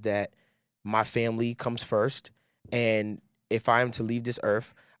realized that my family comes first, and if I am to leave this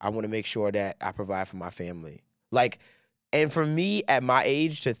earth, I want to make sure that I provide for my family. Like, and for me at my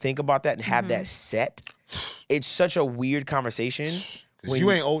age to think about that and have that set, it's such a weird conversation. 'Cause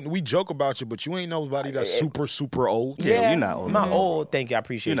you ain't old. We joke about you, but you ain't nobody that's super, super old. Yeah, you're not old. I'm not old. Thank you. I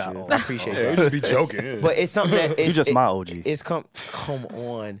appreciate You're you. not old. I appreciate Yeah, you that. just be joking. Yeah. But it's something that You're it's just my OG. It's come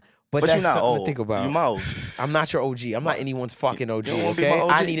on. But But that's you're not something old. to think about. You're my OG. I'm not your OG. I'm not anyone's fucking OG. don't wanna be Okay, my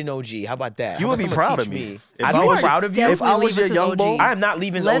OG? I need an OG. How about that? You How would about be someone proud teach of me. me. If I'd I be was- proud of you. if I was your Leave it to young OG. boy, I am not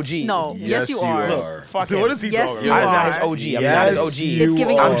leaving his OG. No, yes, you are. are. Fuck So him. what is he Yes, talking you I'm about? not are. his OG. I'm not Yes, his OG. It's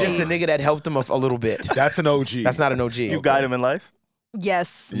giving I'm OG. just a nigga that helped him a little bit. That's an OG. That's not an OG. you guide him in life.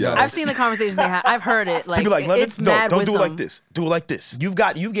 Yes. Yes. I've seen the conversations they have. I've heard it. Like, He be like, it's mad don't wisdom. do it like this. Do it like this. You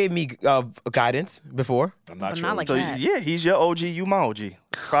gave me guidance before. I'm But not not like So that. yeah, he's your OG, you my OG.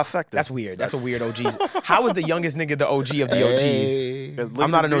 Trifecta. That's weird. That's a weird OG. How is the youngest nigga the OG of the OGs? Hey. 'Cause look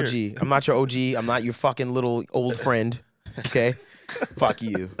I'm not at an the OG. beard. I'm not your OG. I'm not your fucking little old friend. Okay? Fuck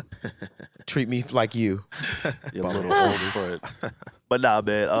you. Treat me like you. You're a little older for it. But nah,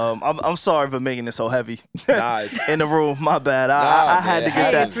 man. I'm sorry for making it so heavy Nice. in the room. My bad. I Nah, had to man. get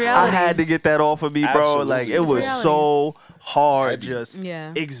Hey, that. it's reality. I had to get that off of me, bro. Absolutely. Like it It's was reality. so hard It's heavy. just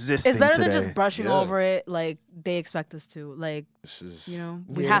Yeah. existing It's better today. than just brushing Yeah. over it like they expect us to. Like, This is, you know,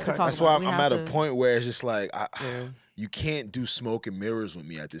 we Yeah, have to talk That's about why it. We I'm have at a to- point where it's just like, you can't do smoke and mirrors with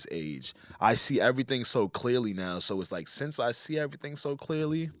me at this age. I see everything so clearly now. So it's like, since I see everything so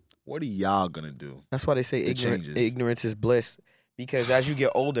clearly, what are y'all gonna do? That's why they say It changes. ignorance is bliss. Because as you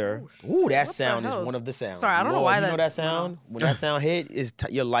get older, that sound is hell one is- of the sounds. Sorry, I don't know why you know that- that sound. When that sound hit,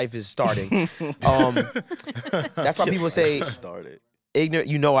 your life is starting. That's why people say Started. ignorant.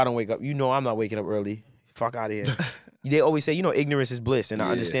 You know I don't wake up. You know I'm not waking up early. Fuck out of here. They always say, ignorance is bliss, and I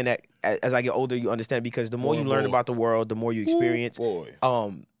understand that. As I get older, you understand because the more you learn about the world, the more you experience. Boy.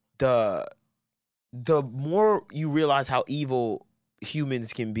 The more you realize how evil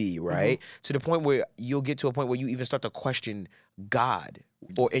humans can be, right? To the point where you'll get to a point where you even start to question God,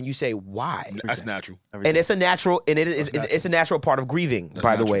 and you say, why? That's natural. And it's a natural, and it's a natural part of grieving.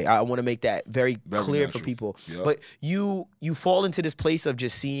 By the way, I want to make that very clear for natural. people. Yep. But you fall into this place of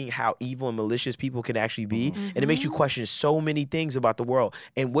just seeing how evil and malicious people can actually be, and it makes you question so many things about the world.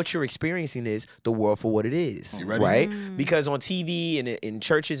 And what you're experiencing is the world for what it is, You ready? right? Because on TV and in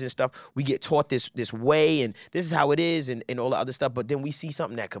churches and stuff, we get taught this way, and this is how it is, and all the other stuff. But then we see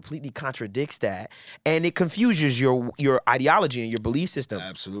something that completely contradicts that, and it confuses your ideology and your belief system.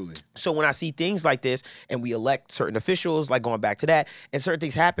 Absolutely. So when I see things like this and we elect certain officials, like going back to that, and certain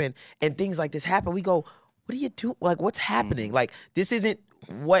things happen and things like this happen, we go, what do you do? Like, what's happening? Like, this isn't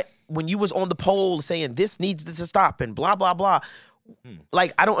when you was on the poll saying this needs to stop and blah, blah, blah.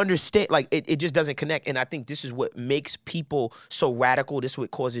 Like, I don't understand. Like, it just doesn't connect. And I think this is what makes people so radical. This is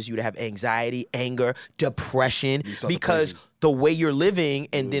what causes you to have anxiety, anger, depression, because the way you're living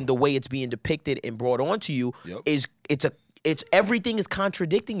and then the way it's being depicted and brought onto you it's everything is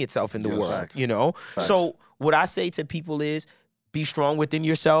contradicting itself in the world, Facts. So what I say to people is be strong within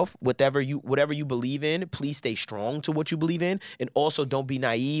yourself, whatever you believe in, please stay strong to what you believe in. And also don't be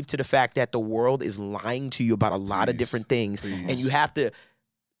naive to the fact that the world is lying to you about a lot of different things. And you have to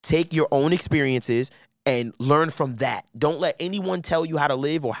take your own experiences and learn from that. Don't let anyone tell you how to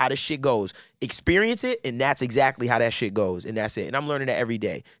live or how the shit goes. Experience it, and that's exactly how that shit goes, and that's it. And I'm learning that every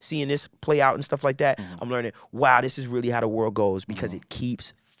day. Seeing this play out and stuff like that, I'm learning, wow, this is really how the world goes because it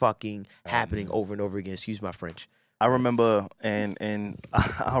keeps fucking happening over and over again. Excuse my French. I remember, and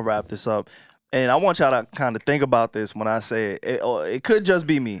I'll wrap this up, and I want y'all to kind of think about this when I say it. It could just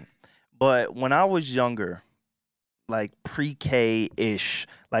be me, but when I was younger, like pre-K-ish,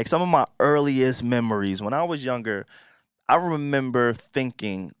 like some of my earliest memories, when I was younger, I remember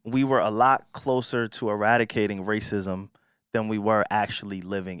thinking we were a lot closer to eradicating racism than we were actually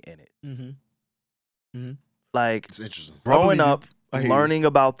living in it. Like, It's interesting. growing up, I hear you. learning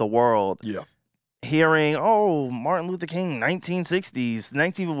about the world, Yeah. hearing, Martin Luther King, 1960s,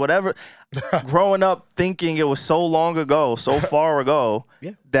 whatever, growing up thinking it was so long ago, so far ago,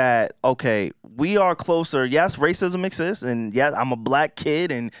 that, okay, we are closer. Yes, racism exists, and yes, I'm a black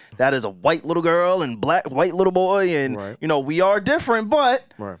kid, and that is a white little girl and white little boy, and, we are different, but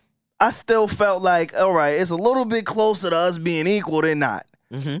I still felt like, all right, it's a little bit closer to us being equal than not.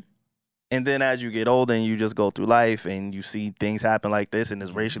 And then as you get older and you just go through life and you see things happen like this and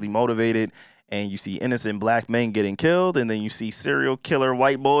it's racially motivated, and you see innocent black men getting killed, and then you see serial killer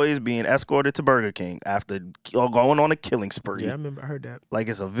white boys being escorted to Burger King after going on a killing spree. Yeah, I heard that. Like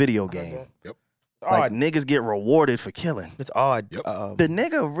it's a video game. Yep. Like niggas get rewarded for killing. It's odd. Yep. The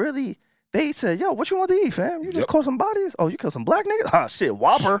nigga really, they said, yo, what you want to eat, fam? You just caught some bodies? Oh, you killed some black niggas? Ah, shit,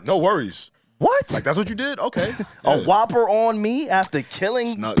 Whopper. No worries. What? Like, that's what you did? Okay. A Yeah. Whopper on me after It's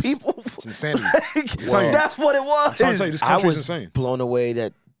killing nuts. people? It's insanity. Like, Wow. that's what it was. I'm trying to tell you, this I country's was insane. blown away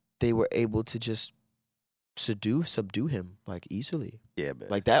that they were able to just subdue him like easily. Yeah, man.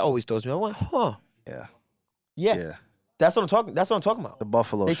 Like that always throws me. I went, huh? Yeah. Yeah. Yeah. That's what I'm talking. That's what I'm talking about. The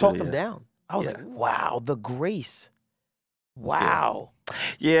Buffalo They shit, talked him yeah. down. I was Yeah. like, wow, the grace. Wow.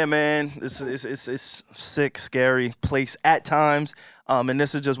 Yeah, man, it's sick, scary place at times, and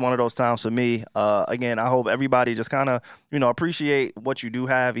this is just one of those times for me. Again, I hope everybody just kind of appreciate what you do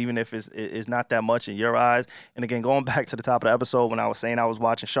have, even if it's not that much in your eyes. And again, going back to the top of the episode when I was saying I was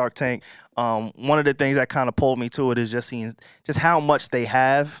watching Shark Tank, one of the things that kind of pulled me to it is just seeing just how much they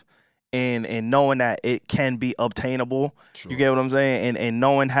have. And knowing that it can be obtainable, you get what I'm saying, and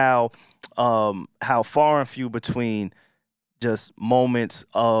knowing how far and few between just moments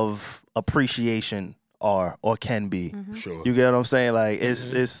of appreciation are or can be. Sure. You get what I'm saying? Like it's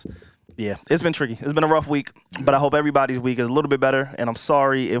been tricky. It's been a rough week, but I hope everybody's week is a little bit better. And I'm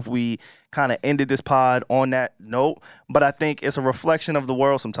sorry if we kind of ended this pod on that note, but I think it's a reflection of the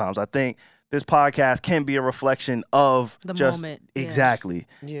world sometimes. I think this podcast can be a reflection of The just moment, yeah. exactly.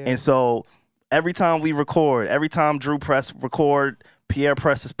 Yeah. And so every time we record, every time Drew press record, Pierre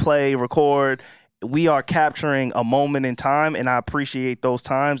presses play, record, we are capturing a moment in time, and I appreciate those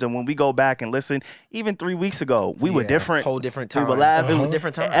times. And when we go back and listen, even 3 weeks ago, we were different. Whole different We time. were laughing. It was a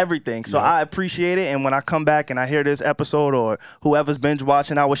different time. Everything. So I appreciate it. And when I come back and I hear this episode, or whoever's binge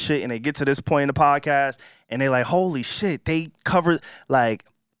watching our shit, and they get to this point in the podcast, and they're like, holy shit, they covered, like,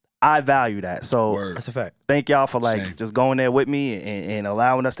 I value that. So Word. That's a fact. thank y'all for like Same. just going there with me and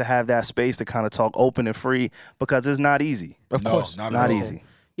allowing us to have that space to kind of talk open and free, because it's not easy. Of No, course. not at Not all. easy.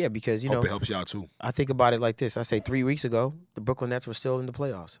 Yeah, because, you Hope know, it helps you out too. I think about it like this. I say 3 weeks ago, the Brooklyn Nets were still in the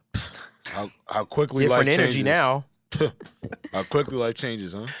playoffs. How quickly Different life energy changes. now. How quickly life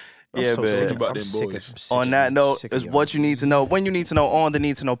changes, huh? I'm Yeah, so man. sick Think of- about I'm them sick of- boys. I'm sick On of- that I'm note, sick of is y'all. what you need to know. When you need to know on the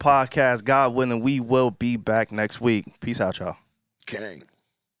Need to Know podcast. God willing, we will be back next week. Peace out, y'all. Gang.